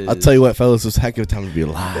whiz. I'll tell you what, fellas, it's a heck of a time to be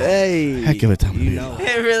alive. Hey, Heck of a time to be know. alive.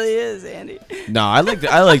 It really is, Andy. No, I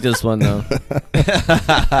like this one though.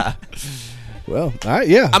 Well, all right,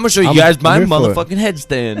 yeah. I'm gonna show you I'm- guys I'm my here for it. motherfucking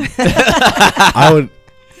headstand.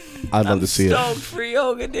 I'd love to see it. Stoked for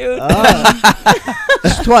yoga, dude.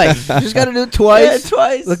 Just twice. You just got to do it yeah, twice.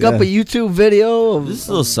 twice. Look up a YouTube video of This is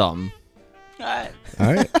a little something. All right.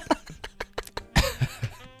 All right.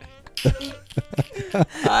 All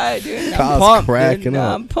right, dude. I'm Kyle's pumped, cracking dude.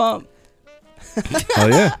 up. I'm pumped. Oh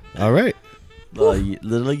yeah. All right.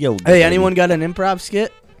 Little yoga. Hey, anyone got an improv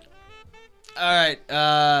skit? All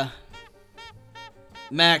right,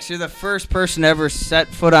 Max, you're the first person to ever set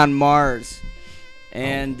foot on Mars,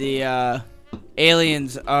 and the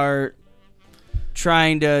aliens are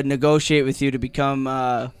trying to negotiate with you to become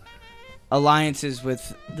alliances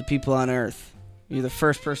with the people on Earth. You're the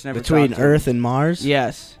first person ever Between talked to Earth and Mars?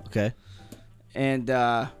 Yes, Okay. and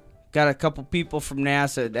got a couple people from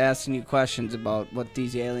NASA asking you questions about what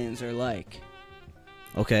these aliens are like.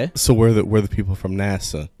 Okay. So we're the people from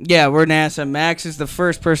NASA. Yeah, we're NASA. Max is the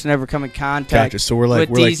first person to ever come in contact Gotcha. So we're like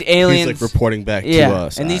with we're these like, aliens. He's like reporting back Yeah, to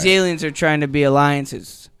us. and these All right. aliens are trying to be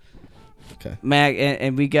alliances. Okay. Mac,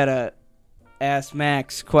 and we gotta ask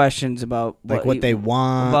Max questions about Like what they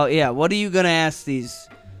want. About what are you gonna ask these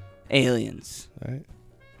aliens? All right.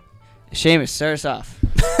 Seamus, start us off.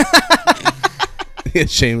 Yeah,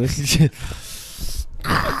 Seamus.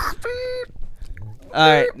 All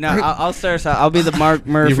right, no, I'll start us off. I'll be the Mark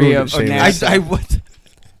Murphy ruined of it, Seamus. NASA. I what?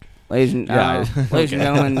 Ladies and Yeah. ladies and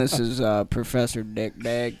gentlemen, this is Professor Dick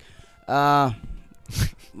Dag.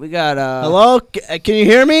 We got Hello? Can you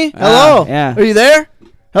hear me? Hello? yeah. Are you there?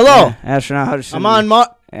 Hello? yeah, astronaut Hudson. I'm on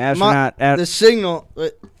astronaut. the signal.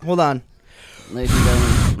 Wait, hold on. Ladies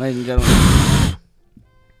and gentlemen,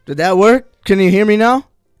 Did that work? Can you hear me now?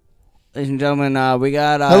 ladies and gentlemen, we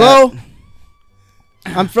got Hello?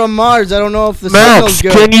 I'm from Mars. I don't know if the signal's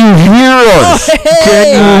good. you hear us?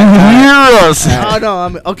 Hey! hear us? Oh,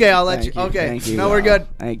 no. Okay, I'll let you. Thank Okay. thank you. No, we're good.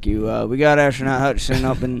 Thank you. We got astronaut Hutchinson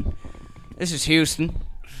up in. This is Houston.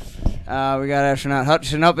 We got astronaut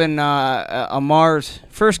Hutchinson up in on Mars.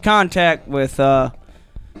 First contact with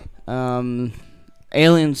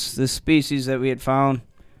aliens, the species that we had found.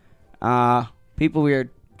 People we are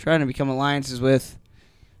trying to become alliances with.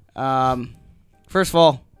 First of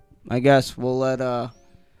all, I guess we'll let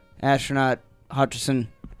astronaut Hutchinson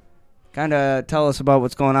kind of tell us about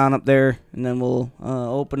what's going on up there, and then we'll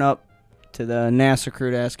open up to the NASA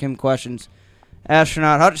crew to ask him questions.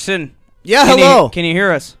 Astronaut Hutchinson. Yeah, hello. Can you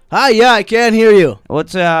hear us? Hi, yeah, I can hear you.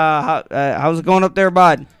 What's how's it going up there,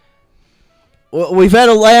 bud? We've had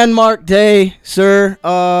a landmark day, sir.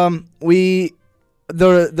 The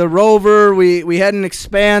rover, we had an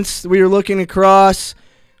expanse. We were looking across.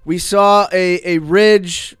 We saw a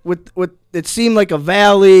ridge with it seemed like a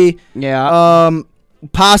valley. Yeah.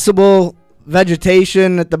 Possible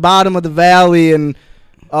vegetation at the bottom of the valley, and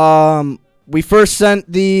we first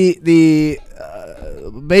sent the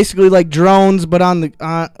basically like drones, but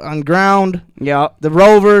on ground. Yeah. The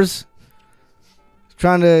rovers.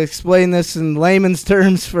 Trying to explain this in layman's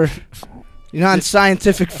terms for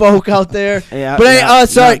non-scientific folk out there. Yeah. But yeah.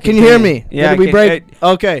 sorry, No, can you hear me? Yeah. Did we break?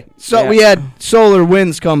 Okay, so yeah. we had solar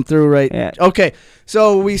winds come through, right? Yeah. Okay,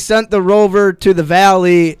 so we sent the rover to the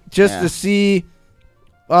valley just Yeah. to see,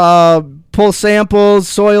 pull samples,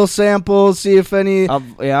 soil samples, see if any,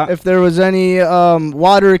 Yeah. if there was any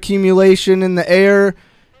water accumulation in the air,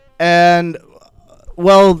 and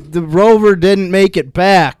well, the rover didn't make it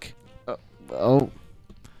back. Oh.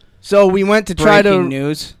 So we went to try Breaking to.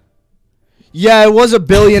 news. Yeah, it was $1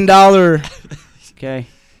 billion Okay.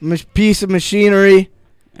 piece of machinery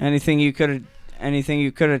Anything you could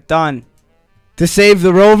have done. to save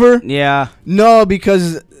the rover. Yeah. No,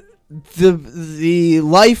 because the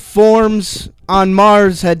life forms on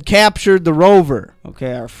Mars had captured the rover.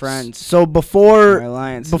 Okay, our friends. So Our before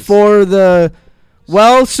alliances. the.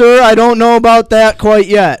 Well, sir, I don't know about that quite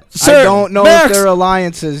yet. Sir, I don't know Max, if they're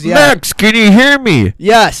alliances yet. Max, can you hear me?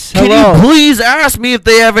 Yes. Can Hello. you please ask me if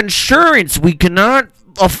they have insurance? We cannot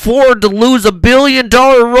afford to lose $1 billion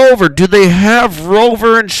rover. Do they have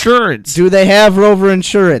rover insurance? Do they have rover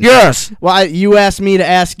insurance? Yes. Well, you asked me to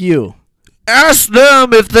ask you. Ask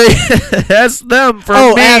them if they ask them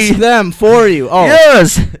for me. Ask them for you. Oh,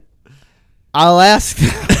 Yes. I'll ask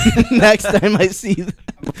them next time I see them.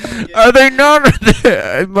 Are they not?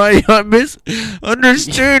 Am I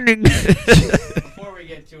misunderstanding? Before we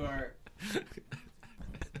get to our.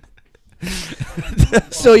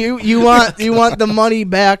 So you want the money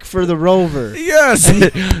back for the rover? Yes.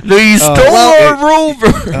 They stole well, our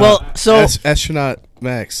rover. Well, so Astronaut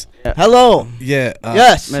Max. Hello. Yeah.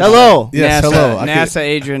 Yes. Mr. Hello. Yes, NASA, hello. I NASA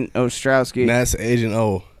agent Ostrowski. NASA Agent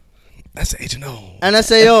O. That's Agent O.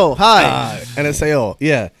 NSAO. Hi. NSAO.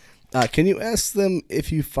 Yeah. Can you ask them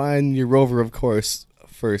if you find your rover, of course,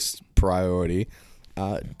 first priority?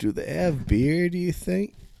 Do they have beer, do you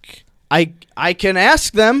think? I can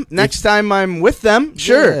ask them next time I'm with them.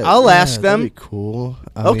 Sure, Yeah, I'll yeah, ask them. That'd be cool.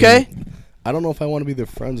 Okay. I don't know if I want to be their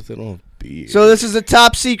friends if they don't have beer. So this is a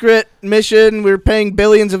top secret mission. We're paying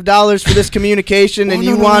billions of dollars for this communication, and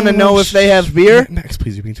you want to know if they have beer? Max,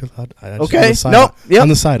 please, you're being too loud. Okay. On the side, Nope. Yep. On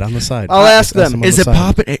the side. On the side. I'll ask Just them. on Is the it side.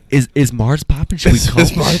 popping? Is Mars popping? Should we Is- go?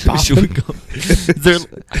 is Mars Should we popping? go?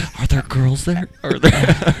 Are there girls there? Are there?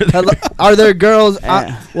 Hello, are there girls?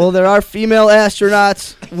 Well, there are female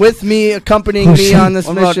astronauts with me, accompanying me on this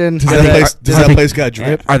What about- mission. Does Are that they- place? Does are that they- place got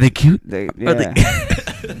drip? Are they cute? They, Are they?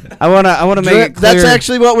 I wanna make Drip. it clear. That's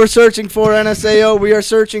actually what we're searching for, NSAO. We are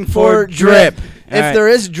searching for For drip. drip. If Alright. there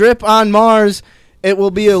is drip on Mars, it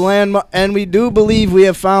will be a landmark, and we do believe we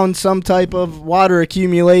have found some type of water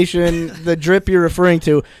accumulation. The drip you're referring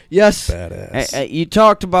to, yes. Badass. You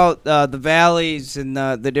talked about the valleys and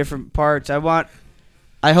the different parts.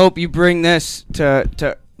 I hope you bring this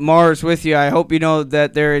to Mars with you. I hope you know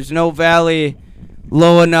that there is no valley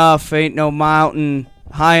low enough, ain't no mountain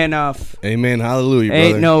high enough, Amen. Hallelujah,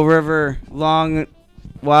 ain't brother. no river long,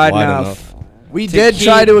 wide enough. We To did keep-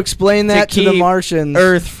 try to explain that to the keep Martians.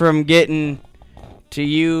 Earth from getting to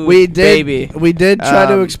you, We did. baby. We did try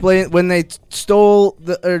to Um, explain when they stole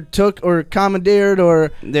or took or commandeered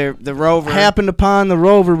or The rover, happened upon the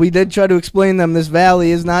rover. We did try to explain them this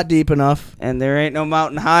valley is not deep enough, and there ain't no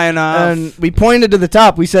mountain high enough, and we pointed to the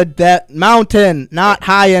top. We said that mountain not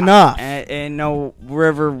high enough. and no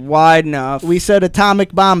river wide enough. We said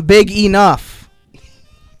atomic bomb big enough.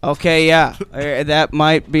 Okay, yeah, that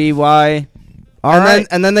might be why. All and right.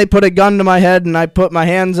 then they put a gun to my head, and I put my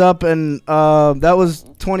hands up, and that was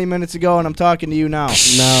 20 minutes ago, and I'm talking to you now. No.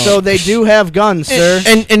 So they do have guns, sir.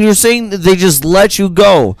 And you're saying that they just let you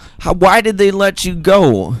go? Why did they let you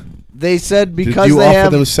go? They said Did because you they offer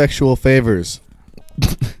have. them sexual favors?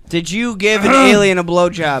 Did you give an alien a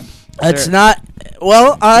blowjob? It's sir? not.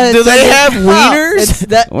 Well, Do they have No, wieners? It's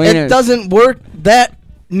that it Wieners. doesn't work. That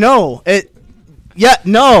no, it. Yeah,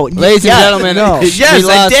 no, Ladies yeah, and gentlemen, no. Yes,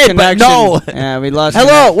 I did, but no. Yeah, we lost.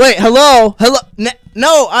 Hello, wait, hello.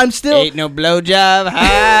 No, I'm still. Ain't no blowjob.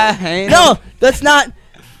 Hi. Ain't No, that's not.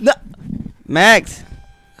 No, Max.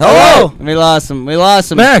 hello. We lost him. We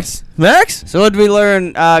lost him. Max? So what did we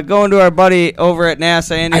learn? Going to our buddy over at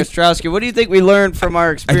NASA, Andy Ostrowski. What do you think we learned from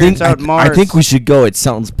our experience out in Mars? I think we should go. It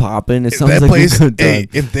sounds poppin'. It If sounds that like place, a good hey, time.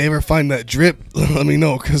 if they ever find that drip, let me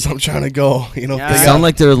know because I'm trying to go. You know, Yeah. if they Sound got,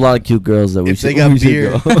 like there's a lot of cute girls that we if should, they got we should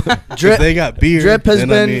beer, go. Drip, if they got beer, drip has then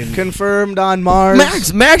been I mean, confirmed on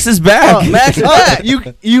Mars. Max is back. Oh, Max is back.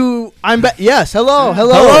 I'm back. Yes, hello.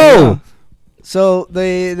 Hello. So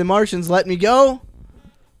the Martians let me go.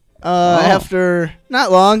 After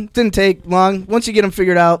not long, didn't take long. Once you get them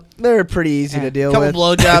figured out, they're pretty easy to deal couple with.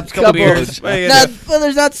 blowjobs, couple Couple- beers. What are you gonna Not, do? well,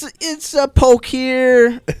 there's not. It's a poke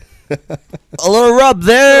here, A little rub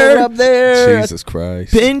there. up there, Jesus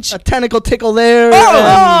Christ. Pinch. a tentacle tickle there.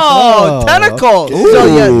 Oh, Oh, tentacles. okay. So,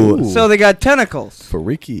 yeah. Ooh. So they got tentacles.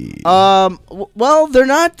 Freaky. Well, they're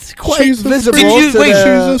not quite Jesus visible. Did you- to wait, the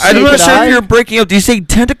Jesus. I'm not naked sure eye. if you're breaking up. Do you say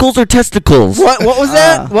tentacles or testicles? What was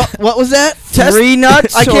that? What was that? Three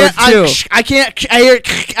nuts I can't. or two? I can't. I hear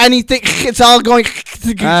anything. It's all going.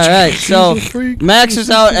 All right, so Jesus freak, Max is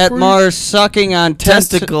Jesus out at freak. Mars sucking on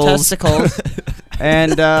Testicles. testicles,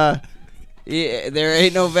 and yeah, there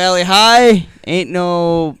ain't no valley high, ain't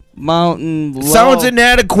no mountain low. Sounds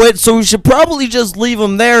inadequate, so we should probably just leave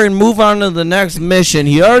him there and move on to the next mission.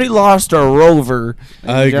 He already lost our rover.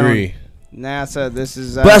 I agree. NASA, this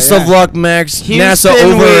is Best of luck, Max. Houston, NASA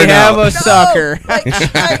over we and have out. a sucker.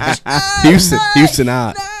 Houston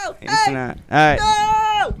out. It's not. All right.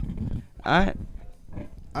 All right.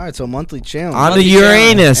 All right, so monthly challenge. On to Monthly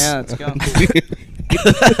challenge. Uranus. Yeah, let's go.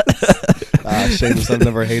 Seamus, I've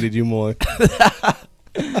never hated you more.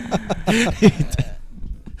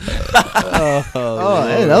 Oh,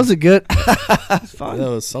 hey, that was a good. It's fun. That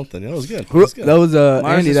was something. That was good. That was good. That was Mars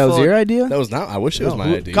Andy. is That was full your of- idea. That was not. I wish it was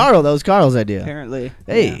my idea. Carl. That was Carl's idea. Apparently.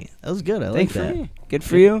 Hey, Yeah. that was good. I like Thanks for that. me. Good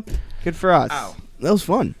for you. Good for us. That was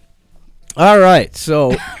fun. All right,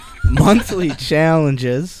 so monthly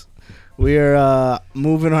challenges. We're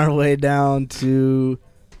moving our way down to.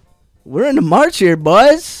 We're into March here,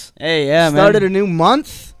 boys. Hey, yeah, man. Started a new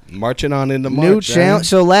month, Marching on into March. new challenge.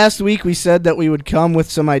 So last week we said that we would come with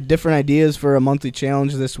some different ideas for a monthly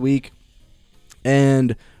challenge this week,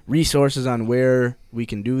 and resources on where we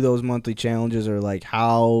can do those monthly challenges or like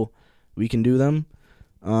how we can do them.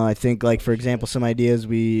 I think, like, for example, some ideas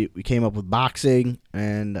we came up with boxing,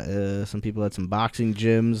 and some people had some boxing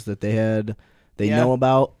gyms that they know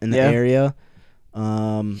about in the area.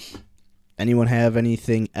 Anyone have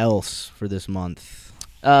anything else for this month?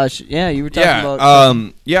 You were talking about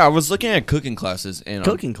I was looking at cooking classes and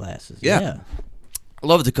Cooking classes. yeah. I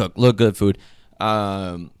love to cook, love good food.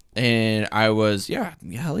 And I was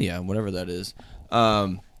hell yeah, whatever that is.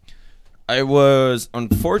 I was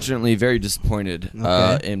unfortunately very disappointed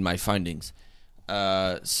in my findings.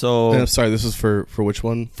 So I'm sorry, this is for which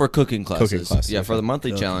one? For cooking classes. Cooking classes, for the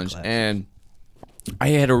monthly Cooking challenge. classes. And I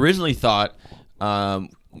had originally thought,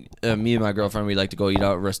 me and my girlfriend, we like to go eat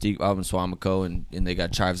out at Rustique out in Swamico, and they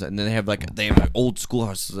got chives, and then they have like old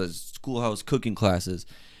schoolhouse cooking classes.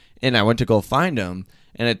 And I went to go find them,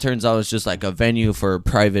 and it turns out it's just like a venue for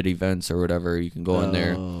private events or whatever. You can go in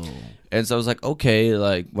there. And so I was like, okay,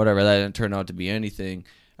 like whatever. That didn't turn out to be anything.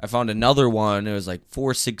 I found another one. It was like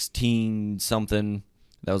 416 something.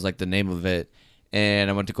 That was like the name of it. And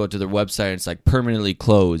I went to go to their website. And it's like permanently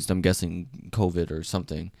closed. I'm guessing COVID or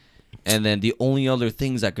something. And then the only other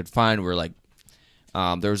things I could find were like,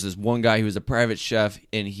 there was this one guy who was a private chef,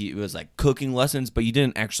 and it was like cooking lessons, but you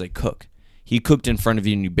didn't actually cook. He cooked in front of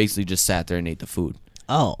you, and you basically just sat there and ate the food.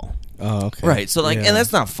 Oh, okay. Right. So like, Yeah. and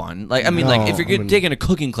that's not fun. Like, I mean, like if you're taking a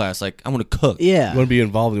cooking class, like I want to cook. yeah. You want to be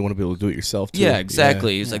involved. You want to be able to do it yourself, too. Yeah,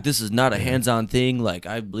 exactly. It's Yeah. like, this is not a hands-on thing. Like,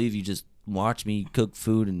 I believe you just watch me cook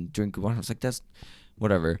food and drink water. I was like, that's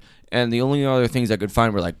whatever. And the only other things I could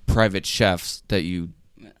find were like private chefs that you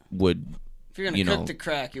would. if you're gonna cook the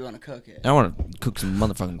crack, you want to cook it. I want to cook some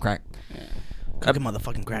motherfucking crack. Cook a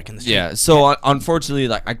motherfucking crack in the street. Yeah. So unfortunately,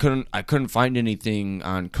 like I couldn't find anything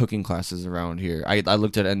on cooking classes around here. I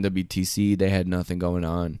looked at NWTC. They had nothing going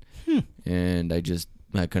on, and I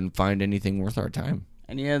couldn't find anything worth our time.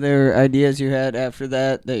 Any other ideas you had after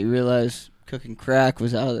that you realized cooking crack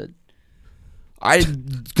was out of it? I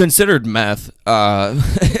considered meth.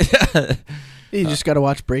 You just got to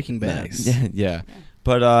watch Breaking Bad. Nice. Yeah.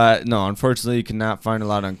 But no, unfortunately, you cannot find a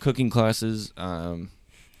lot on cooking classes.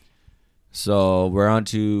 So we're on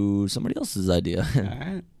to somebody else's idea. All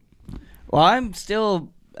right. Well, I'm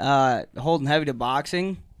still holding heavy to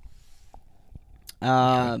boxing.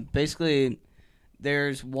 Basically,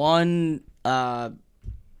 there's one boxing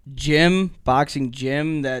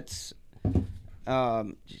gym that's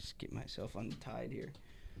just get myself untied here.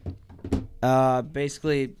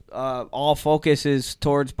 Basically, all focus is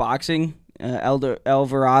towards boxing.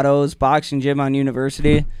 Alvarado's boxing gym on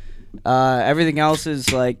University. Everything else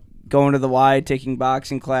is like going to the Y, taking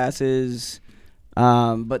boxing classes.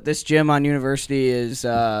 But this gym on University is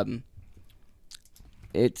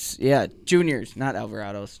it's Juniors, not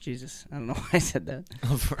Alvarado's. Jesus, I don't know why I said that.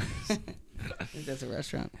 I think that's a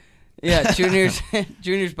restaurant. Yeah,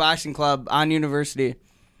 Juniors Boxing Club on University.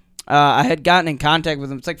 I had gotten in contact with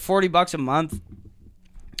them. It's like $40 a month.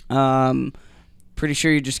 Pretty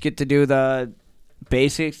sure you just get to do the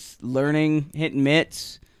basics, learning, hitting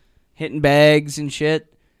mitts, hitting bags and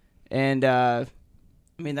shit. And I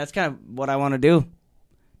mean, that's kind of what I want to do.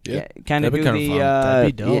 Yeah. Kind of That'd do be the kinda fun.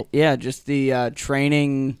 That'd be dope. yeah, just the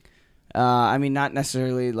training. I mean, not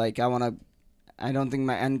necessarily like I don't think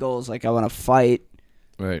my end goal is like I want to fight.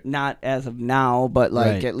 Right. Not as of now, but like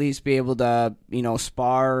Right. at least be able to,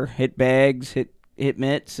 spar, hit bags, hit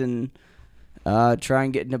mitts, and try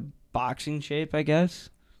and get into boxing shape, I guess.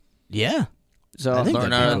 Yeah. So I think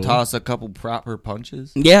Learn that'd how be to cool. toss a couple proper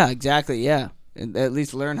punches. yeah, exactly, yeah. And at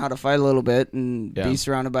least learn how to fight a little bit and Yeah. be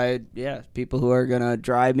surrounded by people who are gonna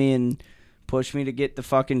drive me and push me to get the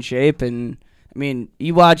fucking shape. And I mean,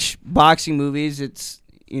 you watch boxing movies, it's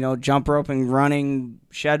jump roping, running,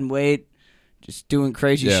 shedding weight, just doing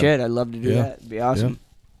crazy Yeah. shit. I'd love to do Yeah. that. It'd be awesome.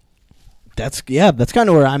 That's kind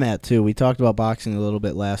of where I'm at too. We talked about boxing a little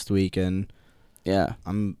bit last week, and Yeah.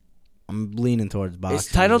 I'm leaning towards boxing. Is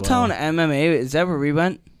Titletown as well. MMA? Is that where we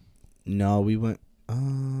went? No, we went.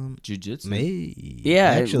 Jiu-jitsu. Maybe.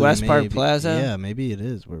 Yeah, at Actually, West Park maybe. Plaza. Yeah, maybe it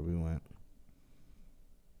is where we went.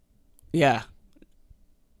 Yeah.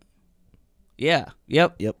 Yeah.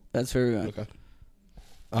 Yep. Yep. That's where we went.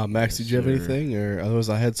 Okay. Max, did you have Sure. anything, or otherwise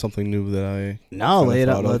I had something new that I No, kinda lay it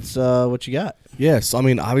thought out. of. Let's. What you got? Yes, I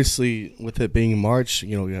mean, obviously, with it being March, we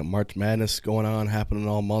got March Madness going on, happening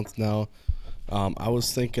all month now. I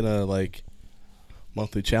was thinking of, like,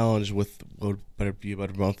 monthly challenge with what would better be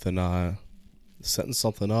about a month than setting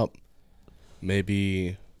something up.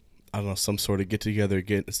 Maybe, I don't know, some sort of get-together.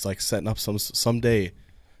 It's like setting up some day,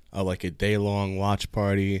 like a day-long watch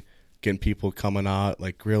party, getting people coming out,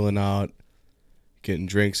 like grilling out, getting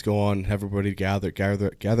drinks going, have everybody gather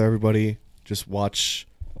everybody, just watch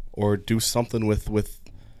or do something with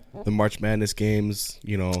the March Madness games.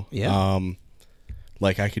 You know, Yeah.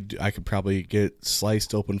 Like I could probably get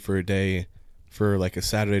sliced open for a day, for like a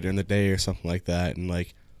Saturday during the day or something like that, and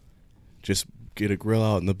like just get a grill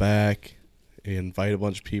out in the back, invite a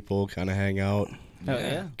bunch of people, kind of hang out, Oh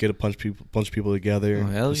yeah. get a bunch of people together, Oh,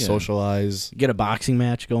 hell just yeah. socialize, Get a boxing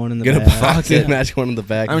match going in the get a back. boxing match going in the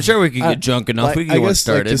back. I'm sure we could I- get drunk enough. We I could get one guess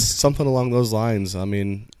started. like just something along those lines. I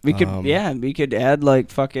mean, We could we could add like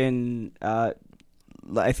fucking I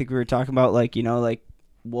think we were talking about like, you know, like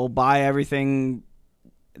we'll buy everything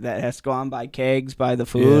that has to go on, buy kegs, buy the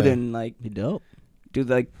food, Yeah. and like Be dope. do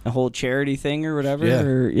like a whole charity thing or whatever. Yeah.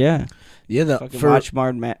 Or, yeah. Yeah, Fucking watch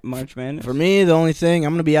March Madness. For me, the only thing,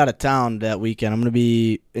 I'm going to be out of town that weekend. I'm going to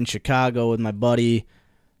be in Chicago with my buddy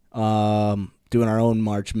doing our own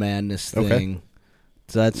March Madness Okay. thing.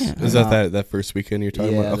 So that's Yeah. Is that first weekend you're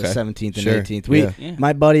talking yeah, about? Okay, the 17th and Sure. 18th. Yeah.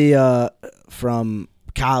 My buddy from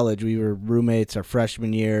college, we were roommates our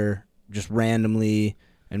freshman year, just randomly,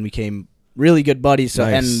 and became really good buddies. So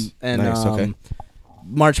Nice. and Nice, okay.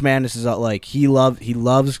 March Madness is like he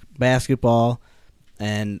loves basketball.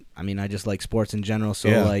 And I mean, I just like sports in general. So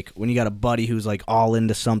Yeah. like, when you got a buddy who's like all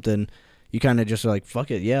into something, you kind of just are like, "Fuck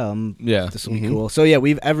it, yeah, yeah. this will be Mhm. cool." So yeah,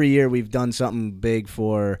 every year we've done something big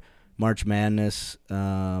for March Madness,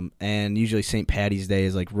 and usually St. Patty's Day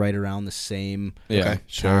is like right around the same. Yeah. Okay,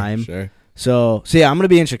 sure, time. sure. So yeah, I'm gonna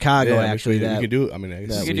be in Chicago Yeah, actually. we That could do. I mean, I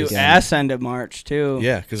guess that You could do weekend. ass end of March too.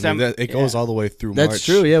 yeah, because Some- it goes yeah. all the way through. that's March,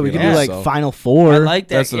 true. Yeah, we you could know, do like so- Final Four. I like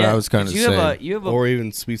that. That's what yeah. I was kinda 'Cause you have saying. you have a or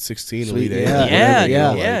even Sweet 16, Sweet- Elite Eight, yeah, whatever, yeah, you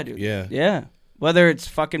know, yeah, like, dude. yeah. Yeah. Whether it's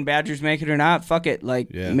fucking Badgers make it or not, fuck it. Like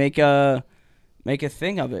Yeah. make a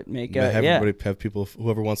thing of it. Make a Have yeah. everybody have people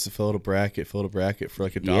whoever wants to fill out a bracket for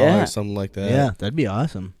like $1 Yeah. or something like that. Yeah, that'd be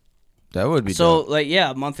awesome. That would be So dope. like yeah,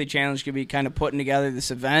 a monthly challenge could be kind of putting together this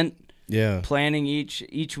event. yeah, Planning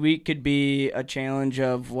each week could be a challenge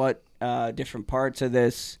of what different parts of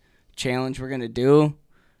this challenge we're gonna do.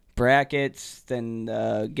 Brackets, then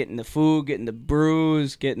getting the food, getting the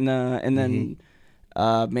brews, getting the and then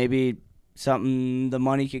maybe something the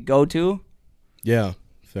money could go to. yeah.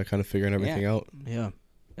 So that kind of figuring everything out. Yeah.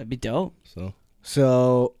 That'd be dope.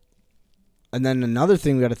 So, and then another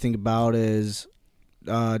thing we got to think about is,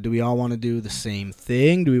 do we all want to do the same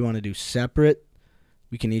thing? Do we want to do separate?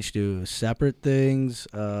 We can each do separate things.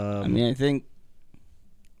 I mean, I think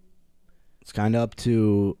It's kind of up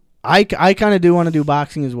to. I kind of do want to do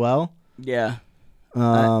boxing as well. yeah.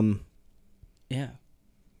 Yeah.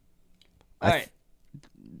 I All right.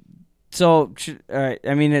 So, all right.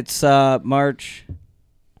 I mean, it's March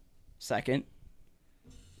 2nd.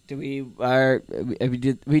 Do we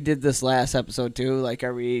we did this last episode too? Like,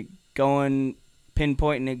 are we going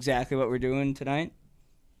pinpointing exactly what we're doing tonight?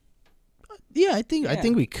 yeah, I think Yeah.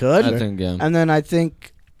 we could. I think, yeah. And then I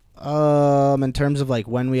think, in terms of like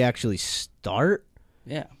when we actually start,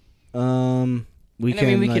 Yeah. we And can.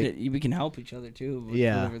 I mean, like, we can help each other too. With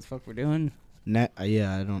Yeah. Whatever the fuck we're doing. yeah,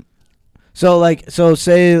 I don't. So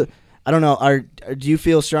say. I don't know. Do you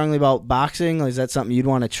feel strongly about boxing? Like, is that something you'd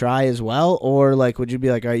want to try as well, or like would you be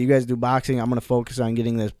like, all right, you guys do boxing. I'm gonna focus on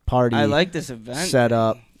getting this party I like this event. set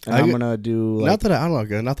up, and I'm gonna do like, Not that I don't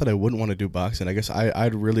know. Not that I wouldn't want to do boxing. I guess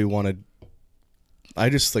I'd really want to. I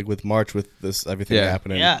just like with March with this everything Yeah.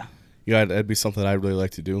 happening. Yeah. Yeah, that'd be something I'd really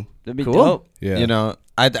like to do. That'd be Cool. dope. Yeah, You know,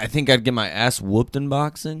 I think I'd get my ass whooped in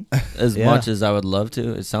boxing as Yeah. much as I would love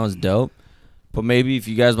to. It sounds dope. But maybe if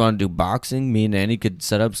you guys want to do boxing, me and Andy could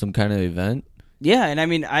set up some kind of event. Yeah, and I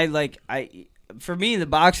mean, for me, the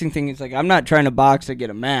boxing thing is like I'm not trying to box to get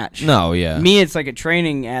a match. No, yeah. Me, it's like a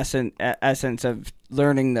training essence of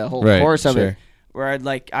learning the whole Right, course of sure. it. Where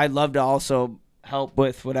I'd love to also help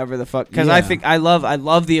with whatever the fuck, because Yeah. I think I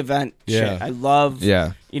love the event. Yeah. Shit. I love.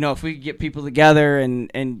 Yeah. If we could get people together and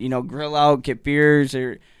grill out, get beers,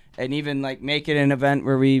 and even like make it an event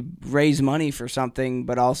where we raise money for something,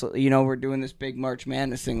 but also we're doing this big March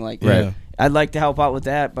Madness thing. Like, Right. I'd like to help out with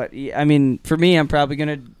that, but I mean, for me, I'm probably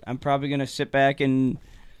gonna sit back and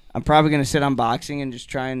I'm probably gonna sit on boxing and just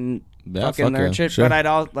try and Yeah, fucking fuck learn yeah. shit. Sure. But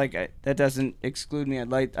that doesn't exclude me.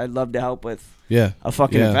 I'd love to help with Yeah, a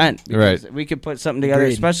fucking Yeah. event. Right. Because we could put something together,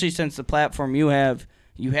 Agreed. especially since the platform you have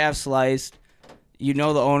sliced. The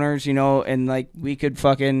owners, and like we could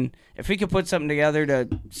if we could put something together to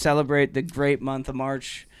celebrate the great month of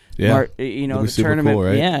March. Yeah. the That'd be super tournament. cool,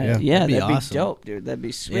 right? Yeah, Yeah. yeah, That'd be that'd awesome. be dope, dude. That'd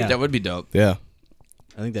be sweet. Yeah. That would be dope. yeah.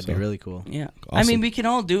 I think that'd be So- really cool. Yeah. I Awesome. mean, we can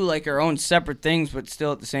all do like our own separate things, but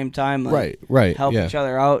still at the same time, like, Right. help yeah. each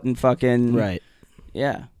other out and fucking Right.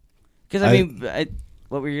 Yeah. Because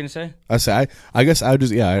what were you gonna say? I guess I would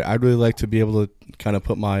just I'd really like to be able to kind of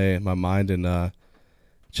put my mind and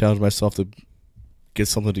challenge myself to get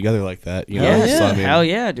something together like that. You Yeah, know, so, I mean, hell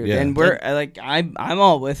yeah, dude. yeah. And we're I'm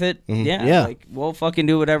all with it. Mhm. Yeah, Yeah. like we'll fucking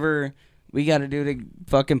do whatever we got to do to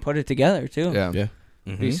fucking put it together too. Yeah. Yeah.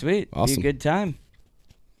 Be sweet. Awesome. Be a good time.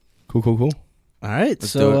 Cool. All right, Let's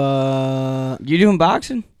so You doing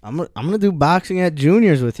boxing? I'm gonna do boxing at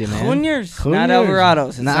Juniors with you, man. Juniors, not Juniors.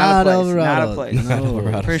 Alvarado's. It's not a place. Not a Alvarado's. place.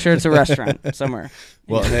 No. Pretty sure it's a restaurant somewhere.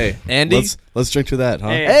 Well, hey, Andy? let's drink to that, huh?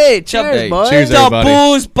 Hey, cheers, Hey, boys. cheers, The everybody.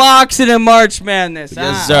 booze boxing and March Madness.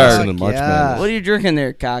 Yes, huh? sir. Listen to March Yeah. Madness. What are you drinking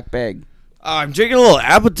there, cockbag? I'm drinking a little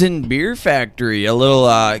Appleton Beer Factory, a little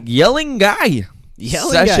Yelling Guy.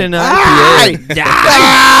 Yelling Session Guy.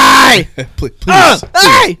 IPA. Please.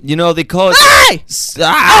 Hey! You know, they call it... Hey!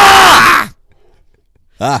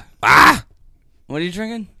 What are you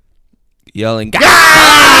drinking? Yelling Guy.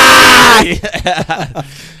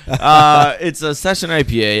 It's a Session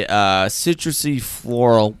IPA, citrusy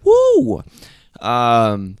floral. Woo!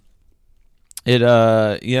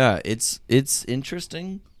 It's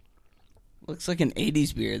interesting. Looks like an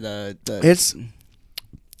 '80s beer. The It's your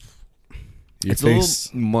It's face.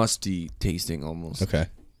 a little musty tasting almost. Okay.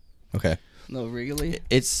 little Wrigley.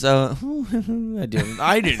 It's I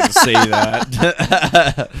didn't say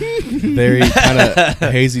that. Very kind of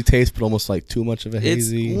hazy taste, but almost like too much of a It's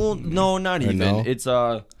hazy. well, no, not Or even. no? It's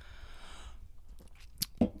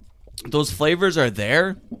those flavors are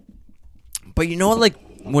there, but you know what? Like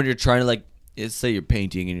when you're trying to say you're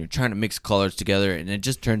painting and you're trying to mix colors together, and it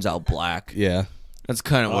just turns out black. Yeah. That's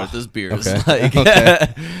kind of what this beer is Okay. like. Okay.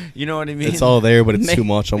 You know what I mean? It's all there, but it's too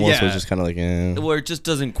much almost. So Yeah. it's just kind of like, where it just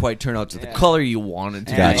doesn't quite turn out to the color you want it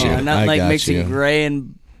to. Gotcha. be. Nothing I like got mixing you. gray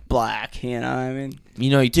and black. You know what I mean? You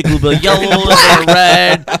know, you take a little bit of yellow, a little bit of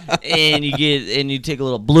red, and you take a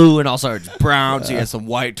little blue, and also it's brown. So you get some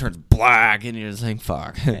white, turns black, and you're just like,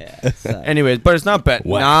 fuck. Anyways, but it's not bad.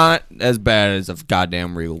 Whack. Not as bad as a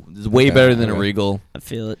goddamn Regal. It's way Okay, better than a okay. Regal. I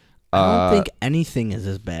feel it. I don't think anything is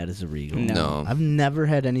as bad as a Regal. No. I've never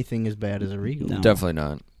had anything as bad as a Regal. No. Definitely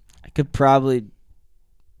not. I could probably.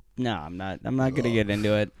 No, I'm not. I'm not gonna get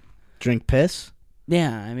into it. Drink piss.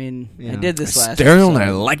 Yeah, I mean, I Yeah. did this last. Sterile, and episode.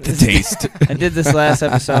 I like the taste. I did this last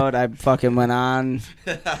episode. I fucking went on.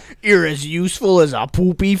 You're as useful as a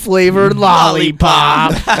poopy flavored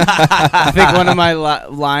lollipop. I think one of my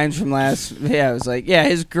lines from last, I was like, yeah,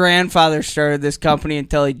 his grandfather started this company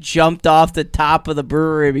until he jumped off the top of the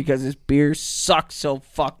brewery because his beer sucks so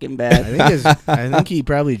fucking bad. I think he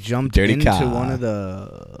probably jumped Dirty into car. one of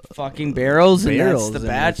the Fucking barrels, barrels. and that's the and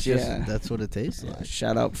batch. it's just- Yeah. that's what it tastes like.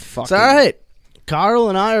 Shout out, fucking. It's all right. Carl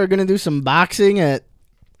and I are gonna do some boxing at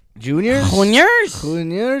Juniors.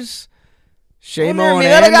 Juniors. Shamo and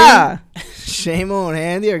Andy. Shamo and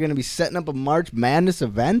Andy are gonna be setting up a March Madness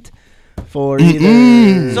event for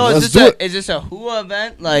either. So Let's is do this it. is this a who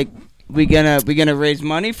event? Like we gonna raise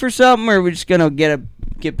money for something, or we just gonna get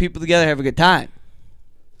people together, have a good time?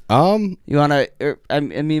 You wanna? I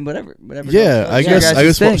mean, whatever. Yeah, I guess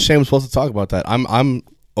guys' thing. Shame's supposed to talk about that. I'm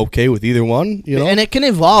okay with either one. You know. And it can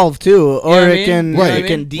evolve too, or what I it mean? can Right. it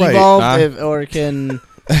can Right. devolve, Right. or it can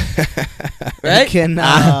Right? it can.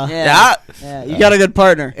 Yeah. Yeah, you got a good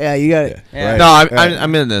partner. Yeah, you got it. Yeah. Right. No, I'm Right.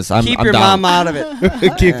 I'm in this. I'm Keep I'm your down. mom out of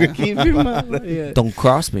it. Keep your mouth. Yeah. Don't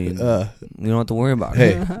cross me. Uh, You don't have to worry about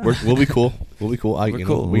hey, it. we'll be cool. We'll be cool. We're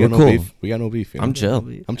cool. We We're got cool. no beef. We got no beef. You know? I'm chill.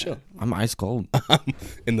 I'm chill. I'm ice cold.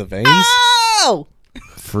 In the veins. Oh!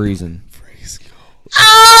 Freezing.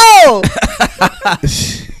 Oh!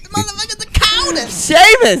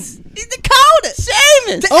 Seamus, he's the coldest.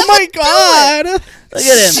 Seamus. Oh my god! Look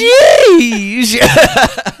at him. Jeez.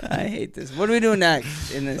 I hate this. What are we doing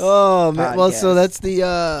next in this? Oh man! Well, so podcast? that's the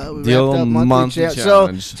we The wrapped old up monthly So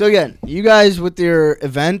challenge. so again, you guys with your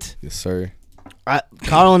event, Yes, sir.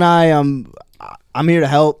 Carl and I'm here to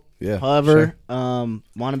help. Yeah. However, want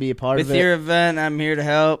to be a part With of it. your event, I'm here to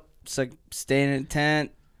help. It's like staying in a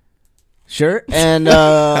tent. Sure. And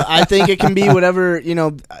I think it can be whatever,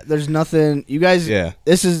 there's nothing. You guys, Yeah.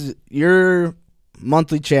 this is your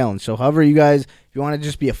monthly challenge. So however you guys, if you want to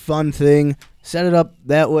just be a fun thing, set it up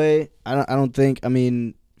that way. I don't think,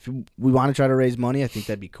 if we want to try to raise money, I think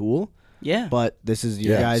that'd be cool. Yeah. But this is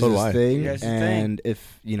your Yeah, guys' so do I. thing. Your guys' And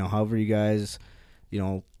if, however you guys,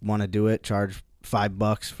 want to do it, charge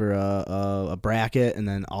 $5 for a bracket, and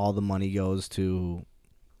then all the money goes to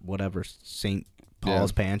whatever St.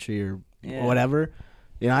 Paul's Pantry or Yeah. whatever.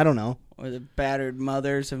 I don't know. Or the Battered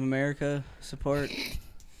Mothers of America support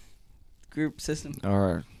group system.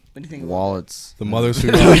 Or What do you think? wallets. The mothers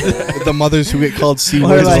who get called C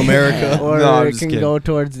words of America. Or No, I'm it just can kidding. go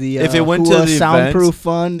towards the If it went to Hua the soundproof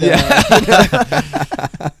fund.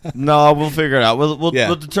 No, we'll figure it out. We'll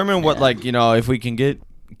Yeah. determine what if we can get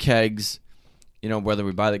kegs, whether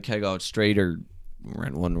we buy the keg out straight or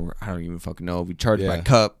rent one. I don't even fucking know. We charge by Yeah.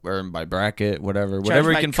 cup or by bracket, whatever Charge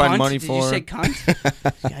you by can find cunt? money Did for. you say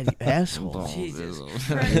cunt? God, you asshole. Jesus This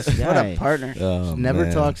Christ. What guy a partner. Oh, never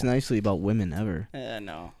man. talks nicely about women ever.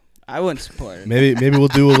 No. I wouldn't support it. Maybe we'll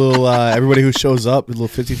do a little everybody who shows up, a little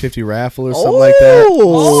 50-50 raffle or something like that.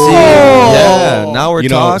 Yeah, now we're You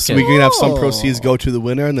know, talking. so we can have some proceeds go to the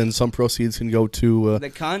winner, and then some proceeds can go to. The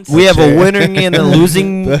cunts. We have a Sure. winning and a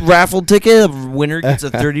losing raffle ticket. A winner gets a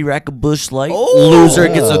 30 rack of Busch Light. Oh. Loser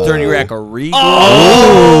gets a 30 rack of Regal. Okay,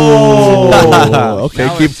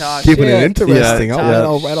 Now we're keep talking. keeping Yeah. it interesting. Yeah. All right,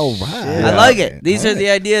 all right, all right. I like it. These are the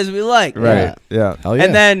ideas we like. Right. Yeah. Hell yeah.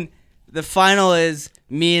 And then the final is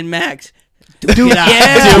me and Max. Duke it out.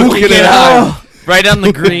 Duke it out. Right on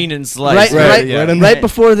the green and slice. Right, Right, right, yeah. right on right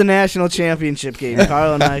before the national championship game.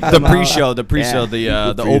 Carl and I The come out. pre-show, the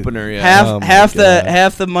Yeah. opener. Yeah. Oh my Half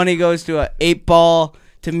God. the money goes to a 8-ball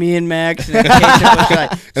to me and Max. And, so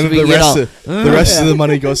And we the get rest, all- the rest of the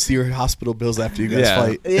money goes to your hospital bills after you guys Yeah.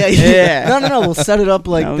 fight. Yeah, Yeah. No. We'll set it up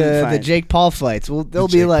like That would be the fine. Jake Paul fights. They'll be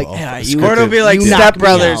Jake like, Paul yeah, fights. you Or it'll be like you knocked Step me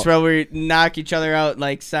Brothers, out. where we knock each other out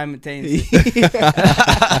like simultaneously.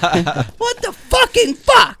 What the fucking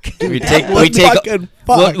fuck? We take Fucking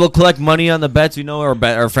fuck. we'll collect money on the bets. You know,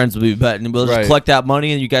 our friends will be betting, and we'll just Right. collect that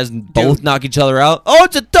money, and you guys both knock each other out. Oh,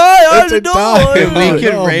 it's a tie! It's a tie. If we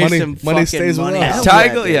could No, raise money- some money fucking stays with money. us. out Tie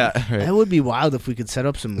of go, that, yeah. That would be wild if we could set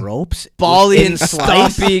up some ropes. Bally and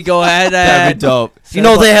Slice. Stumpy go ahead That'd at. be dope. Set You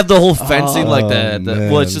know, up they have the whole fencing like Oh, well, it's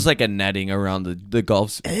man. just like a netting around the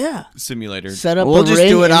golf Yeah. simulator. Set up. We'll a just ring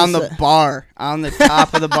do it and on the se- bar, on the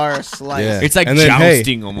top of the bar, slice. Yeah. It's like And then, hey,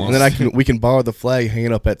 jousting almost. And then we can borrow the flag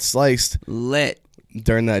hanging up at Sliced Lit.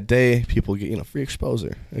 during that day. People get free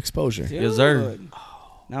exposure. Yes, sir. Dude.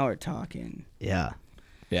 Now we're talking. Yeah.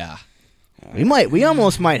 Yeah. We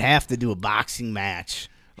almost might have to do a boxing match.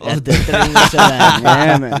 At the thing that's at-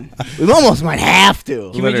 Yeah, man. We almost might have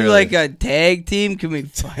to. Can we do like a tag team? Can we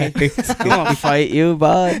fight? I want to fight you,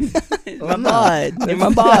 bud. My bud. You're my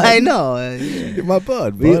bud. I know. You're my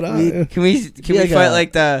bud, We- bud. we- Can we Yeah, fight go.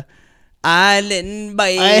 like the Island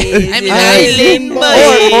Boys? I'm an Island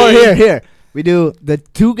Boy. Or here. We do the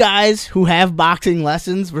two guys who have boxing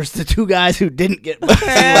lessons versus the two guys who didn't get boxing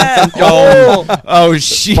lessons. Oh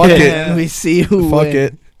shit! Fuck it. And we see who Fuck wins.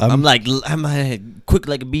 it. I'm quick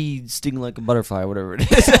like a bee, sting like a butterfly, whatever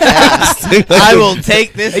it is. I will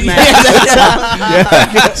take this match.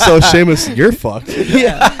 Yeah. So Seamus, you're fucked.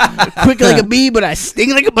 Quick like a bee, but I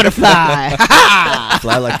sting like a butterfly.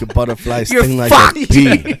 Fly like a butterfly, You're sting like fucked. a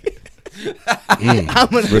bee. I'm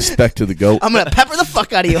gonna, Respect to the goat. I'm gonna pepper the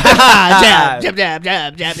fuck out of you. Jab, jab, jab,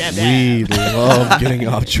 jab, jab, jab, We jab. love getting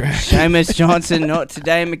off track. Seamus Johnson, Notre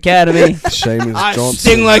Dame Academy. Seamus I Johnson.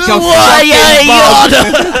 sting like a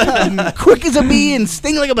fucking bug. Quick as a bee and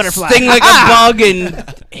sting like a butterfly. Sting like a bug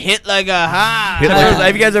and hit like a ha. Hit like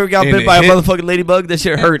Have you guys ever got And bit by a hit- motherfucking ladybug? That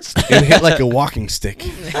shit hurts. and hit like a walking stick.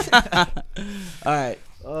 All right.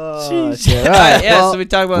 Oh, Jeez. shit. All All right. right. Yeah. well, So we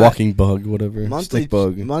talk about Walking bug, whatever. monthly Stick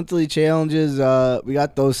bug. monthly challenges. We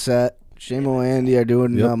got those set. Shamo and Andy are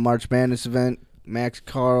doing Yep. March Madness event. Max,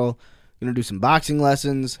 Carl, gonna do some boxing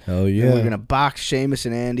lessons. Hell And yeah. we're gonna box Seamus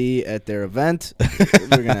and Andy at their event.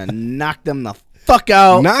 We're gonna knock them the fuck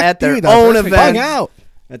out Knock at their you the own fuck event. out.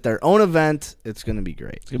 At their own event, it's gonna be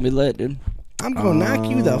great. It's gonna be lit, dude. I'm gonna knock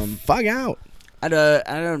you the Um, fuck out. I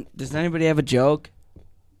don't. Does anybody have a joke?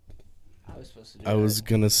 I was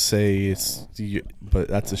gonna say but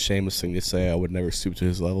that's a shameless thing to say. I would never stoop to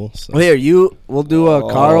his level. So. Well, here we'll do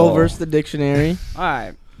a Carl Oh. versus the dictionary. All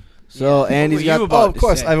right. So Yeah. Andy's What were got. you about Oh, of to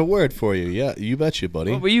course, say? I have a word for you. Yeah, you betcha,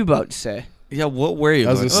 buddy. What were you about to say? Yeah, what were you?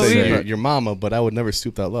 I was gonna about to say yeah. your mama, but I would never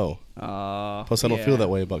stoop that low. Plus, I don't feel that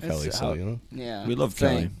way about That's Kelly. So how- you know, Yeah. We love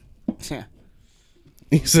same. Yeah.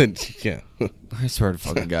 he said, "Yeah." I swear to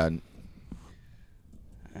fucking God.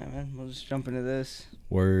 All right, man, we'll just jump into this.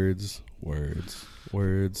 Words.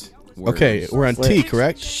 Okay, we're on T,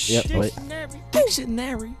 correct? Yep. Wait.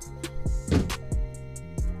 Dictionary.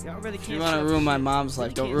 If you want to ruin my mom's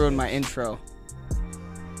life, don't ruin my intro.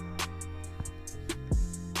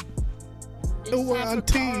 We're on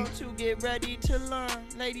T. To get ready to learn,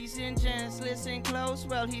 ladies and gents, listen close.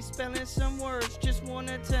 Well, he's spelling some words, just 1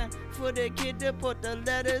 to 10 for the kid to put the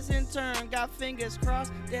letters in turn. Got fingers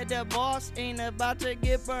crossed that the boss ain't about to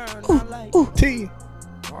get burned. I like T.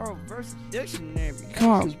 Carl versus dictionary.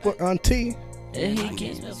 Cause we're on T. And he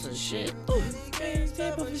can't spell for shit.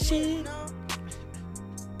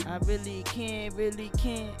 I really can't.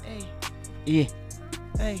 Hey, Yeah.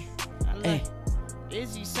 hey, I like.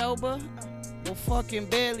 Is he sober? Well, fucking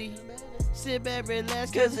barely. Sit back,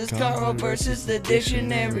 relax, cause it's Carl versus the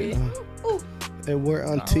dictionary. And we're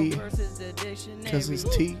on Carl T. versus the dictionary. Cause it's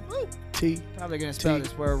T. T. Probably gonna spell T.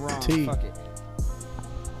 this word wrong. T. Fuck it.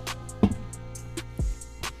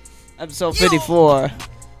 Episode 54.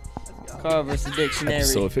 Carl versus Dictionary.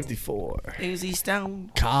 Episode 54. Easy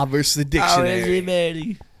Stone. Car versus the How is dictionary. it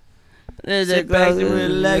ready? There's Sit back and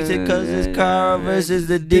relax it, cause it's Carl versus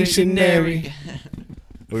the dictionary.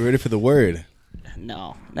 Are we ready for the word?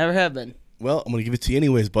 No, never have been. Well, I'm gonna give it to you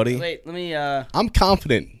anyways, buddy. Wait, let me. I'm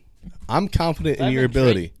confident. I'm confident in your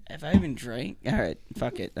ability. Have I even drank? All right,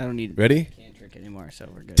 fuck it. I don't need. Ready? Can't drink anymore, so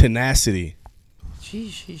we're good. Tenacity.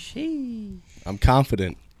 She. I'm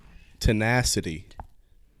confident. Tenacity.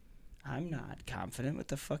 I'm not confident. What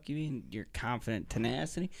the fuck you mean? You're confident?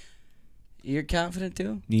 Tenacity. You're confident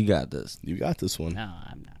too? You got this. You got this one. No,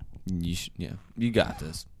 I'm not. Yeah, you got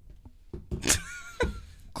this.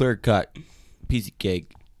 Clear cut. Piece of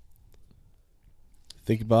cake.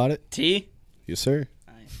 Think about it. T. Yes, sir.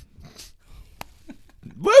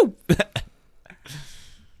 Woo!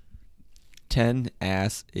 10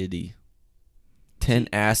 ass itty. 10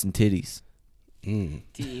 ass and titties.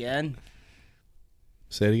 T-E-N.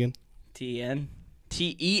 Say it again. T-E-N.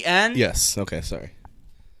 T-E-N? Yes. Okay. Sorry.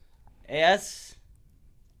 S.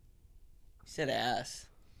 You said ass.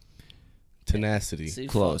 Tenacity. So you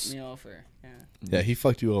Close. fucked me over. Yeah. Yeah, he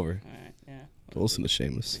fucked you over. All right. Yeah. Don't listen to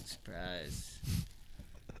Seamus. Big surprise.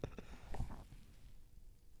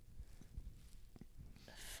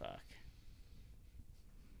 Fuck.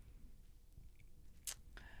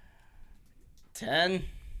 10.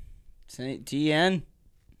 T-N.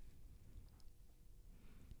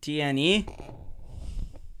 T-N-E.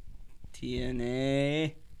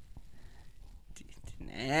 T-N-A.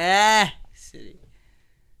 City.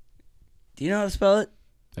 Do you know how to spell it?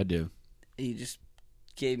 I do. You just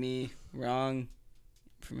gave me wrong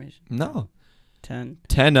information. No. 10.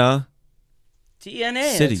 Tenna.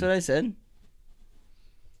 T-N-A. City. That's what I said.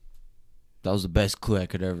 That was the best clue I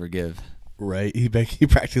could ever give. Right. He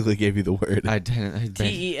practically gave you the word.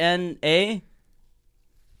 T-E-N-A.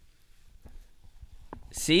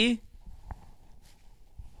 C.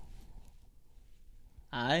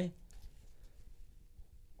 I.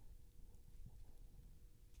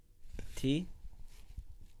 T.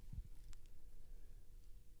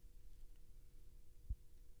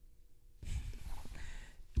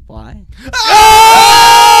 Y.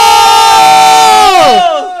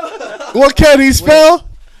 What can he spell?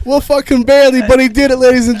 Well, fucking barely, but he did it,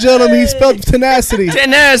 ladies and gentlemen. He spelled tenacity.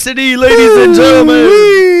 Tenacity, ladies and gentlemen.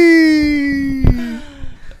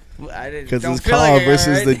 Because it's Carl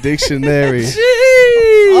versus the dictionary.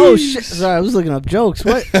 Oh shit! Sorry, I was looking up jokes.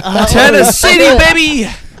 What? Tennessee, baby.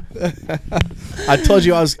 I told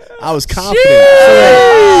you I was confident.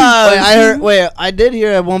 I did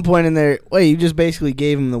hear at one point in there. Wait, you just basically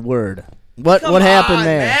gave him the word. What happened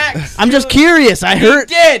there? Max, I'm just curious. I heard.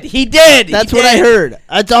 He did. That's what I heard.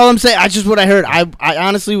 That's all I'm saying. That's just what I heard. I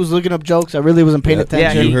honestly was looking up jokes. I really wasn't paying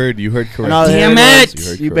attention. You heard correctly. And all I Damn heard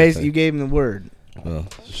it! was you gave him the word. Well,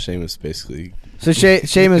 Seamus basically. So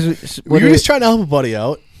Seamus, You're just trying to help a buddy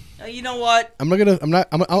out. You know what?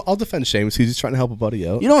 I'll defend Seamus. He's just trying to help a buddy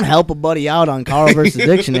out. You don't help a buddy out on Carl versus the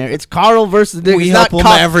dictionary. It's Carl versus the dictionary. We help him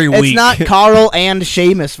every week. It's not Carl and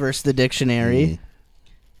Seamus versus the dictionary.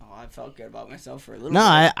 Oh, I felt good about myself for a little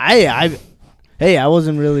No, bit. I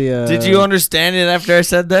wasn't really. Did you understand it after I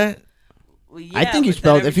said that? Well, yeah, I think you but then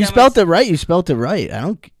spelled. every If you time spelled it right, you spelled it right.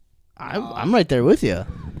 I'm right there with you.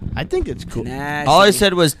 I think it's cool. Tenacity. All I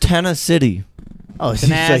said was Tennessee. Oh, so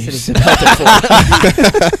Tenacity. you spelled it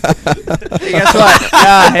for Hey, guess what?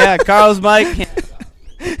 Yeah, Carl's mic.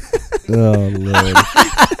 Oh Lord.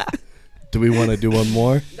 Do we want to do one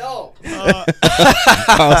more? No.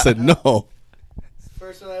 Carl said no.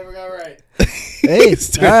 First one I ever got right. Hey,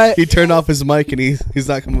 all right. He turned off his mic and he's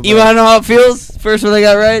not coming You back. want to know how it feels? First one I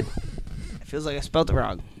got right? It feels like I spelled it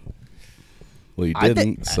wrong. Well, you I thi-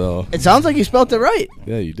 didn't. So It sounds like you spelled it right.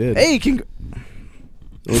 yeah, you did. Hey,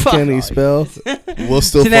 What Fuck can he off. spell? We'll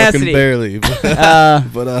still Tenacity. fucking barely.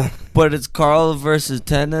 But But it's Carl versus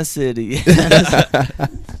Tennessee.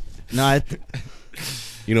 no,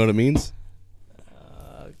 you know what it means?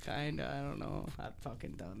 Kinda. I don't know. I'm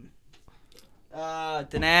fucking done.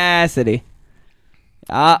 Tenacity.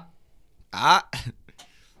 Don't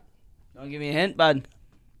give me a hint, bud.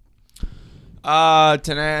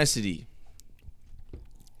 Tenacity.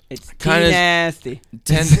 It's Kinda- nasty.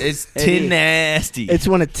 It's nasty. it's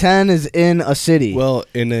when a 10 is in a city. Well,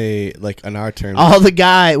 in our terms. All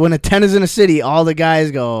the when a 10 is in a city, all the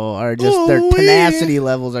guys are just their Ooh-wee. tenacity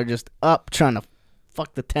levels are just up trying to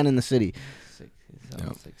fuck the 10 in the city.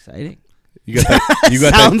 Sounds exciting. You got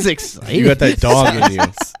that. Sounds exciting. You got that dog in you.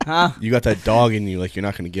 Huh? You got that dog in you. Like you're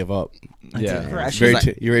not gonna give up. Yeah, Crash. very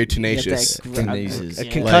Like- you're very tenacious. Get that Tenacious. A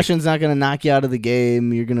Yeah. concussion's not gonna knock you out of the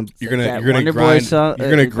game. You're gonna. You're gonna That you're gonna Wonder Boy grind. song, You're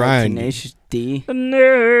gonna like grind. Tenacious D.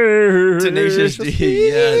 Tenacious D.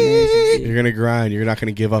 Yeah. You're gonna grind. You're not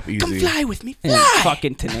gonna give up easy. with me. Yeah,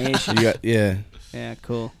 fucking tenacious. You got yeah. Yeah,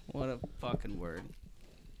 cool. What a fucking word.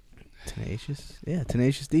 Tenacious. Yeah,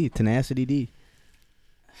 tenacious D. Tenacity D.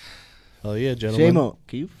 Oh yeah, gentlemen. Shamo,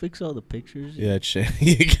 can you fix all the pictures? Yeah,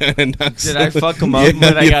 you kind of knocked. Did I fuck him up when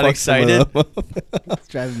I you got fucked some excited? up. It's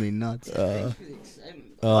driving me nuts.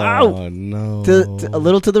 Oh no! A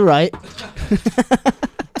little to the right.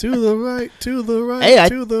 To the right, to the right, Hey,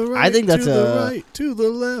 to the right. I think that's to the a- right, to the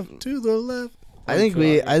left, to the left. I think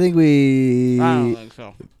we. I don't think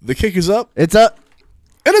so. The kick is up, It's up.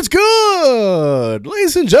 and it's good,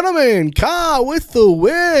 ladies and gentlemen. Ka with the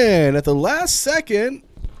win at the last second.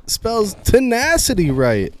 Spells tenacity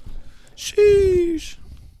right. Sheesh.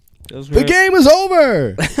 The game is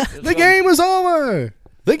over. The game is over.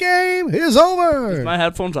 The game is over. My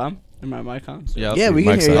headphones on. And my mic on. Yeah. Yeah, we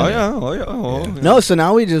can Mike's hear you. on. Oh yeah. Oh yeah. No, so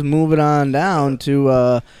now we just move it on down to.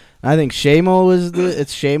 I think Shamo is the.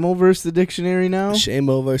 It's Shamo versus the dictionary now.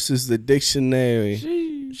 Shamo versus the dictionary.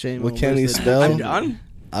 Shamo What can he versus the spell? I'm done.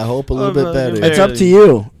 I hope a little bit better. It's up to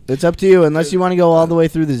you. It's up to you. Unless you want to go all the way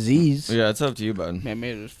through the Z's. Yeah, it's up to you, bud. Man,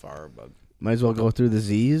 made it as far, but Might as well go through the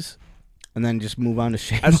Z's, and then just move on to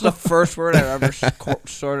Shamo. that's the first word I've ever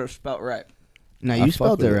sort of spelt right. No, I you fuck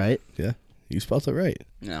spelled with it it. right. Yeah, you spelled it right.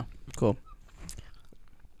 No, cool.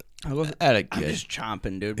 I'll go. At a I'm good. just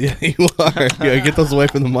chomping, dude. Yeah, you are. Yeah, get those away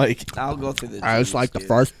from the mic. I'll go through the. I just Z's, like the dude.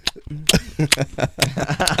 first.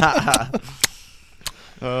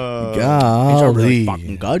 Golly.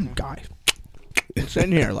 fucking good guy. It's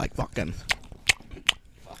in here like fucking.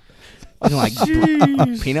 Looking like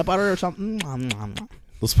peanut butter or something.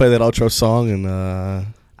 Let's play that outro song and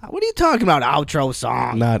What are you talking about? Outro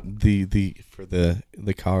song. not the for the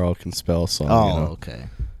Carl can spell song. Oh, you know. okay.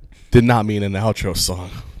 Did not mean an outro song.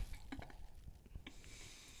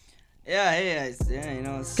 Yeah, hey, guys. Yeah, you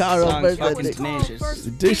know, this Carl song's versus fucking the tenacious.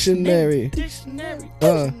 The dictionary.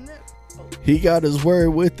 He got his word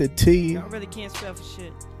with the T. Y'all really can't spell for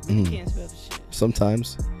shit. Mm. Can't spell for shit.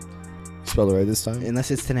 Sometimes. Spell it right this time.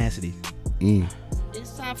 Unless it's tenacity. Mm.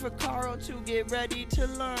 It's time for Carl to get ready to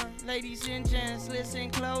learn. Ladies and gents, listen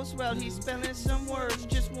close. Well, he's spelling some words.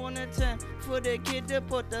 Just one attempt for the kid to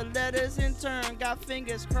put the letters in turn. Got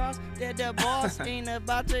fingers crossed that the boss ain't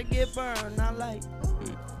about to get burned. I like.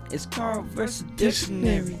 It's Carl versus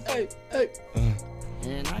dictionary. Hey, hey.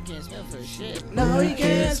 And I can't spell for shit. No, you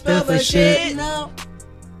can't spell for shit. No.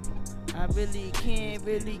 I really can't,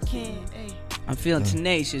 Hey. I'm feeling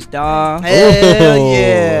tenacious, dawg. Hell Oh.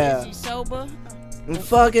 yeah. Is he sober?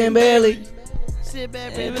 Fucking barely. Sit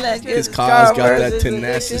back, Hey, baby. relax, His It's car's got Carl that versus the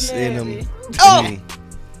tenacious in him. Oh!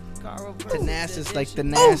 Carl versus Tenacious, like the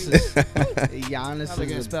dictionary. Nasus. Giannis How we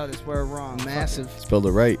gonna is spell this word wrong? massive. Spelled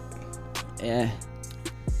it right. Yeah.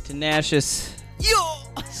 Tenacious.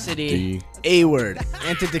 City. D. A word.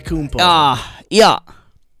 Antetokounmpo. Yeah.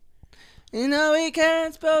 You know we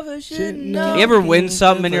can't spell for shit. No. You ever win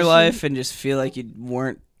something in your life and just feel like you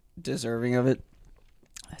weren't deserving of it?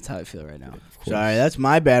 That's how I feel right now. Sorry, that's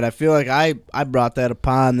my bad. I feel like I brought that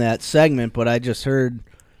upon that segment, but I just heard.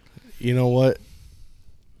 You know what?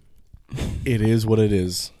 It is what it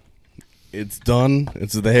is. It's done.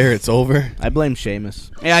 It's there. It's over. I blame Seamus.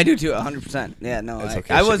 Yeah, I do too, 100%. Yeah, no, That's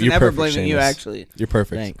okay. I wasn't You're ever perfect, blaming you, Seamus. actually. You're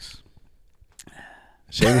perfect. Thanks.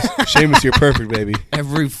 Seamus, you're perfect, baby.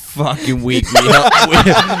 Every fucking week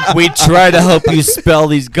we try to help you spell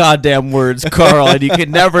these goddamn words, Carl, and you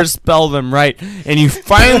can never spell them right. And you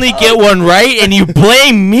finally get one right, and you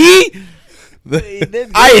blame me.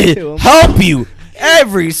 I help you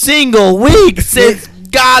every single week since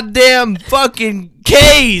goddamn fucking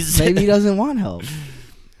K's. Maybe he doesn't want help.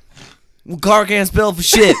 Carl can't spell for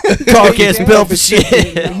shit. Carl can't spell for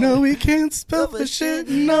shit. No, we can't spell for shit.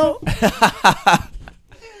 No.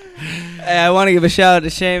 Hey, I want to give a shout out to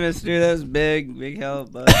Seamus, dude. That was big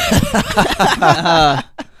help. But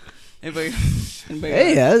anybody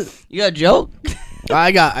Hey, you got a joke?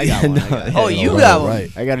 I got one. Oh, you got one.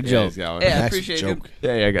 Right. I got a joke. Yeah, I Nice appreciate joke. it.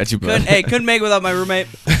 Yeah, I got you, bud. Couldn't make it without my roommate.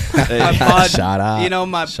 My bud, Shout out. you know,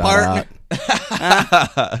 my Shout partner.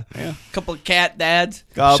 out. Couple of cat dads.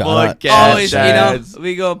 Shout out. Always, you know,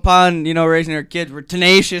 we go upon, you know, raising our kids. We're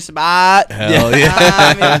tenacious about. Hell yeah.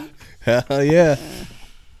 I mean, Hell yeah.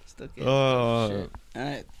 still can't Oh. shit. All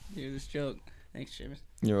right, here's this joke. Thanks, Seamus.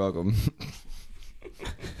 You're welcome.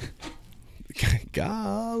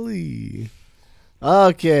 Golly.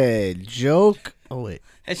 Okay, joke. Oh wait.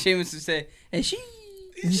 And Seamus would say, "Hey, she."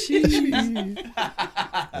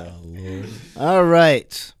 Oh, Lord. All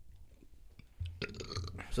right.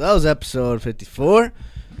 So that was episode 54.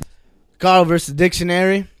 Carl versus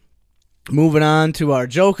Dictionary. Moving on to our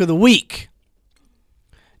joke of the week.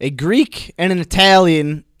 A Greek and an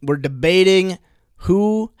Italian were debating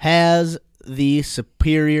who has the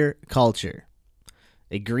superior culture.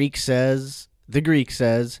 The Greek says,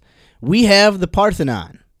 we have the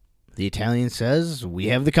Parthenon. The Italian says, we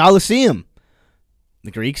have the Colosseum. The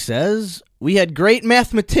Greek says, we had great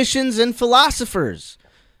mathematicians and philosophers.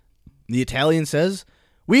 The Italian says,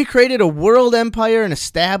 we created a world empire and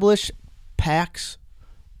established Pax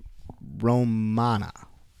Romana.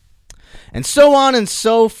 And so on and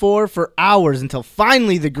so forth for hours until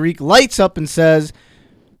finally the Greek lights up and says,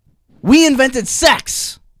 we invented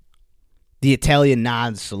sex. The Italian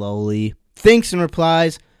nods slowly, thinks and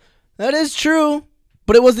replies, that is true,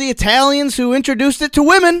 but it was the Italians who introduced it to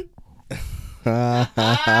women. I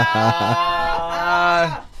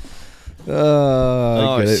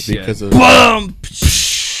get it shit. because of Boom!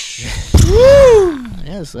 Woo!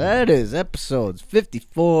 Yes, that is episode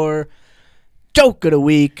 54. Joke of the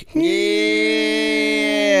week. Yeah.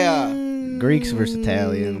 Greeks versus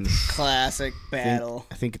Italians. Classic battle.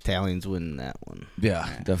 I think Italians win that one. Yeah,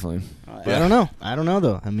 definitely. I don't know. I don't know,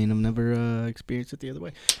 though. I mean, I've never experienced it the other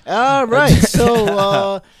way. All right.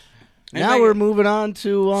 So now we're moving on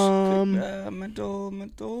to mental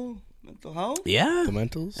health. yeah. the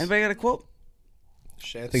mentals. Anybody got a quote?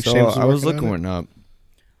 I think So Shane's I was working looking on one up.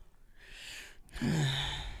 And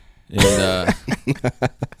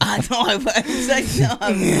I know. I was like, no,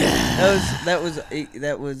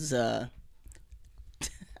 that was. I'm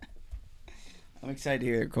excited to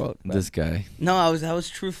hear your quote. but- this guy. No, I was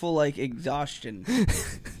truthful like exhaustion.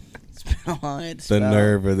 It's been a long the spell.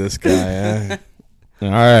 nerve of this guy. Eh? All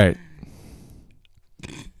right.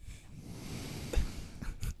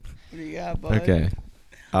 What do you got, bud? Okay.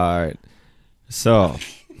 All right. So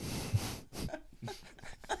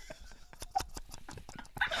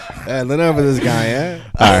The nerve of this guy. Eh?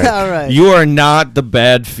 all right. All right. You are not the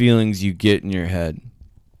bad feelings you get in your head.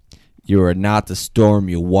 You are not the storm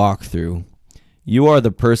you walk through. You are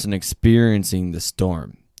the person experiencing the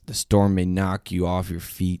storm. The storm may knock you off your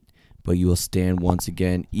feet, but you will stand once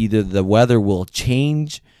again. Either the weather will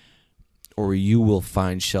change or you will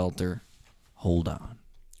find shelter. Hold on.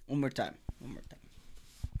 One more time.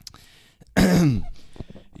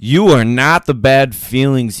 You are not the bad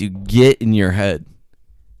feelings you get in your head.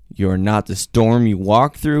 You are not the storm you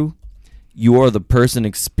walk through. You are the person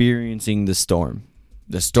experiencing the storm.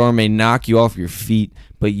 The storm may knock you off your feet,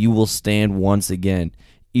 but you will stand once again.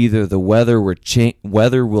 Either the weather will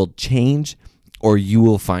change or you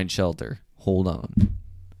will find shelter. Hold on.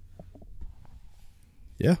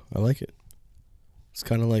 Yeah, I like it. It's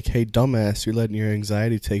kind of like, hey, dumbass, you're letting your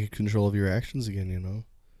anxiety take control of your actions again, you know?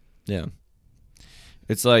 Yeah.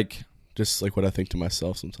 It's like, Just like what I think to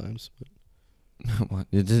myself sometimes. But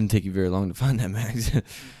it doesn't take you very long to find that, Max. Yeah.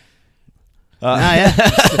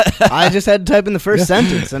 I just had to type in the first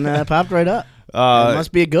sentence and it popped right up. It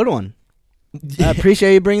must be a good one. I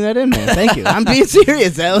appreciate you bringing that in, man. Thank you. I'm being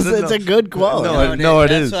serious. It's a good quote. No, it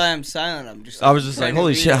that's is. why I'm silent. I'm just. I was just like,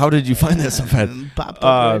 holy shit, how did you find that so fast? Popped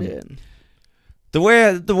up right in. The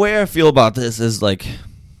way I feel about this is like,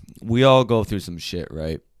 we all go through some shit,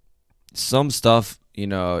 right? Some stuff, it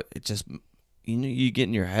just, you get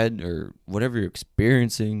in your head or whatever you're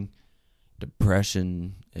experiencing,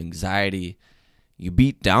 depression, anxiety, you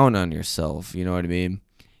beat down on yourself. You know what I mean?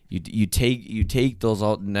 You take those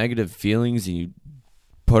all negative feelings and you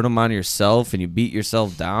put them on yourself and you beat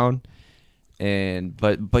yourself down. And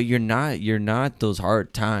but you're not those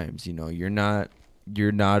hard times. You're not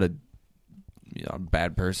a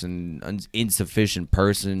bad person, insufficient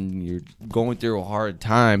person. You're going through a hard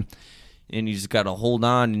time, and you just got to hold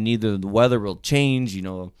on. And either the weather will change,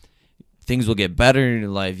 things will get better in your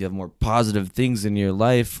life. You have more positive things in your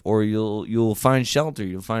life, or you'll find shelter.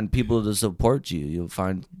 You'll find people to support you. You'll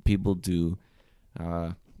find people to,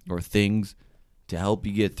 or things to help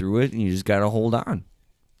you get through it. And you just got to hold on.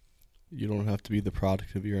 you don't have to be the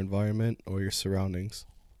product of your environment or your surroundings.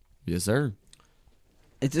 Yes, sir.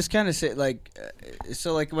 It just kind of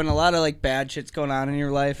so like when a lot of like bad shit's going on in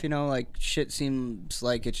your life, like shit seems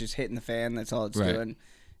like it's just hitting the fan. That's all it's Right. doing.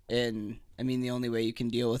 And I mean, the only way you can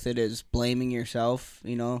deal with it is blaming yourself.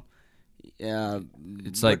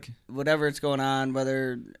 It's like whatever it's going on,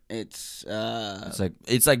 whether it's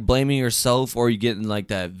it's like blaming yourself, or you get in like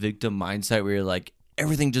that victim mindset where you're like,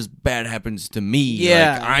 everything just bad happens to me.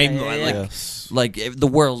 Yeah, like, I'm yeah. Yes. like the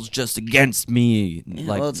world's just against me. Yeah,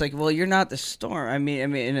 Like, well, it's like, well, you're not the storm. I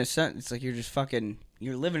mean, in a sense, it's like you're just fucking.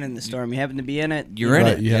 You're living in the storm. You happen to be in it. you're in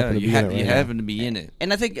Right, it. you happen to be in it right you now. happen to be in it.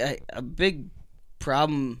 And I think a big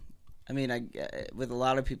problem I mean, with a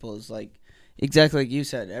lot of people, is like exactly like you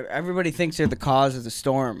said. Everybody thinks they're the cause of the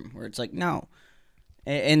storm, where it's like no,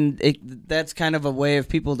 and that's kind of a way of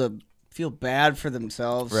people to feel bad for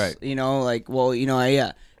themselves, Right. You know, like, well, you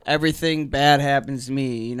know, everything bad happens to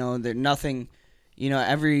me. You know, there's nothing. You know,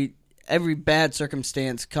 every bad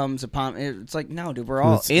circumstance comes upon. It's like no, dude, we're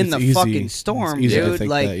all in the easy. fucking storm, It's easy to dude.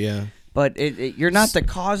 think Like, that, yeah. but you're not the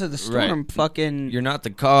cause of the storm. Right. Fucking, You're not the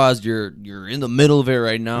cause. You're in the middle of it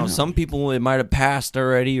right now. Some people, it might have passed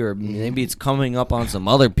already, or maybe it's coming up on some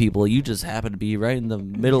other people. You just happen to be right in the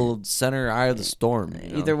middle, center eye of the storm. You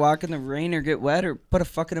know? either walk in the rain or get wet, or put a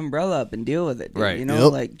fucking umbrella up and deal with it. Dude. Right. You know,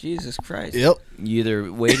 Yep. like Jesus Christ. Yep. You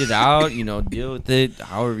either wait it out, you know, deal with it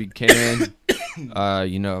however you can.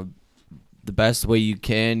 You know, the best way you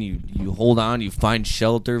can. You hold on. You find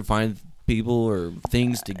shelter. Find people or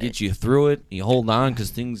things to get you through it. You hold on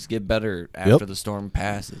because things get better after the storm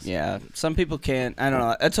passes. Yeah, some people can't. I don't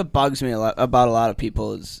know. That's what bugs me a lot about a lot of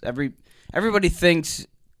people is everybody thinks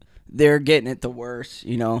they're getting it the worst.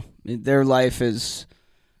 You know, their life is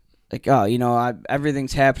like, oh, you know,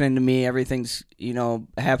 everything's happening to me. Everything's, you know,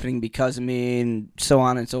 happening because of me, and so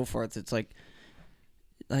on and so forth. It's like,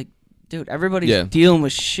 dude, everybody's dealing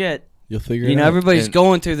with shit. You'll figure You it know, out. everybody's And-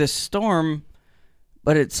 going through this storm,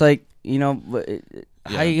 but it's like, you know,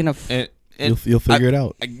 how are you gonna? You'll figure it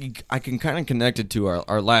out. I can kind of connect it to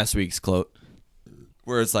our last week's quote,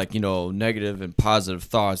 where it's like, you know, negative and positive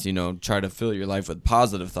thoughts. You know, try to fill your life with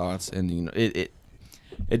positive thoughts, and you know, it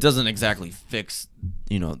doesn't exactly fix,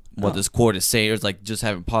 you know, what this quote is saying. It's like just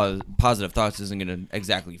having positive thoughts isn't going to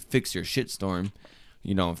exactly fix your shitstorm,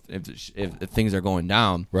 you know, if things are going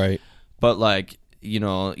down. Right. But like, you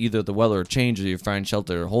know, either the weather changes or you find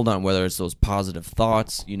shelter or hold on, whether it's those positive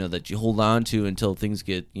thoughts, you know, that you hold on to until things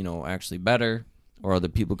get, you know, actually better or other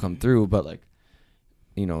people come through. But like,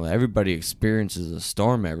 you know, everybody experiences a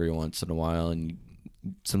storm every once in a while, and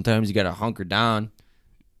sometimes you got to hunker down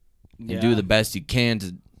and do the best you can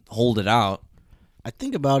to hold it out. I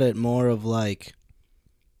think about it more of like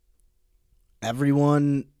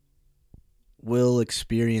everyone will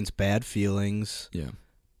experience bad feelings. Yeah.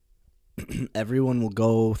 Everyone will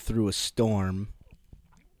go through a storm,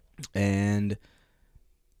 and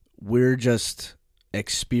we're just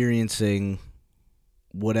experiencing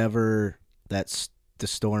whatever the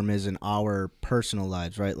storm is in our personal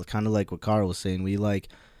lives, right? Kind of like what Carl was saying. We like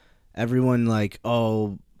everyone like,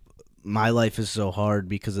 oh, my life is so hard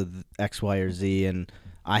because of X, Y, or Z, and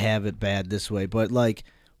I have it bad this way. But like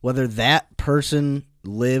whether that person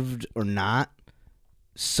lived or not,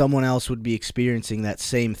 someone else would be experiencing that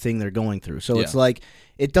same thing they're going through. So it's like,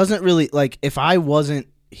 it doesn't really, like, if I wasn't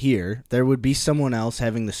here, there would be someone else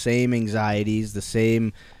having the same anxieties, the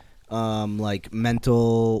same, like,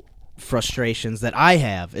 mental frustrations that I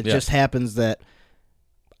have. It just happens that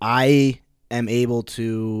I am able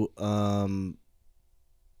to,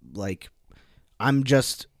 like, I'm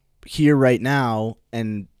just here right now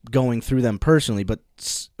and going through them personally, but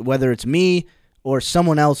whether it's me or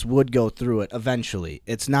someone else would go through it eventually.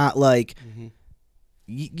 It's not like,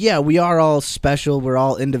 yeah, we are all special, we're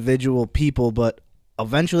all individual people, but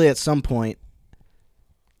eventually at some point,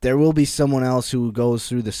 there will be someone else who goes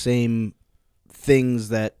through the same things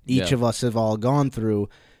that each of us have all gone through.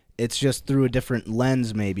 It's just through a different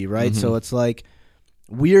lens maybe, right? So it's like,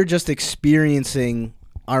 we're just experiencing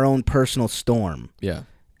our own personal storm. Yeah.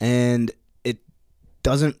 And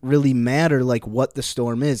doesn't really matter like what the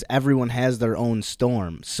storm is. Everyone has their own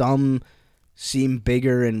storm. Some seem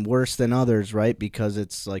bigger and worse than others, right? Because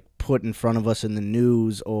it's like put in front of us in the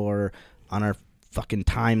news or on our fucking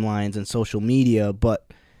timelines and social media.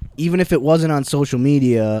 But even if it wasn't on social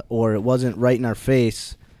media or it wasn't right in our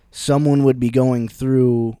face, someone would be going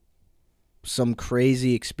through some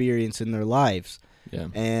crazy experience in their lives. Yeah.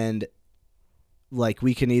 And like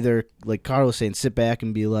we can either, like Carl was saying, sit back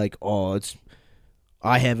and be like, oh,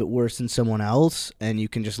 I have it worse than someone else, and you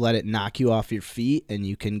can just let it knock you off your feet, and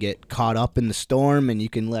you can get caught up in the storm, and you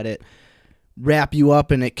can let it wrap you up,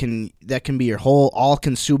 and that can be your whole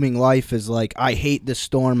all-consuming life is like, I hate this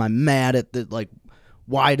storm, I'm mad at the, like,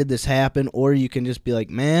 why did this happen? Or you can just be like,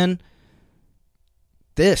 man,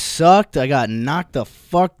 this sucked, I got knocked the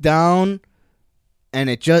fuck down, and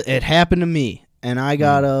it happened to me, and I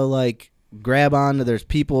gotta, like, grab onto, there's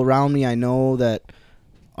people around me I know that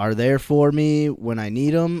are there for me when I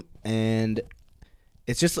need them, and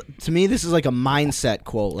it's just, to me, this is like a mindset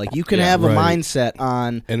quote. Like, you can have a mindset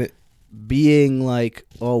on being like,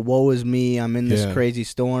 oh, woe is me, I'm in this crazy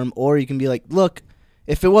storm, or you can be like, look,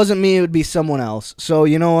 if it wasn't me, it would be someone else. So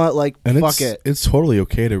you know what? Like, And fuck it. it's totally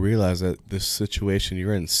okay to realize that this situation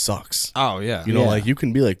you're in sucks. Oh yeah. You know, Yeah. like you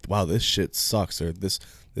can be like, wow, this shit sucks, or this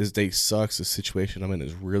day sucks. The situation I'm in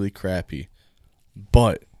is really crappy,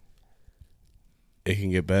 but it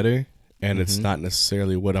can get better, and it's not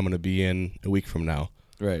necessarily what I'm going to be in a week from now.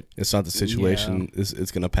 Right. It's not the situation.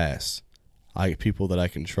 It's going to pass. I get people that I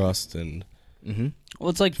can trust, and Well,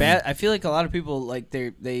 it's like bad. I feel like a lot of people like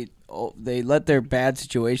they let their bad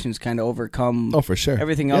situations kind of overcome oh, for sure,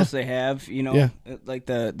 everything Yeah. else they have. You know, Yeah. like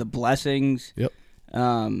the blessings. Yep.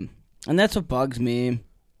 And that's what bugs me.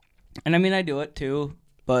 And I mean, I do it too,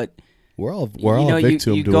 but We're all you know, a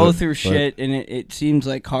victim you to go it, through but shit, and it seems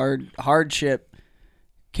like hardship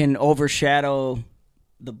can overshadow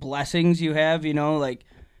the blessings you have. You know, like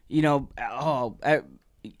you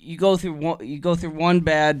go through one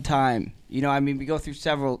bad time. You know, I mean, we go through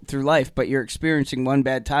several through life, but you're experiencing one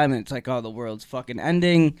bad time, and it's like, oh, the world's fucking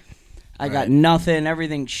ending. I got nothing.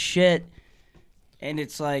 Everything's shit, and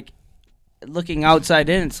it's like looking outside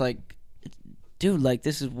in. It's like, dude, like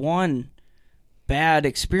this is one bad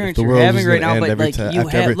experience the you're world having was right gonna now, end but every like ti- you after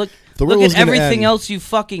have every- look the world at was gonna everything end. else you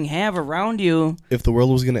fucking have around you. if the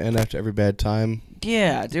world was going to end after every bad time,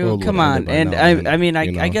 Yeah, world dude, would come have on. ended by And now, I man, mean,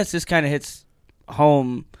 you know? I guess this kind of hits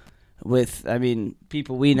home with, I mean,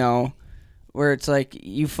 people we know, where it's like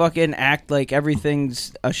you fucking act like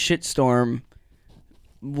everything's a shitstorm,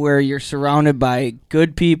 where you're surrounded by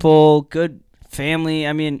good people, good family.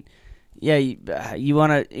 I mean, yeah, you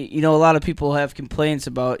want to, you know, a lot of people have complaints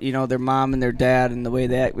about, you know, their mom and their dad and the way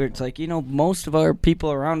that, where it's like, you know, most of our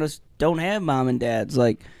people around us don't have mom and dads.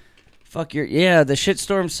 Like, fuck the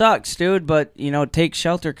shitstorm sucks, dude, but, you know, take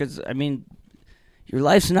shelter, because, I mean, your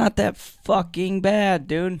life's not that fucking bad,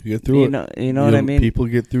 dude. you get through it. You know what I mean? People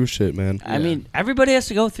get through shit, man. I mean, everybody has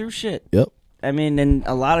to go through shit. Yep. I mean, and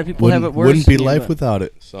a lot of people have it worse. Wouldn't be than you, life but- without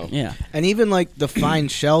it. So Yeah. And even like the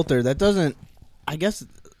find shelter, that doesn't. I guess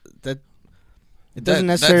that it doesn't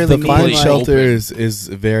That's necessarily the mean find like, shelter open. is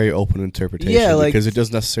a very open interpretation. Yeah, like- because it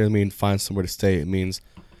doesn't necessarily mean find somewhere to stay. It means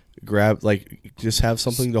just have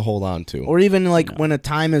something to hold on to. or even like when a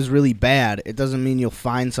time is really bad, it doesn't mean you'll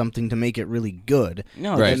find something to make it really good.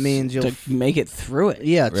 No, Right. It means you'll to make it through it.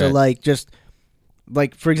 yeah to Right. like just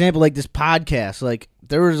like for example like this podcast, like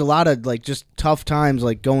there was a lot of like just tough times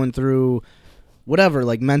like going through whatever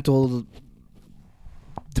like mental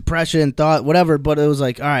depression, thought, whatever, but it was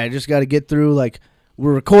like, all right, I just got to get through, like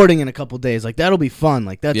we're recording in a couple days, like that'll be fun,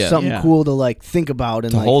 like that's Yeah. something Yeah. cool to like think about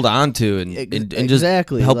and To like hold on to and just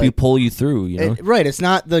exactly, help you like- pull you through. You know. Right, it's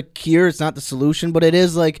not the cure, it's not the solution, but it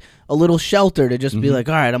is like a little shelter to just be like,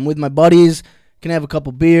 all right, I'm with my buddies, can have a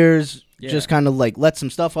couple beers, just kind of like let some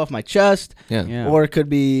stuff off my chest. Yeah. Yeah. Or it could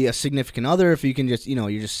be a significant other if you can just, you know,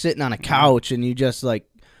 you're just sitting on a couch and you just like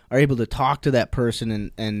are able to talk to that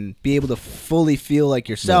person and be able to fully feel like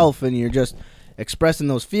yourself and you're just expressing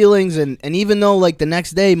those feelings and even though like the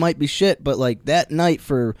next day might be shit, but like that night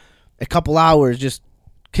for a couple hours just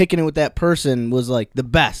kicking it with that person was like the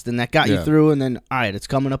best and that got you Yeah. through, and then all right, it's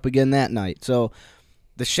coming up again that night. So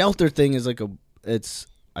the shelter thing is like it's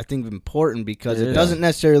I think important because It it is. doesn't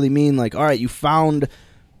necessarily mean like all right, you found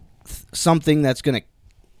something that's gonna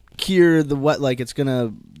cure the what, like it's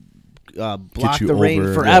gonna block you the rain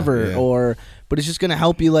over, forever, yeah. but it's just gonna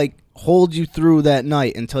help you like hold you through that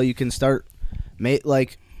night until you can start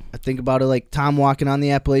like I think about it like Tom walking on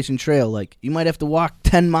the Appalachian Trail, like you might have to walk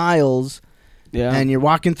 10 miles Yeah. and you're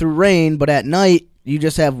walking through rain, but at night you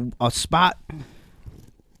just have a spot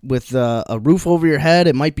with a roof over your head.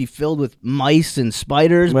 It might be filled with mice and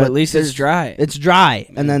spiders, but but at least it's there's- dry. It's dry,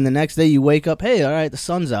 and then the next day you wake up. Hey, all right, the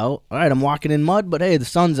sun's out. All right, I'm walking in mud, but hey, the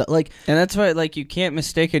sun's out. Like And that's why, like, you can't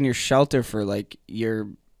mistake your shelter for like your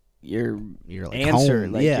you're like answer,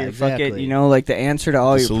 home. like yeah, your exactly. fucking, you know, like the answer to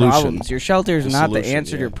all The your solution. problems. Your shelter is The not the solution,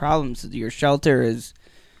 answer to yeah. your problems. Your shelter is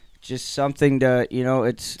just something to, you know,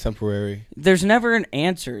 it's Temporary. there's never an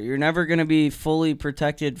answer. You're never going to be fully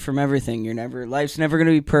protected from everything. Life's never going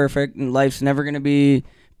to be perfect, and life's never going to be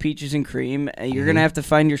peaches and cream. You're going to have to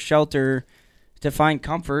find your shelter to find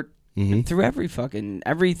comfort through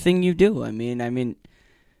everything you do. I mean,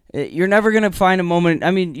 you're never going to find a moment.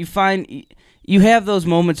 I mean, you have those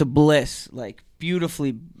moments of bliss, like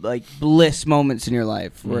beautifully, like bliss moments in your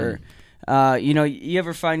life where, you know, you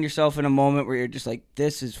ever find yourself in a moment where you're just like,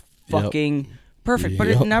 this is fucking perfect, but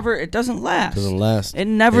Yep. it doesn't last. Doesn't last. It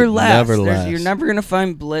never It lasts. never lasts. You're never gonna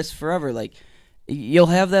find bliss forever. Like you'll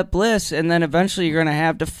have that bliss, and then eventually you're gonna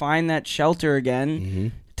have to find that shelter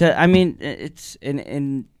again. I mean, it's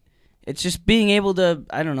and it's just being able to,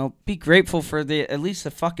 I don't know, be grateful for at least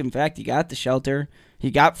the fucking fact you got the shelter, you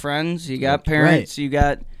got friends, you got parents, you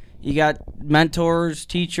got, You got mentors,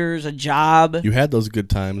 teachers, a job. You had those good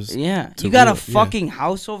times. Yeah, to you got a real- yeah. fucking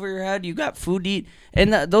house over your head. You got food to eat,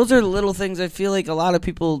 and those are the little things I feel like a lot of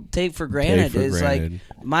people take for granted. for Is granted.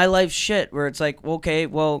 like my life shit, where it's like, okay,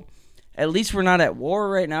 well, at least we're not at war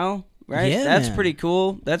right now, right? Yeah, That's man. pretty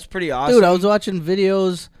cool. That's pretty awesome. Dude, I was watching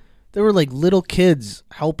videos. There were like little kids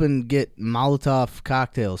helping get Molotov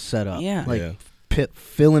cocktails set up. Yeah. like Yeah.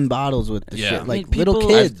 filling bottles with the Yeah. shit. I Like mean, little people-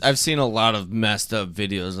 kids. I've seen a lot of messed up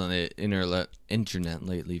videos on the internet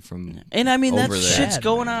lately from and I mean that over there. shit's Sad,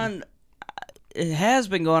 going man. on. It has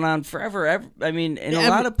been going on forever. I mean, in a Yeah,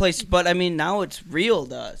 lot of places, but I mean now it's real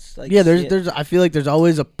to us. Like, yeah, shit. there's. I feel like there's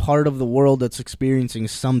always a part of the world that's experiencing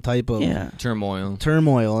some type of yeah. turmoil.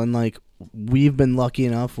 turmoil, and like we've been lucky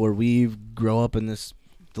enough where we grow up in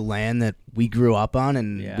the land that we grew up on,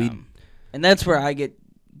 and we And that's where I get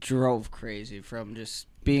drove crazy from just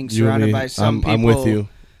being You and surrounded me, by some people. I'm with you.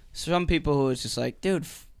 Some people who is just like, dude.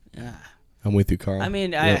 I'm with you, Carl. I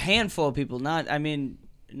mean, Yep. a handful of people. Not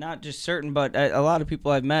just certain, but a lot of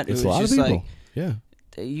people I've met. It's who a was lot of just people. Yeah.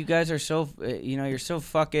 like, you guys are so, you're so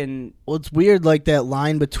fucking. Well, it's weird, like that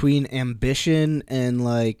line between ambition and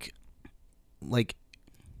like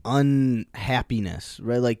unhappiness,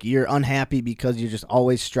 right? Like you're unhappy because you're just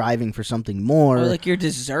always striving for something more. Or like you're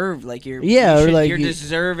deserved, like you're Yeah, or like you're you-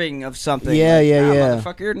 deserving of something. Yeah, like, yeah, nah, yeah.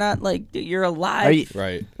 Motherfucker, you're not like you're alive. Are you-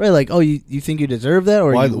 Right. right? Like, oh, you think you deserve that,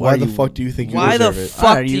 or Why? you, Why are the you, fuck do you think you why the deserve it?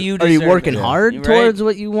 fuck are do you are you deserve working it? hard Right? towards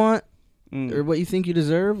what you want Mm. or what you think you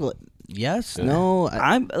deserve? Like, yes, no.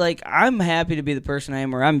 I'm happy to be the person I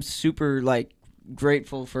am, where I'm super like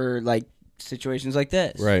grateful for like situations like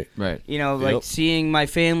this. Right. Right. You know, like Yep. seeing my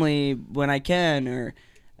family when I can, or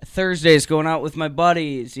Thursdays going out with my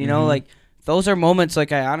buddies. You know, like those are moments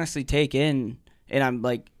like I honestly take in, and I'm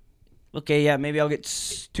like, okay, yeah, maybe I'll get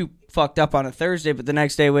too fucked up on a Thursday, but the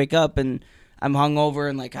next day I wake up and I'm hungover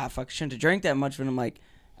and like, fuck, I shouldn't have drank that much. But I'm like,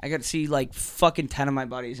 I got to see like fucking 10 of my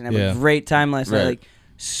buddies and have Yeah. a great time last night. Right. Like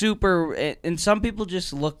super, and some people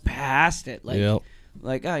just look past it. Like, Yep.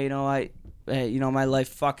 like, oh, my life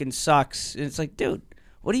fucking sucks. And it's like, dude,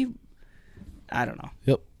 what do you? I don't know.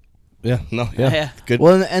 Yep. Yeah. No. Yeah. Yeah. Good.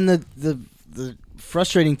 Well, and the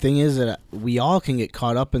frustrating thing is that we all can get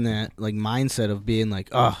caught up in that like mindset of being like,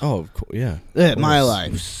 oh, Oh, of course. Yeah. my course.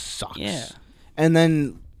 life sucks. Yeah. And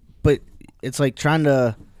then, but it's like trying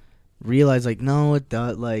to realize like, no, it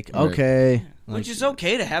does. Like, Right. okay, like, Which is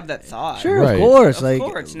okay to have that thought. sure, Right. of course, Of like,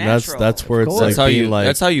 course, it's That's natural. that's where Of it's course. like That's how being you. like.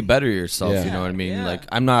 That's how you better yourself. Yeah. You know what I mean? Yeah. Like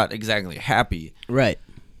I'm not exactly happy, right.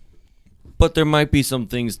 but there might be some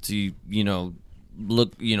things to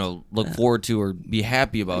look forward to or be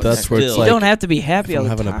happy about. That's where it's still. You like, don't have to be happy if all I'm the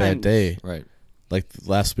having time. a bad day. Right. Like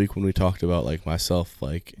last week when we talked about like myself,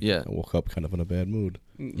 like Yeah. I woke up kind of in a bad mood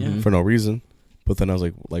Yeah. for no reason. But then I was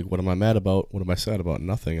like, what am I mad about? What am I sad about?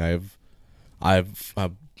 Nothing. I've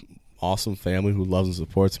a awesome family who loves and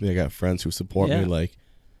supports me. I got friends who support Yeah. me. Like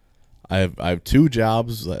I have 2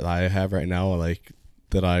 jobs that I have right now, like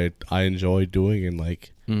that I enjoy doing, and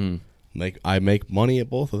like I make money at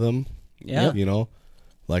both of them. Yeah. You know,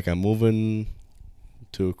 like I'm moving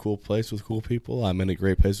to a cool place with cool people. I'm in a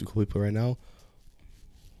great place with cool people right now.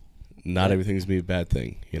 Not everything's gonna be a bad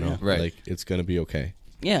thing, you know. Right. Like it's gonna be okay.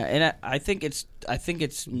 Yeah, and I think it's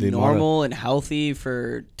The normal and healthy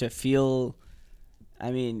to feel. I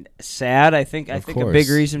mean, sad. I think a course, big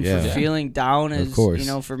reason yeah. for feeling down Of is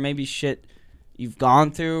course. for maybe shit you've gone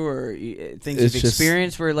through or things It's you've just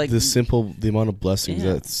experienced where like the amount of blessings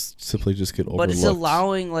Yeah. that simply just get overlooked. but it's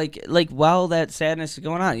allowing like while that sadness is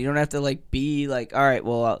going on, you don't have to like be like, all right,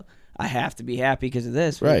 well, I have to be happy because of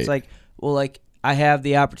this. But Right. It's like, well, like I have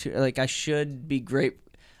the opportunity. Like I should be great.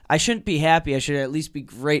 I shouldn't be happy. I should at least be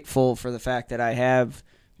grateful for the fact that I have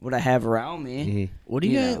what I have around me. Mhm. What do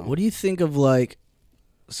you You guys, know. what do you think of like,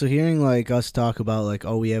 so hearing like us talk about like,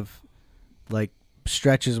 oh, we have like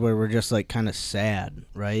stretches where we're just like kind of sad,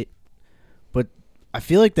 right? But I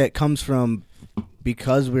feel like that comes from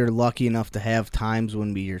because we're lucky enough to have times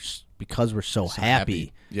when because we're so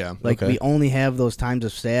happy. Yeah. Like Okay. we only have those times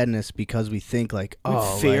of sadness because we think like,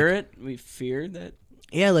 oh, We fear like- it. We fear that.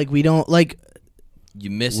 Yeah, like we don't like. You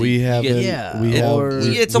miss it. We You have get- Yeah, we have or-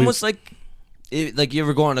 we- it's we- almost like you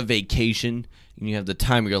ever go on a vacation and you have the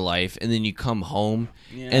time of your life, and then you come home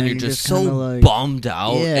Yeah. and you're you're just just so kinda like- bummed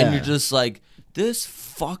out, Yeah. and you're just like, this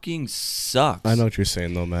fucking sucks. I know what you're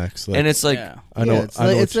saying though, Max. Like, and it's like Yeah. I know Yeah, it's I know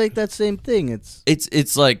like, what it's you- like that same thing. It's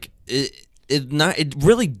it's like it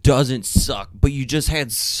really doesn't suck, but you just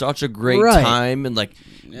had such a great Right. time, and like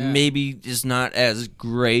Yeah. maybe it's not as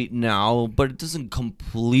great now, but it doesn't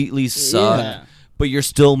completely suck. Yeah. But you're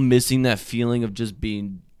still missing that feeling of just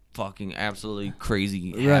being fucking absolutely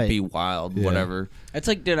crazy, Right. happy, wild, Yeah. whatever. It's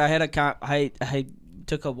like, dude, I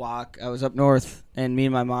took a walk. I was up north, and me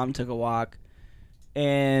and my mom took a walk,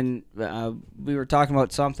 and we were talking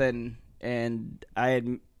about something, and I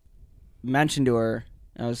had mentioned to her,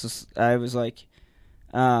 I was like,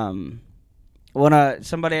 when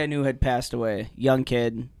somebody I knew had passed away, young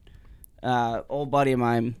kid, old buddy of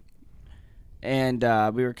mine, and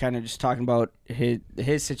we were kind of just talking about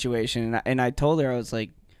his situation, and I told her, I was like,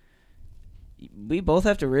 we both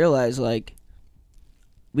have to realize, like,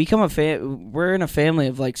 we're in a family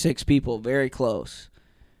of like 6 people, very close,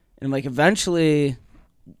 and like eventually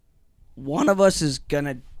one of us is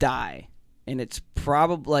gonna die, and it's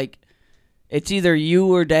probably like it's either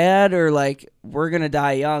you or dad, or like we're gonna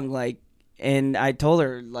die young. Like, and I told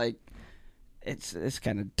her, like, it's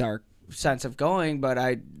kind of dark sense of going, but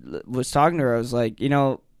I was talking to her. I was like, you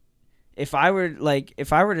know, if I were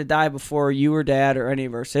to die before you or dad or any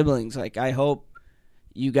of our siblings, like, I hope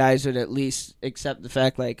you guys would at least accept the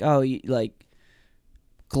fact, like, oh, like,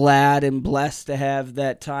 glad and blessed to have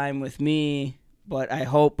that time with me, but I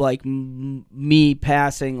hope, like, me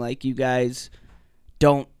passing, like, you guys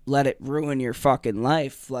don't let it ruin your fucking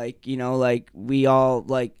life. Like, you know, like, we all,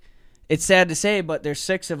 like, it's sad to say, but there's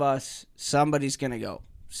 6 of us. Somebody's gonna go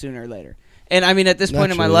sooner or later. And I mean, at this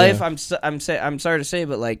point in my Naturally, life, yeah. I'm sorry to say,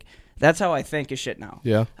 but like, that's how I think of shit now.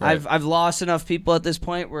 Yeah. I've lost enough people at this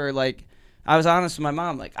point where, like, I was honest with my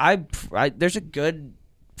mom. Like, there's a good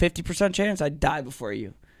 50% chance I'd die before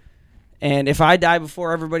you. And if I die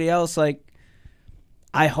before everybody else, like,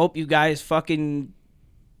 I hope you guys fucking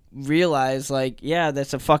realize, like, yeah,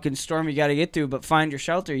 that's a fucking storm you got to get through, but find your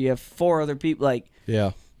shelter. You have 4 other people, like,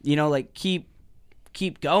 Yeah. you know, like, keep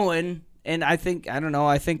going. And I think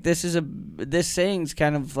this saying's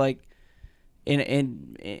kind of like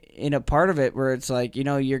in a part of it where it's like, you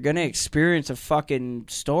know, you're gonna experience a fucking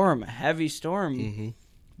storm, a heavy storm, Mm-hmm.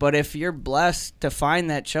 but if you're blessed to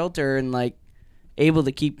find that shelter and, like, able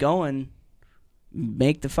to keep going,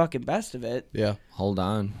 make the fucking best of it. Yeah. Hold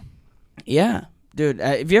on. Yeah, dude.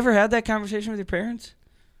 Have you ever had that conversation with your parents?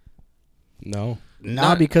 No.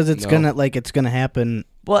 No, because it's No. gonna happen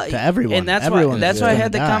Well, to everyone. and that's Everyone's why I gonna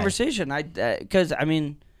had the die. conversation. Because I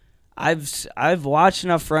mean, I've watched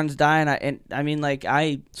enough friends die, and I mean, like,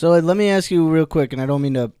 So let me ask you real quick, and I don't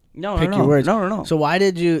mean to pick your words. No. So why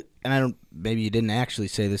did you? And I don't. Maybe you didn't actually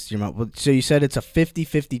say this to your mom. But so you said it's a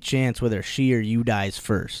 50-50 chance whether she or you dies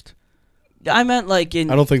first. I meant, like, I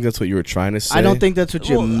don't think that's what you were trying to say. I don't think that's what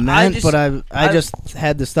you Well, meant, but I I- just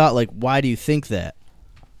had this thought. Like, why do you think that?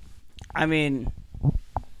 I mean,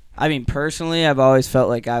 personally, I've always felt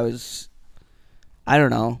like I don't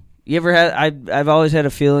know. You ever had? I've always had a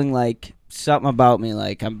feeling like something about me,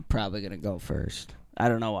 like, I'm probably gonna go first. I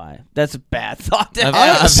don't know why. That's a bad thought to have.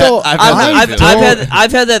 I've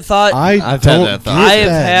had that thought. I've don't had that thought. I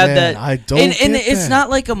have had man. that. I don't and get it's that. not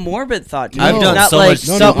like a morbid thought. Dude. I've It's done not so like much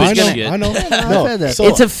No, selfish I know. shit. I know. I've No. had that. So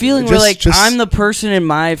It's a feeling where, like, just- I'm the person in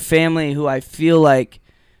my family who I feel like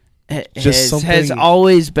has something-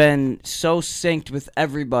 always been so synced with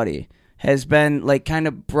everybody. Has been, like, kind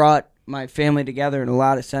of brought my family together in a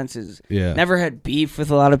lot of senses. Yeah. Never had beef with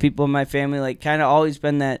a lot of people in my family. Like, kind of always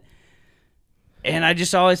been that. And I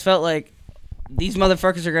just always felt like these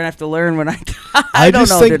motherfuckers are gonna have to learn when I die. I don't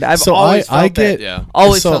just know, think- dude. I've so always I felt get that. Yeah.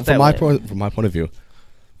 Always so felt that from my way. from my point of view,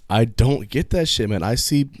 I don't get that shit, man. I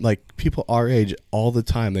see, like, people our age all the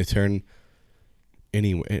time. They turn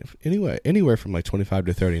anywhere from like 25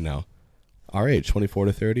 to 30 now. Our age, 24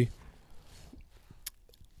 to 30.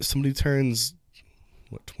 Somebody turns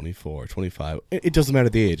 24, 25. It doesn't matter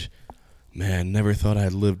the age. Man, never thought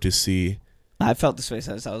I'd live to see. I felt this way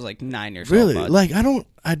since I was like 9 years Really? old. bud. Like,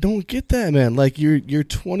 I don't get that, man. Like, you're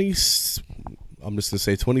 20. I'm just gonna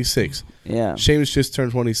say 26. Yeah. Seamus just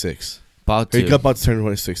turned 26. About Or he to. got about to turn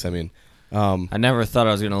 26. I mean, I never thought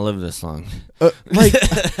I was gonna live this long. like,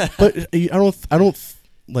 but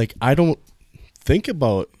I don't think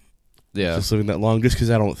about Yeah. just living that long just because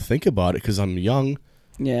I don't think about it because I'm young.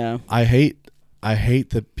 Yeah. I hate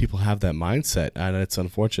that people have that mindset, and it's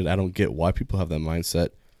unfortunate. I don't get why people have that mindset.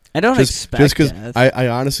 I don't Just expect because death. I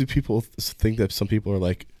honestly people think that some people are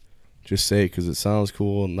like, just say it because it sounds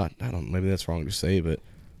cool. Not, I don't. Maybe that's wrong to say, but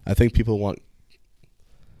I think people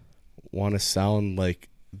want to sound like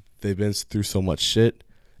they've been through so much shit.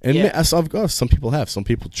 And Yeah. of course, some people have. Some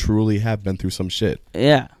people truly have been through some shit.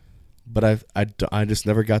 Yeah. But I just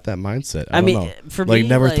never got that mindset. I I don't mean, know. for Like, me,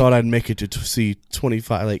 never like- thought I'd make it to see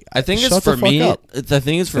 25. Like, I think shut it's the for fuck me. up. I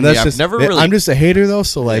think it's for And me. that's I've just, never really. I'm just a hater though,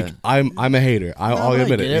 so like Yeah. I'm a hater. I'll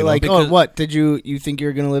admit it. Get you know? Like, Because- oh, what did you think you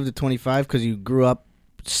were gonna live to 25 because you grew up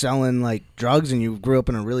selling like drugs and you grew up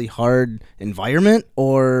in a really hard environment,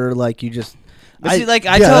 or like you just. But see, like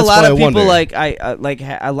I yeah, tell a that's lot what of I people, wonder. like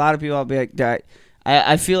a lot of people, I'll be like,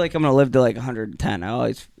 I feel like I'm gonna live to like 110. I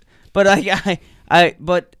always, but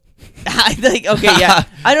but I think okay, yeah,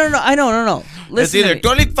 I don't know. It's Listen to either me.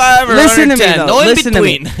 25 or Listen to me, 110. though. No in Listen to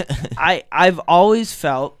me. between. I've always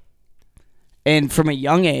felt, and from a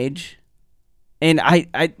young age, and I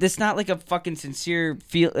it's not like a fucking sincere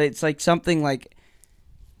feel. It's like something like,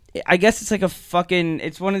 I guess it's like a fucking.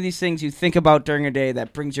 It's one of these things you think about during a day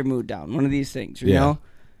that brings your mood down. One of these things, you know,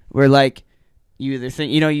 where like you either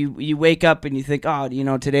think, you wake up and you think, oh,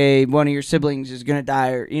 today one of your siblings is gonna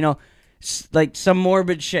die, or like some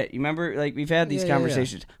morbid shit. You remember, like we've had these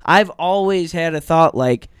conversations. I've always had a thought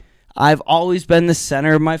like, I've always been the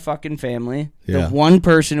center of my fucking family. Yeah. The one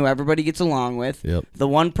person who everybody gets along with. Yep. The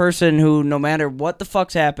one person who, no matter what the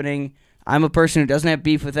fuck's happening, I'm a person who doesn't have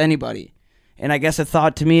beef with anybody. And I guess a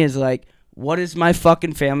thought to me is like, what is my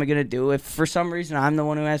fucking family going to do if for some reason I'm the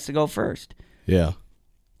one who has to go first? Yeah.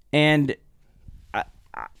 And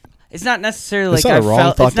it's not necessarily It's like not a I wrong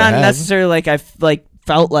felt. thought It's to not have. necessarily like I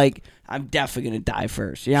felt like I'm definitely going to die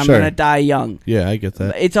first. Yeah, I'm Sure. going to die young. Yeah, I get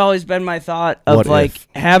that. It's always been my thought of What like if?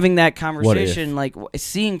 having that What conversation, like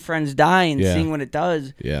seeing friends die and Yeah. seeing what it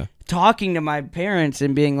does. Yeah. Talking to my parents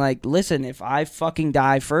and being like, listen, if I fucking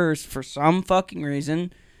die first for some fucking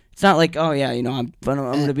reason, it's not like, oh yeah, I'm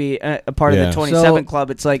gonna be a part of Yeah. the 27 So- club.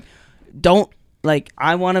 It's like, don't, like,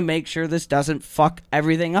 I want to make sure this doesn't fuck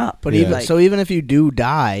everything up. But Yeah. even like, so, even if you do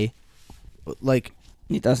die, like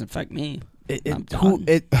it doesn't affect me. I'm done.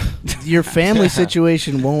 your family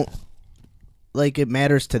situation won't, like, it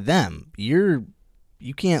matters to them. You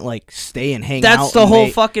can't like stay and hang out. That's the and whole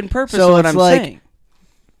make- fucking purpose So of what it's I'm like- saying.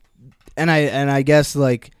 And I guess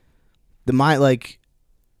like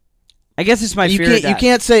I guess it's my you fear. can't of death. you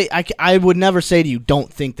can't say I would never say to you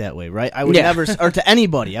don't think that way, right? I would Yeah. never or to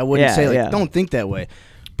anybody I wouldn't Yeah, say like yeah. don't think that way.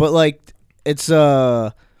 But like it's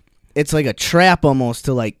like a trap almost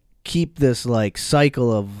to like keep this like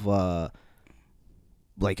cycle of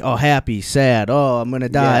like, oh, happy, sad, oh, I'm gonna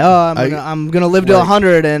die, Yeah. I'm gonna live to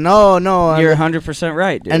 100, and oh no, You're 100%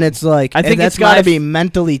 right, dude. and it's like I think that's it's got to my be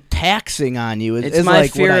mentally taxing on you. It's Is my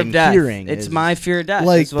like fear what of I'm death. hearing. It's is- my fear of death.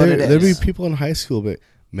 Like That's what it there'd be is. people in high school, but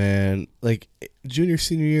man, like junior,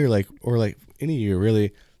 senior year, like or like any year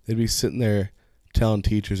really, they'd be sitting there telling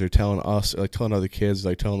teachers or telling us, or like telling other kids,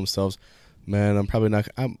 like telling themselves, "Man, I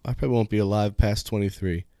probably won't be alive past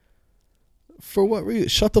 23." For what reason?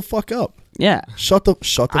 Shut the fuck up. Yeah. Shut the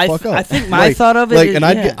fuck up. I think my thought of it like, is, and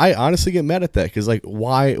yeah. I honestly get mad at that because like,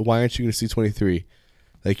 why aren't you going to see 23?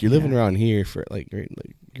 Like you're living around here for like Green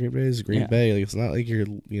Yeah. Bay. Like it's not like you're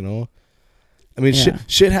I mean, Yeah.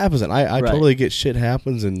 shit happens, and I Right. totally get shit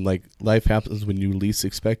happens, and like life happens when you least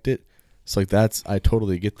expect it. So like I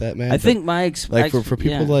totally get that, man. I But, think my like for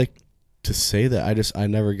people like to say that, I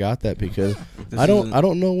never got that because I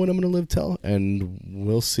don't know when I'm gonna live till, and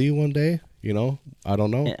we'll see one day. I don't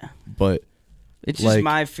know, Yeah. but It's just like,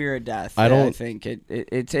 my fear of death. I I don't- think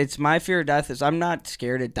it's my fear of death is I'm not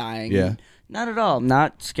scared of dying. Yeah. Not at all. I'm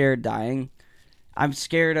not scared of dying. I'm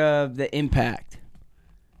scared of the impact.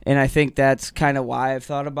 And I think that's kind of why I've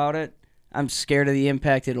thought about it. I'm scared of the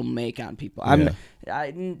impact it'll make on people.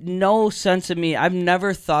 No sense of me. I've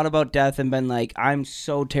never thought about death and been like, I'm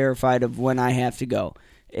so terrified of when I have to go.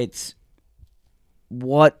 It's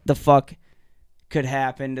what the fuck could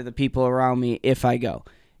happen to the people around me if I go.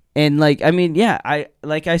 And like, I mean, yeah,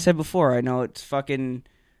 like I said before, I know it's fucking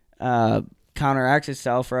counteracts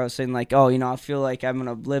itself, where I was saying like, oh, I feel like I'm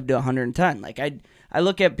gonna live to 110. Like I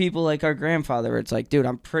look at people like our grandfather, where it's like, dude,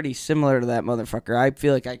 I'm pretty similar to that motherfucker. I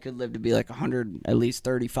feel like I could live to be like 100, at least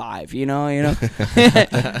 35,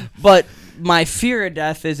 But my fear of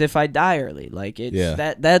death is if I die early. Like it's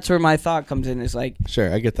that's where my thought comes in, is like,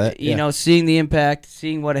 sure, I get that. seeing the impact,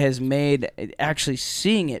 seeing what it has made, actually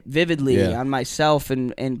seeing it vividly on myself,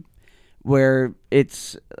 and where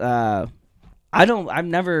it's I'm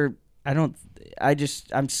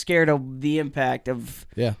scared of the impact of.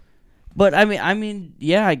 Yeah. But I mean,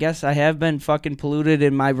 yeah, I guess I have been fucking polluted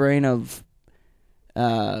in my brain of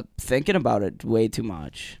thinking about it way too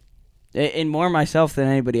much, and more myself than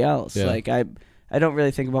anybody else. Yeah. Like I don't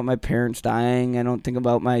really think about my parents dying. I don't think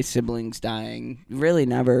about my siblings dying. Really,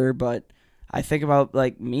 never. But I think about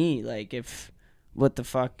like me, like if what the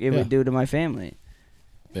fuck it would do to my family.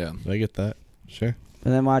 Yeah. I get that. Sure.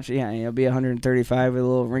 And then watch, I'll be 135 with a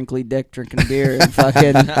little wrinkly dick drinking a beer and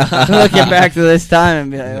fucking looking back to this time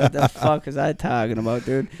and be like, what the fuck was I talking about,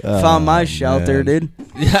 dude? Found my shelter, man. dude.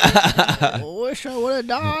 I wish I would have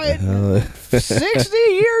died 60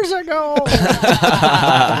 years ago.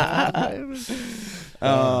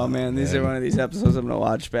 Oh man, these are one of these episodes I'm gonna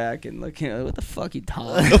watch back and look. What the fuck he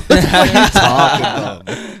talking?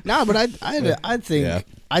 No, but I think Yeah.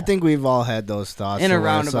 I think we've all had those thoughts In a where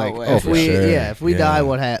it's roundabout like, way. If Oh, for we sure. if we Yeah. die,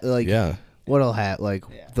 what'll happen? Like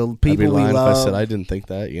the I'd be people we lying if love. I said I didn't think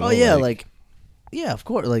that. You know, oh yeah, like yeah, of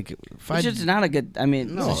course. Like if I It's just not a good. I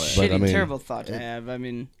mean, No, it's a but shitty, I mean- terrible thought to have. I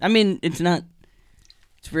mean, it's not.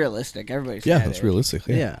 It's realistic. Everybody's yeah, had that's it. realistic.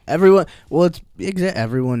 yeah, everyone. Well, it's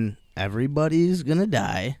everybody's gonna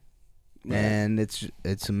die, Yeah. and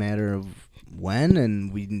it's a matter of when,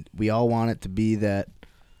 and we all want it to be that.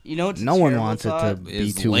 You know, it's a No one terrible wants it thought? to be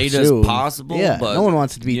As too late soon. as possible. Yeah, but no one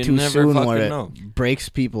wants it to be you too never soon fucking where it know. breaks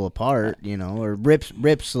people apart, or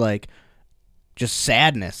rips like just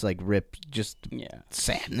sadness, like just Yeah.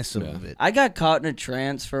 sadness of Yeah. it. I got caught in a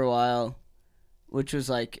trance for a while, which was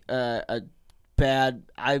like a bad.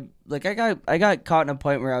 I got caught in a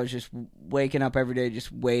point where I was just waking up every day,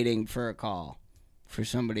 just waiting for a call for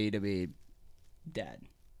somebody to be dead.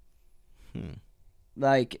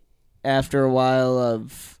 Like after a while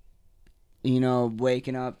of,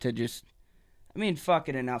 waking up to just,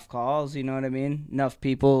 fucking enough calls. You know what I mean? Enough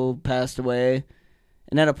people passed away.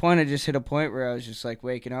 And at a point, I just hit a point where I was just like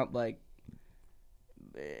waking up, like,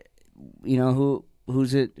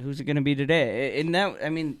 who's it gonna be today? And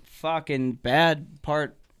that, fucking bad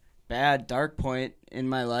dark point in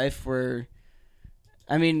my life where,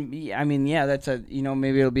 yeah, that's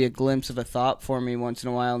maybe it'll be a glimpse of a thought for me once in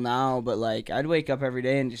a while now, but like I'd wake up every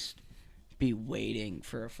day and just be waiting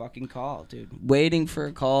for a fucking call, dude. Waiting for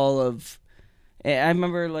a call of. I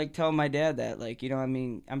remember like telling my dad that, like,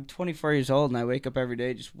 I'm 24 years old and I wake up every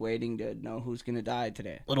day just waiting to know who's gonna die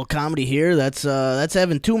today. Little comedy here. That's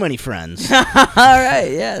having too many friends. All right,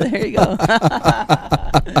 yeah, there you go.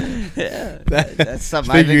 Yeah, that's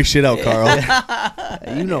something. Figure your shit out,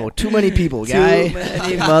 Carl. Too many people, guy. Too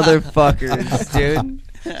many motherfuckers, dude.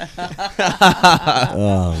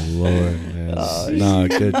 Oh Lord, man. No,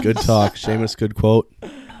 good talk. Seamus, good quote.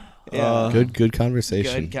 Yeah. Good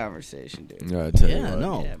conversation. Good conversation, dude. Yeah, I tell you Yeah, what.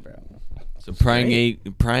 no. Yeah, bro. So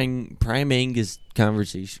prime Angus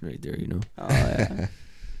conversation right there, Oh yeah.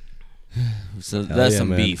 So Hell that's yeah, some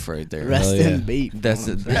man. beef right there. Rest yeah. in beef. That's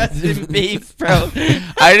it. That's in beef, bro.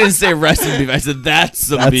 I didn't say rest in beef. I said that's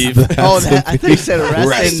some beef. I think you said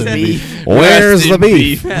rest in beef. Where's Rest the in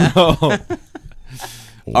beef? No.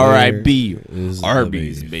 Where R.I.B. is the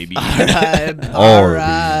Arby's, beef? baby.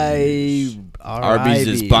 Arby's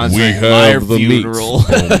is sponsoring We my have the funeral.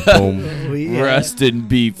 meats. Boom, boom. Rest in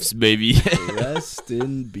beefs, baby. Rest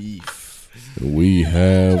in beef. We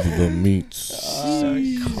have the meats.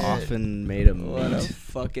 Coffin made of What a meat.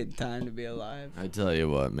 fucking time to be alive. I tell you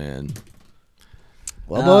what, man.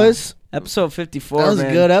 Well, boys, Episode 54. that was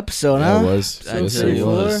man. a good episode, Yeah, huh? it was. I Yes, tell it you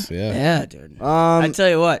was. Yeah. Yeah, dude. I tell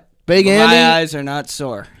you what, Big my Andy. eyes are not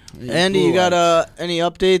sore. Andy, you Blue got eyes. any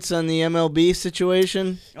updates on the MLB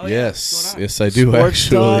situation? Oh, yeah, Yes, what's going on? yes, I do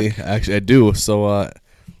Sports actually, I do. So,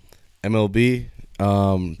 MLB,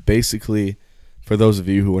 basically, for those of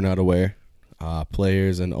you who are not aware,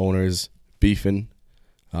 players and owners beefing,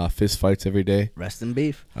 fist fights every day. Rest in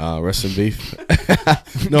beef. Rest in beef.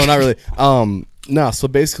 No, not really. No. So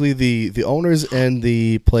basically, the owners and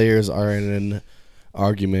the players are in an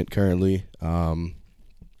argument currently.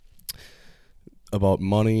 About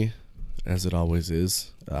money, as it always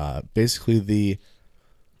is. Basically,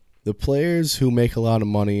 the players who make a lot of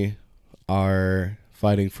money are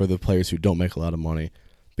fighting for the players who don't make a lot of money.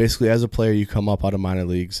 Basically, as a player, you come up out of minor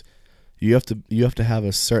leagues, you have to have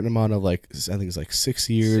a certain amount of, like, I think it's like 6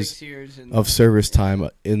 years 6 years in of service time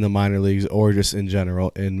in the minor leagues or just in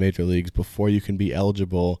general in major leagues before you can be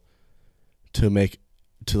eligible to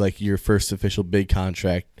like your first official big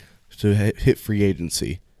contract to hit free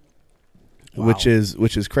agency. Wow. Which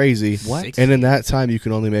is crazy. What? And in that time, you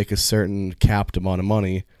can only make a certain capped amount of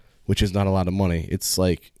money, which is not a lot of money. It's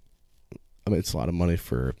like, it's a lot of money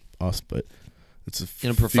for us, but it's In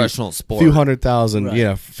a professional sport. few $100,000. Right.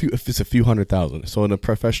 Yeah, if it's a few $100,000. So in a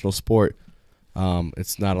professional sport,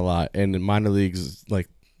 it's not a lot. And in minor leagues, like,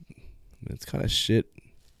 it's kind of shit.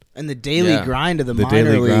 And the daily Yeah. grind of the, The minor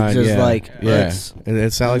daily leagues grind, is yeah. like, Yeah, it's- and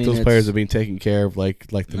it's not I like mean, those it's- players are being taken care of like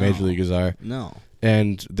the No. major leaguers are. no.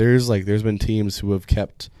 And there's been teams who have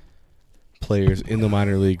kept players in the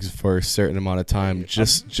minor leagues for a certain amount of time above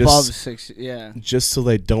just 6. Yeah. so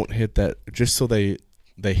they don't hit that, just so they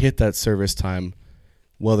hit that service time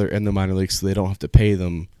while they're in the minor leagues, so they don't have to pay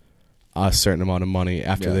them a certain amount of money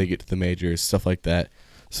after Yeah. they get to the majors, stuff like that.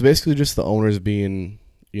 So basically, just the owners being,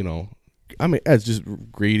 it's just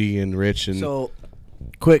greedy and rich and So,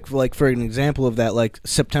 quick, like for an example of that, like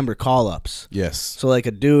September call-ups. yes, So, like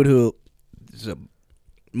a dude who is a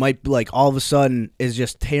might like all of a sudden is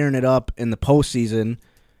just tearing it up in the postseason,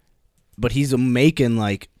 but he's making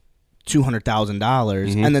like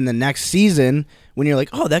 $200,000, and then the next season when you're like,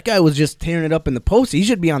 oh, that guy was just tearing it up in the post, he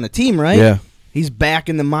should be on the team, right? Yeah. He's back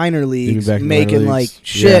in the minor leagues, back in the minor making like leagues.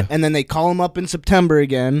 shit, Yeah. and then they call him up in September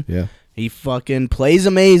again. Yeah. He fucking plays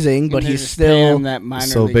amazing, but And they're he's just paying still him that minor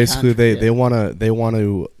So league basically, contract. they want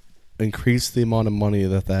to increase the amount of money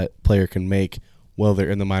that player can make while they're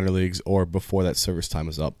in the minor leagues or before that service time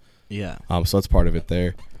is up. yeah. So that's part of it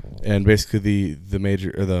there, and basically the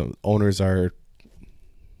major or the owners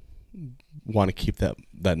want to keep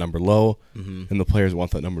that number low, and the players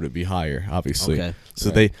want that number to be higher, obviously. Okay. So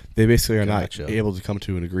they basically are Gotcha. not able to come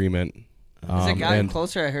to an agreement. Is it gotten and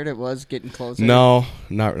closer? I heard it was getting closer. no,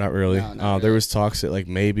 not really. No, not There really. was talks that like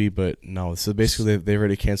maybe, but no. So basically, they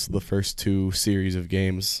already canceled the first 2 series of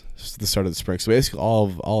games at the start of the spring. So basically,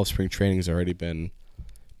 all of spring training has already been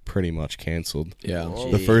pretty much canceled. Yeah.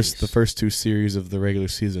 The first 2 series of the regular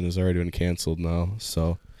season has already been canceled now.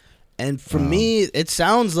 So And for me, it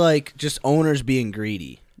sounds like just owners being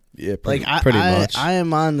greedy. yeah, Like pretty I much. I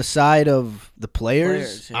am on the side of the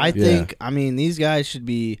players. Players, yeah. I think. I mean, these guys should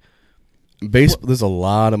be. There's a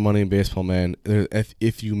lot of money in baseball, man.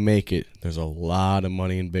 If you make it, there's a lot of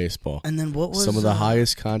money in baseball. And then what was Some of the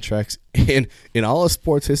highest contracts in all of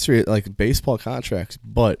sports history, like baseball contracts.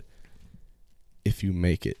 But if you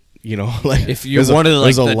make it, like If you're there's one of,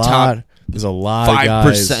 like, there's a the lot, top there's a lot of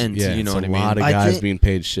guys. 5%, Yeah, you know it's what I a mean? lot of I guys think- being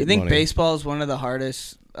paid shit You think money. baseball is one of the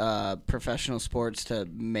hardest professional sports to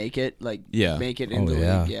make it? Like, Yeah. make it in the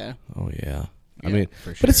yeah. league, yeah. Oh yeah. I Yeah, mean,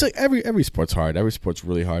 for but it's like every sport's hard. Every sport's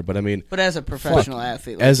really hard. But I mean, But as a professional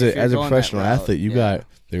athlete, like, as if a you're going that professional route, athlete, you yeah. got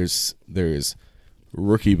there's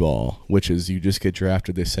rookie ball, which is you just get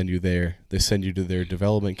drafted. They send you there. They send you to their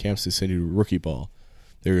development camps. They send you to rookie ball.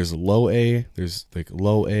 There's low A. There's like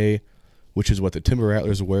low A, which is what the Timber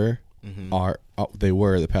Rattlers were. They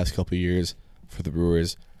were the past couple of years for the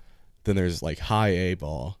Brewers. Then there's like high A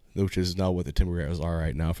ball, which is not what the Timber Rattlers are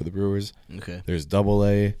right now for the Brewers. Okay. There's double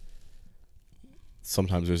A.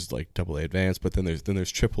 Sometimes there's like double A advanced, but then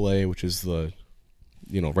there's triple A, which is the,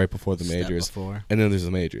 right before the Step majors, before. and then there's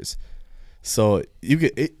the majors. So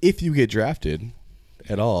if you get drafted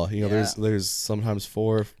at all, there's sometimes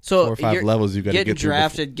four or 5 you're- levels you got to getting get through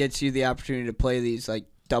drafted gets you the opportunity to play these like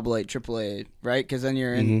double A, triple A, right? Because then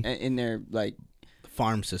you're in their like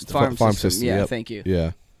Farm system. farm, system, Yeah, yep. thank you.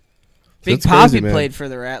 Yeah. Big That's Poppy crazy, man. played for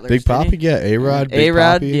the Rattlers. Big didn't Poppy, he? yeah. A-Rod, Big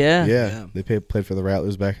A-Rod, Poppy. yeah. Yeah. They played for the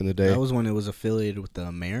Rattlers back in the day. That was when it was affiliated with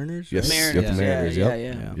the Mariners. Yes. right? Yep, the Mariners, yeah,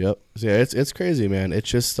 yep. yeah. Yep. So yeah, it's crazy, man. It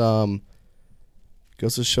just goes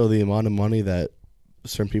to show the amount of money that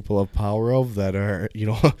certain people have power of that are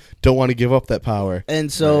don't want to give up that power.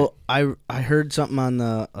 And so I heard something on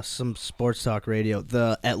the some sports talk radio.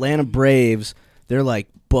 The Atlanta Braves, their like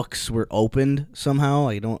books were opened somehow.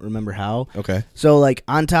 I don't remember how. Okay. So like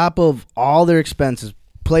on top of all their expenses,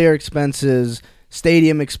 player expenses,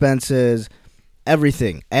 stadium expenses,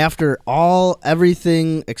 everything. After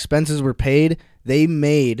everything expenses were paid, they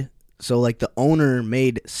made the owner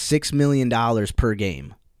made $6 million per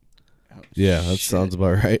game. Yeah, that sounds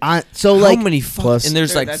about right. So How like many plus- and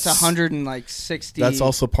there's like that's 160. That's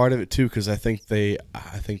also part of it too, because I think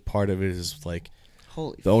part of it is like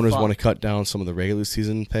holy. the owners fuck. want to cut down some of the regular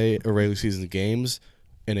season pay or regular season games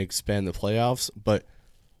and expand the playoffs, but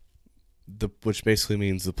which basically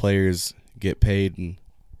means the players get paid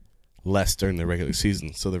less during the regular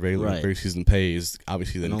season. So the regular season pay is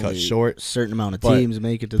obviously then and cut only short. a certain amount of But- teams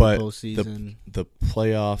make it to the but postseason. The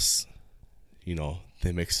playoffs,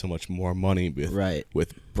 they make so much more money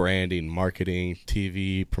with branding, marketing,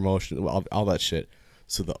 TV, promotion, all that shit.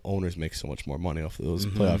 So the owners make so much more money off of those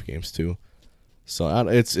playoff games too. So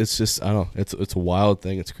it's just I don't know. It's a wild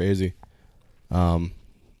thing. It's crazy.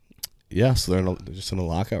 Yeah. So they're just in a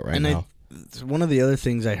lockout right now. One of the other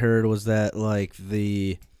things I heard was that like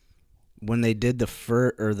when they did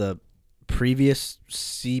the previous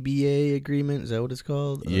CBA agreement, is that what it's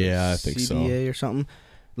called? Yeah, I think so. CBA or something.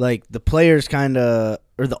 Like the players the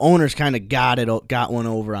owners kind of got one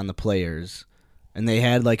over on the players, and they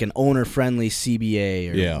had like an owner-friendly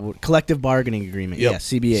CBA or collective bargaining agreement. Yep. Yeah,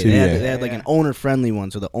 CBA. CBA. They had like an owner-friendly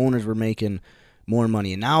one, so the owners were making more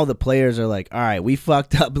money. And now the players are like, all right, we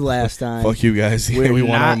fucked up last time. Fuck you guys. We're we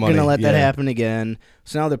want our not money. gonna let that Yeah. happen again.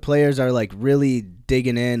 So now the players are like really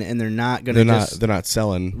digging in, and they're not gonna. They're not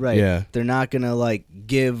selling. Right. Yeah. They're not gonna like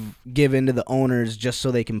give into the owners just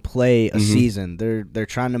so they can play a season. They're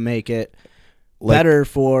trying to make it better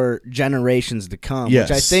for generations to come, Yes,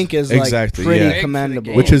 which I think is exactly, like pretty yeah. Big for the commendable.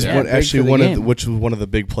 game. Which is Yeah, what big actually for the one game. which was one of the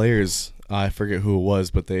big players. I forget who it was,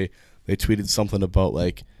 but they tweeted something about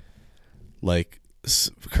like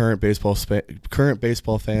current baseball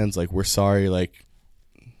fans, like, we're sorry, like,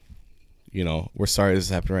 we're sorry this is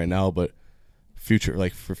happening right now, but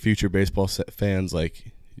for future baseball fans,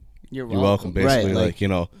 like, You're you're welcome. Basically,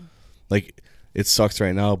 Right, like it sucks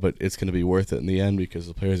right now, but it's gonna be worth it in the end because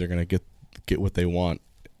the players are gonna get what they want,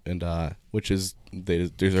 and which is they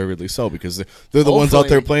deservedly so because they're the ones out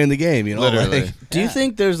there Hopefully. playing the game. Literally. Like, Do you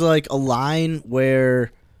think there's like a line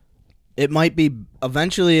where it might be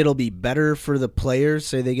eventually it'll be better for the players,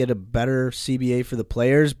 say they get a better CBA for the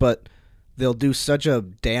players, but they'll do such a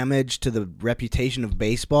damage to the reputation of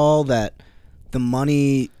baseball that the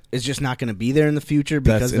money is just not going to be there in the future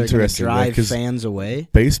because That's they're going to interesting, right? drive 'Cause fans away?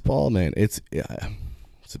 baseball, man, it's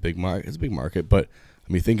a big market. It's a big market, but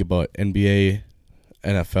I mean, think about NBA,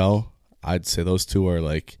 NFL. I'd say those two are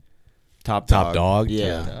like Top dog.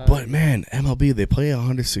 Yeah. But man, MLB, they play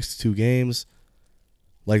 162 games.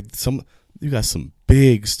 Like you got some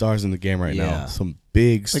big stars in the game right Yeah. now. Some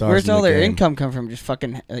big Like, stars. where's in all the their game. income come from? Just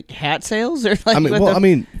fucking like hat sales or like? I mean, what well, the- I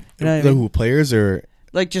mean, you know what I the mean? who players are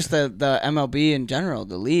like just the MLB in general,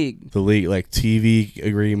 the league. the league, like TV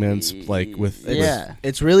agreements, like with Yeah.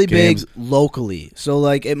 It's really Games. big locally. So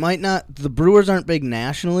like it might not the Brewers aren't big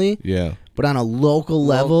nationally, yeah. but on a local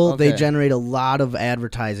level, they okay. generate a lot of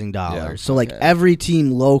advertising dollars. Yeah. So like Okay. every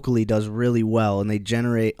team locally does really well, and they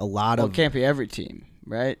generate a lot Well, of. it can't be every team,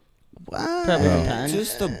 right? Ah, Probably No. depends.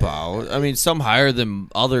 Just about. I mean, some higher than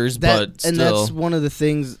others, that, but and still. that's one of the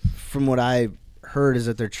things from what I heard is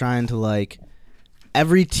that they're trying to like.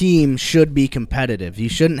 Every team should be competitive. You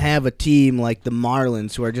shouldn't have a team like the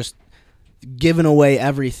Marlins who are just giving away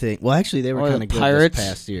everything. Well, actually, they were Or the kind of good Pirates. this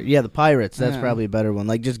past year. Yeah, the Pirates. That's Yeah. probably a better one.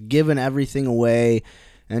 Like just giving everything away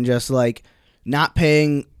and just like not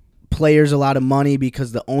paying players a lot of money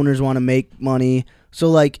because the owners want to make money. So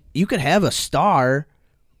like you could have a star,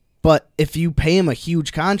 but if you pay him a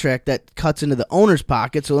huge contract, that cuts into the owner's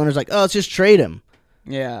pocket. So the owner's like, oh, let's just trade him.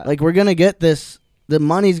 Yeah. Like we're gonna get this. The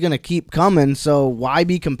money's gonna keep coming. So why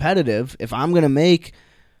be competitive if I'm gonna make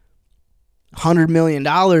 $100 million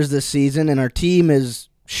this season and our team is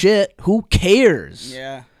shit? Who cares?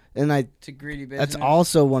 yeah. And It's a greedy business. that's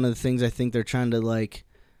also one of the things I think they're trying to like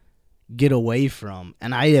get away from.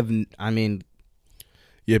 And I mean,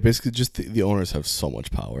 Yeah, basically, just the owners have so much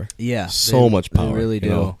power. yeah, So much power. They really you do.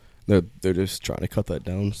 know? They're just trying to cut that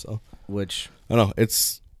down. So Which I don't know.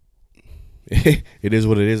 It's it is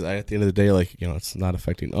what it is. At the end of the day, like it's not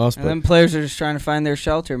affecting us, And but then players are just trying to find their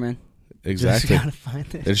shelter, man. exactly, just gotta find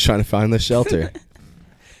it. they're just trying to find the shelter.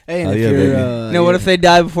 Hey, and Oh, if yeah, you're, baby. No, what if they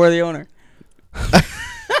die before the owner?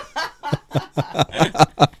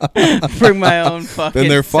 Bring my own fucking. Then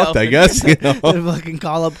they're fucked, I guess. they fucking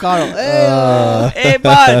call up Carl? Hey, Hey,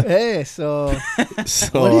 bud. hey. So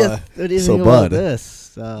So, what do you so think about bud.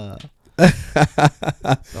 this?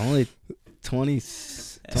 It's only 20.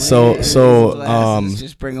 So Glasses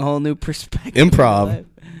just bring a whole new perspective. Improv. to life.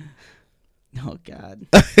 Oh God.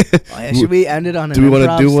 Oh, yeah, should we end it on an do we want to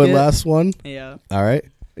improv do one skit? last one? Yeah. All right,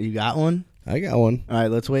 You got one? I got one. All right,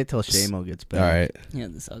 let's wait till Shamo gets back. All right. Yeah,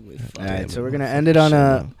 this ugly fuck. All right, so we're gonna end it on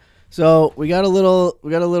a. So we got a little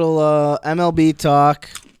MLB talk,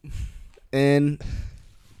 and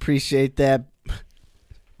appreciate that,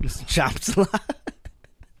 Mr. Chops a lot.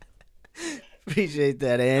 Appreciate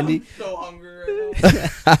that, Andy, So hungry right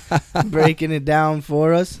now. breaking it down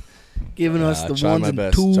for us, giving us the trying ones my and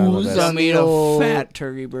best, trying my twos best. I'm on the eating a old. fat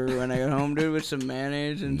turkey burger when I get home, dude, with some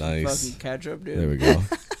mayonnaise and Nice. some fucking ketchup, dude. There we go.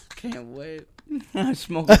 Can't wait. I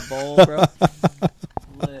smoke a bowl, bro.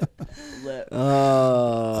 Lit.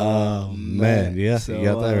 Oh man, yeah, So, you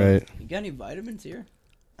got that right. You got any vitamins here?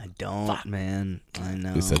 I don't, man. I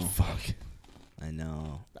know. He said, "Fuck." I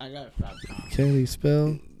know. I got it. Can he spell?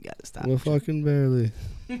 You gotta stop. Well, fucking barely.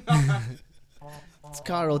 It's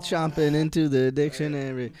Carl chomping into the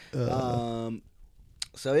dictionary.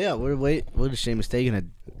 So yeah, what is Seamus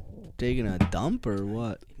taking a dump or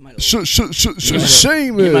what? Seamus.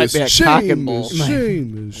 He might be a cock and bull.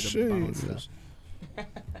 Seamus.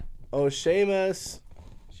 Oh, Seamus.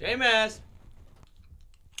 Seamus.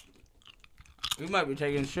 We might be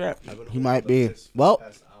taking shit. He might be. Well,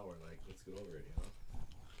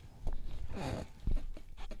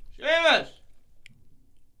 Seamus.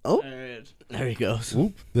 Oh. There it is. there he goes.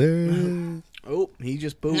 Whoop, there it is. Oh, he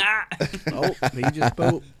just pooped. Nah. Oh, he just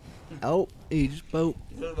pooped. Oh, he just pooped.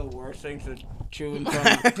 These are the worst things to chew in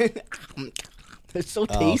front of. They're so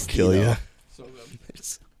I'll tasty. kill you. So good.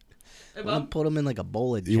 Hey, I'm gonna bub. put them in like a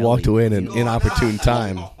bowl of You jelly. walked away in an inopportune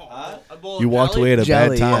time. A bowl of You walked jelly? away at a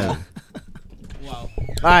Jelly, bad time. Wow.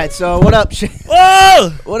 All right, so what up, Whoa!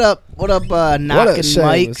 what up, knocking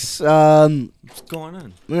Seamus? mics? What's going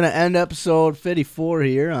on? We're gonna end episode 54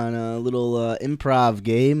 here on a little improv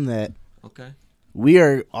game that Okay. we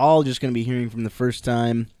are all just gonna be hearing from the first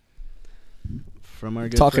time from our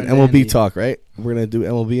good Talking friend MLB Andy. talk, right? We're gonna do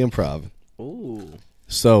MLB improv. Ooh.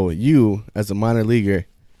 So you, as a minor leaguer,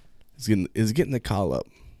 is getting the call up,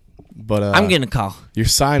 but I'm getting a call. you're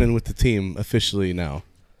signing with the team officially now.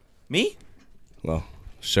 Me? Well,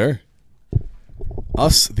 sure.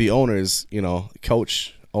 Us, the owners,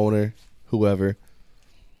 coach, owner, whoever,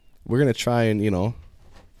 we're gonna try and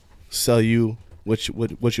sell you what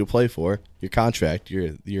you'll play for, your contract,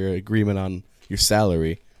 your agreement on your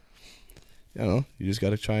salary. You just got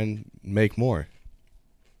to try and make more.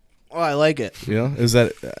 Oh, I like it. Is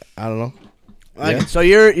that I don't know. I like Yeah. it. So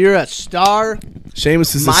you're a star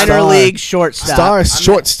Seamus is a minor star, league shortstop. star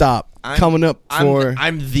shortstop I'm- coming up for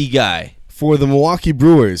I'm the guy. the Milwaukee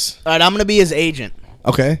Brewers. All right, I'm gonna be his agent.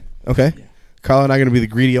 Okay. Carl and I are gonna be the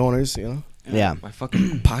greedy owners. Yeah. My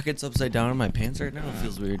fucking pocket's upside down in my pants right now. It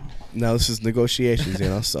feels weird. Now this is negotiations.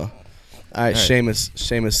 So, all right,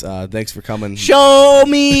 Seamus, thanks for coming. Show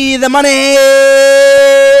me the money.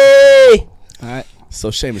 All right. So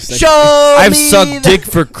Seamus, thank Show I've me sucked the- dick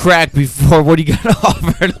for crack before. What do you got to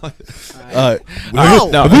offer? Oh,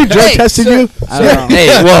 have we drug hey, tested sir. you? I don't know. Hey,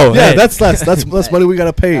 Yeah, whoa, yeah, hey. that's less. That's money we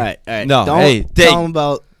gotta pay. All right. All right. No, Don't hey, tell him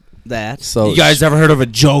about that. So You guys ever heard of a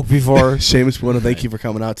joke before? Seamus, we want to thank you for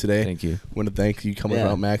coming out today. Thank you. Want to thank you coming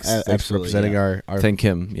Yeah, out, Max. Thanks for absolutely, representing yeah. our. Thank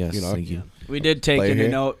him. Yes, thank you. We did take Player in here.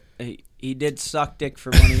 a note. He did suck dick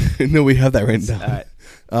for money. No, we have that written down. All right.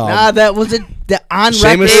 Nah, that was it. On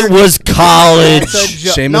Seamus- It record. was college. That's a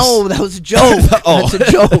joke. Seamus- No, that was a joke. Oh. That's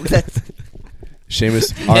a joke. That's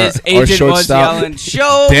Seamus, His our agent was shortstop. yelling,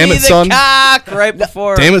 "Show Damn me it, the son. cock!" right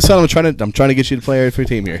before. Damn it, son! I'm trying to get you to play for your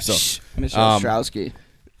team here. So, Mr. Um, Ostrowski.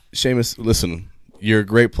 Seamus, listen, you're a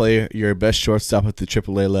great player. You're a best shortstop at the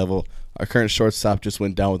AAA level. Our current shortstop just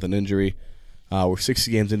went down with an injury. We're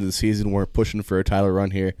 60 games into the season. We're pushing for a title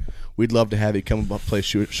run here. We'd love to have you come up play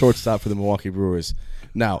shortstop for the Milwaukee Brewers.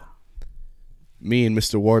 Now, me and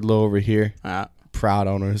Mr. Wardlow over here, proud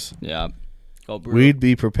owners, Yeah. Go Brew. we'd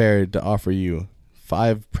be prepared to offer you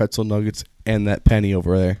 5 pretzel nuggets and that penny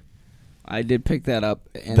over there I did pick that up.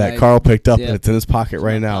 And that Carl picked up, yeah. and it's in his pocket It's in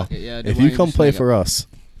right my now. pocket, yeah, I did If want you you come to play snag for us,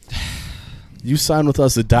 you sign with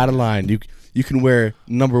us, the dotted line. You can wear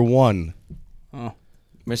number 1.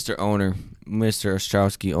 Mr. Owner, Mr.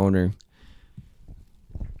 Ostrowski owner,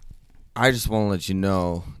 I just want to let you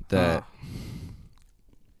know that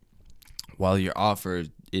while your offer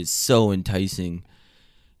is so enticing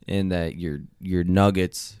and that your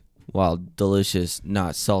nuggets, while delicious,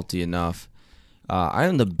 not salty enough, I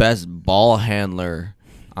am the best ball handler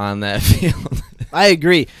on that field. I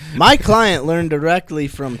agree. My client learned directly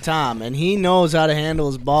from Tom, and he knows how to handle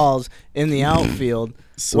his balls in the outfield.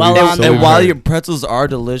 So Well, we- on so the- we And while heard. your pretzels are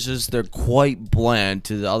delicious, they're quite bland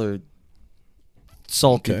to the other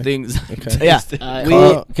salty Okay. things. Okay. Yeah.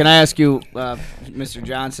 Carl- Can I ask you, Mr.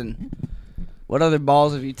 Johnson, what other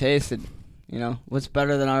balls have you tasted? What's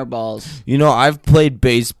better than our balls? You know, I've played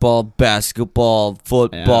baseball, basketball,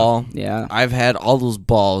 football. Yeah. I've had all those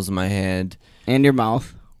balls in my hand. And your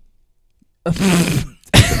mouth.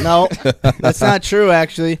 No, that's not true,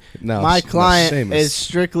 actually. No, My no, client Seamus. is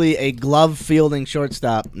strictly a glove fielding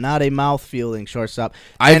shortstop, not a mouth fielding shortstop.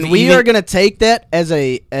 I've And we even- are going to take that as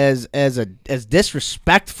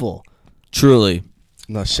disrespectful. Truly.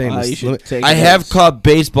 No, Seamus. You should let me, take I it have as- caught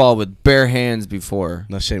baseball with bare hands before.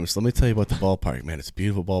 no, Seamus. Let me tell you about the ballpark, man. It's a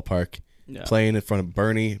beautiful ballpark. Playing in front of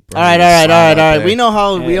Bernie. All right. Bernie We know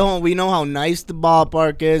how Hey. we know how nice the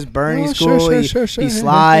ballpark is. Bernie's Oh, sure, cool. sure, he, sure, sure. he Hey,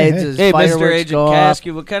 slides. hey, hey. His Hey, fireworks Mr. Agent go up.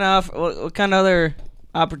 Kasky, what kind of other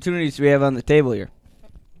opportunities do we have on the table here?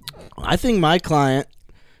 I think my client.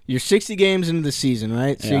 You're 60 games into the season,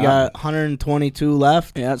 right? So you Yeah. got 122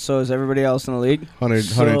 left. Yeah, so is everybody else in the league.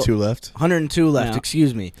 102 left. 102 left. Yeah.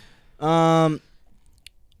 Excuse me. I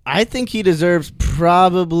think he deserves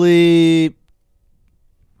probably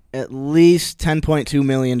at least $10.2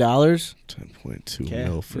 million. 10.2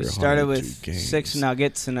 mil for We started 102 with games. 6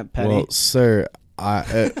 nuggets and a penny. Well, sir,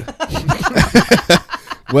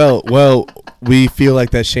 well, we feel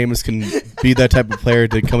like that Seamus can be that type of player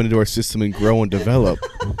to come into our system and grow and develop,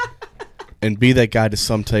 and be that guy to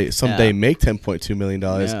someday Yeah. make $10.2 million.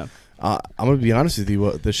 Yeah. I'm gonna be honest with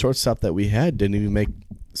you. The shortstop that we had didn't even make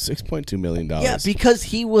 $6.2 million. Yeah, because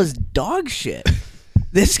he was dog shit.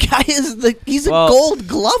 This guy is he's a Well, gold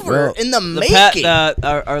glover in the The making.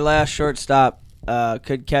 our last shortstop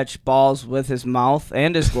could catch balls with his mouth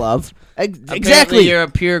and his glove. Apparently Exactly. you're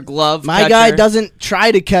a pure glove My catcher. guy doesn't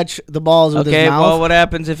try to catch the balls with Okay, his mouth. well, what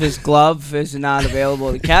happens if his glove is not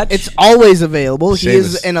available to catch? It's always available. He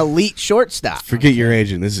is Seamus. an elite shortstop. Forget your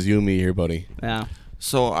agent. This is you and me here, buddy. yeah.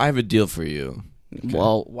 So I have a deal for you.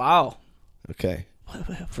 Well, wow. Okay.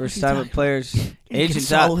 First time with players. Agent's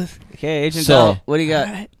consult out. with- Okay, agent's So- out. What do you got?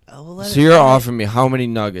 All right, we'll let So it you're slide. offering me how many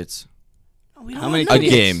nuggets? We don't How want many A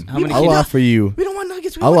nuggets. game. How many I'll kids? offer you. We don't want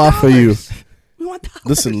nuggets. We I'll want offer you. dollars. We want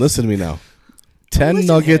dollars. Listen to me now. 10 listen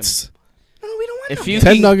to nuggets. No, we don't want If nuggets. you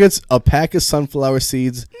 10 can- nuggets, a pack of sunflower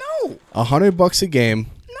seeds, No. $100 a game,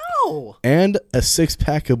 No. and a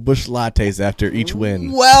 6-pack of Busch lattes after each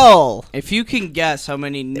win. Well, If you can guess how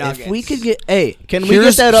many nuggets. if we could get, hey, can we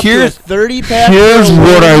Here's- get that up to a here's- 30-pack?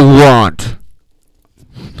 want.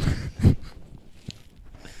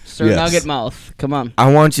 Sir Yes. Nugget Mouth. Come on.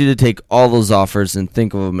 I want you to take all those offers and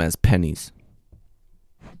think of them as pennies.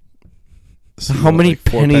 So you How want, many like,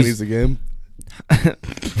 4 pennies- a game?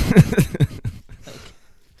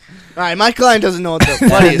 All right, my client doesn't know what the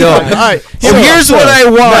funny is. No. All right, So here's what I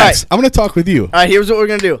want. Max, I'm going to talk with you. all right, here's what we're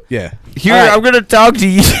gonna do. Yeah. Here, All right. I'm gonna talk to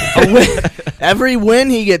you. Every win,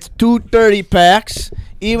 he gets 2 30-packs.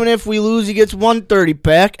 Even if we lose, he gets 1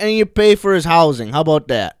 30-pack, and you pay for his housing. How about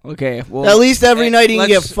that? Okay. Well, At least every night he can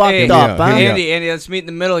get let's- fucked hey, up, huh? yeah. Andy, let's meet in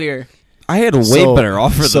the middle here. I had a way So- better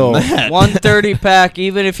offer so- than that. 130 pack.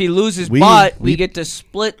 Even if he loses We- butt, we we- get to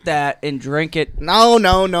split that and drink it.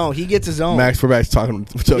 No. He gets his own. Max, we're back to talking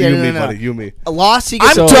to Yeah, you no, and me, no. buddy. You and me. A loss, he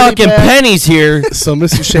I'm gets a talking 30-pack. pennies here. So,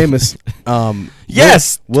 Mr. Seamus,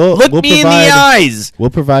 Yes. we'll Look we'll me provide, in the eyes. We'll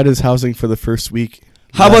provide his housing for the first week.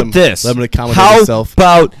 How Let about him- this? Let him accommodate How himself.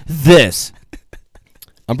 about this?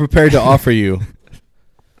 I'm prepared to offer you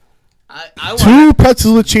I 2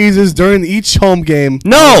 pretzels with cheeses during each home game.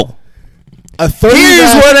 No. A 30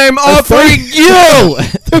 Here's rack- what I'm a 30 offering you.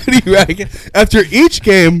 30 rack after each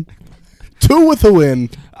game. 2 with a win.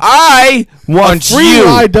 I want Free you.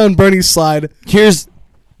 ride down Bernie's slide.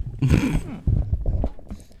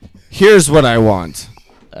 Here's what I want.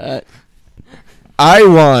 I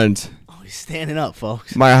want Oh, he's standing up,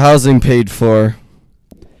 folks. my housing paid for,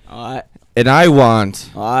 Alright. and I want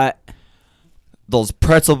Alright. those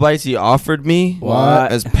pretzel bites he offered me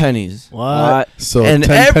What? as pennies. What? So And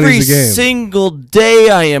 10 every pennies a game. single day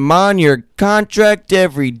I am on your contract,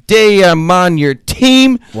 every day I'm on your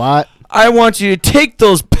team, What? I want you to take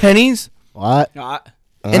those pennies What? Alright.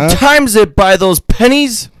 and times it by those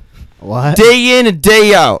pennies What? day in and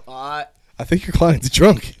day out. Alright. I think your client's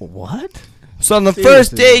drunk. What? So on the Seriously.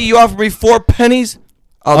 first day you offer me 4 pennies,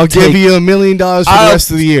 I'll give you $1 million for the I'll- rest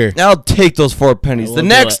of the year. I'll take those 4 pennies. We'll The do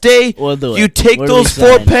next it. day, We'll do you it. take Where do those we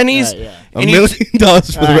 4 sign? pennies. Yeah. $1 and you million for the All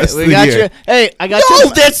rest right, of we the got year. you. Hey, I got No,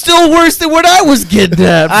 you. that's still worse than what I was getting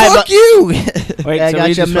at. All right, Fuck but- you. Wait, Yeah, I so got we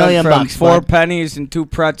you just $1 went million from bucks, 4 bud. pennies and 2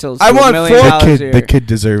 pretzels. I to want $1 4 million The kid, here. the kid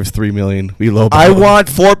deserves $3 million. We low. I want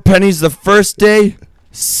 4 pennies the first day.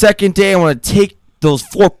 Second day, I want to take those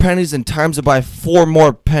 4 pennies and times it by 4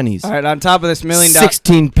 more pennies. Alright, on top of this $1 million.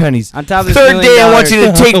 16 pennies. On top of this Third $1 day, I million want you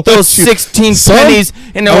to take I those want you- 16 Son, pennies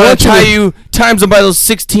and I I want want to you tie to- you times them by those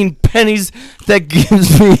 16 pennies. That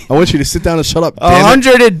gives me I want you to sit down and shut up. Damn it.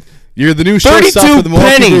 100 and You're the new 32 shortstop for the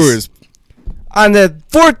Milwaukee pennies. Brewers. on the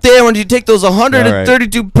 4th day, I want you to take those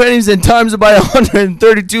 132 pennies and times it by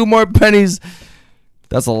 132 more pennies.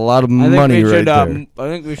 That's a lot of I think money we right should, there. I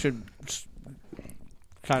think we should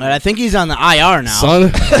kind All right, I think he's on the IR now.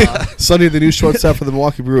 Son, Sonny, the new shortstop for the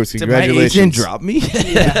Milwaukee Brewers. Did my Congratulations. agent drop me?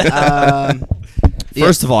 Yeah,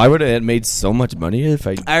 First of all, I would have made so much money if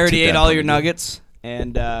I. I already took ate that all your penny. nuggets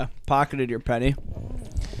and pocketed your penny.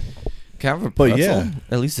 Can I have a But pretzel? yeah.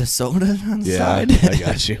 At least a soda on the Yeah, side. I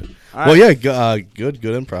got you. All Well, right. yeah, good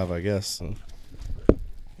improv, I guess. So.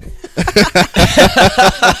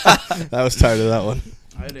 I was tired of that one.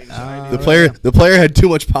 The player had too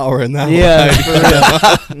much power in that yeah, one. for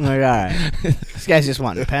real. Like, all right. This guy's just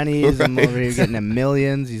wanting pennies. I'm over here getting the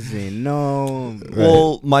millions. He's saying no.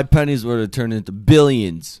 Well, my pennies would have turned into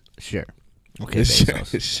billions. Sure. Okay, Sure,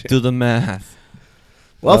 Bezos. sure. Do the math.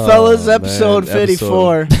 Well, Oh, fellas, man, episode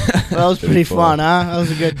 54. That was pretty 54. fun, huh? That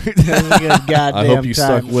was a good, goddamn I hope you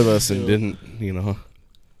time. stuck with us and didn't,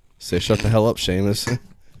 say shut the hell up, Seamus.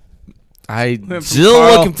 I'm Went from still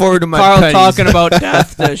Carl- looking forward to my Carl pennies. talking about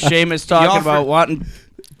death to Seamus talking offered- about wanting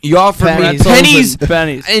You offered Pennies. me pennies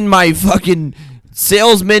pennies. in my fucking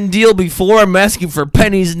salesman deal before. I'm asking for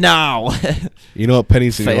pennies now. You know what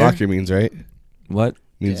pennies in your Fair. locker means, right? What?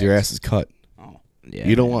 Means your ass is cut. Yeah,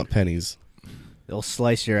 You don't want pennies. They'll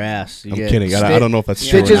slice your ass. You I'm get kidding. I don't know if that's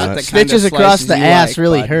Stitches, true or not not. the kind stitches of across slices the you ass like,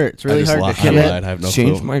 really bud. hurt. It's really I just hard to lied. sit. I have no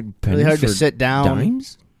Change clue. my pennies Really hard to for sit down.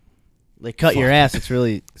 dimes? They cut your ass. It's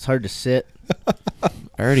hard to sit. I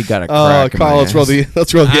already got a Oh, crack in Carl, my let's roll ass. the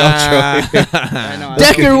outro. I know.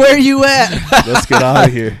 Decker, where you at? Let's get out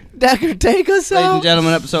of here. Decker, take us Ladies and out.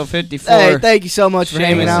 gentlemen, episode 54. Hey, thank you so much for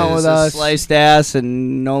hanging out Seamus with is a us. Sliced ass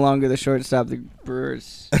and no longer the shortstop of the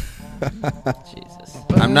Brewers. Jesus.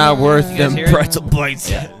 I'm not worth You guys them hear it? pretzel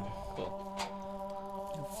bites. Fuck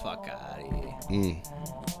out of here.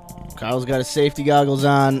 Carl's got his safety goggles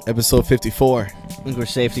on. Episode 54. I think we're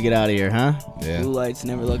safe to get out of here, huh? Yeah. Blue lights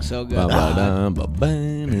never look so good. Ba-ba-dum,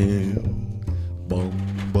 ba-bam. Boom,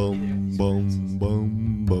 boom, boom,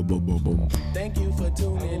 boom, boom, boom, boom, boom. Thank you for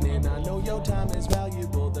tuning in. I know your time is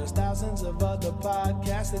valuable. There's thousands of other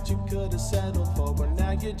podcasts that you could have settled for, but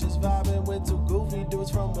now you're just vibing with two goofy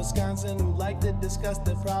dudes from Wisconsin who like to discuss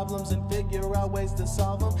their problems and figure out ways to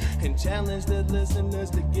solve them, and challenge the listeners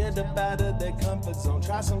to get up out of their comfort zone.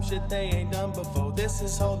 Try some shit they ain't done before. This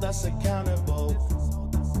is Hold Us Accountable.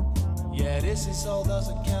 Yeah, this is Hold Us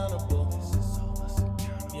Accountable.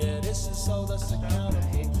 Yeah, this is Hold Us Accountable.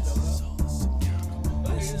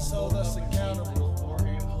 This is Hold Us Accountable.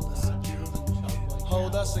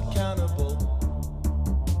 Hold Us Accountable.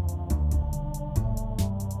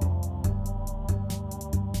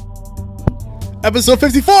 Episode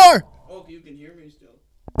 54.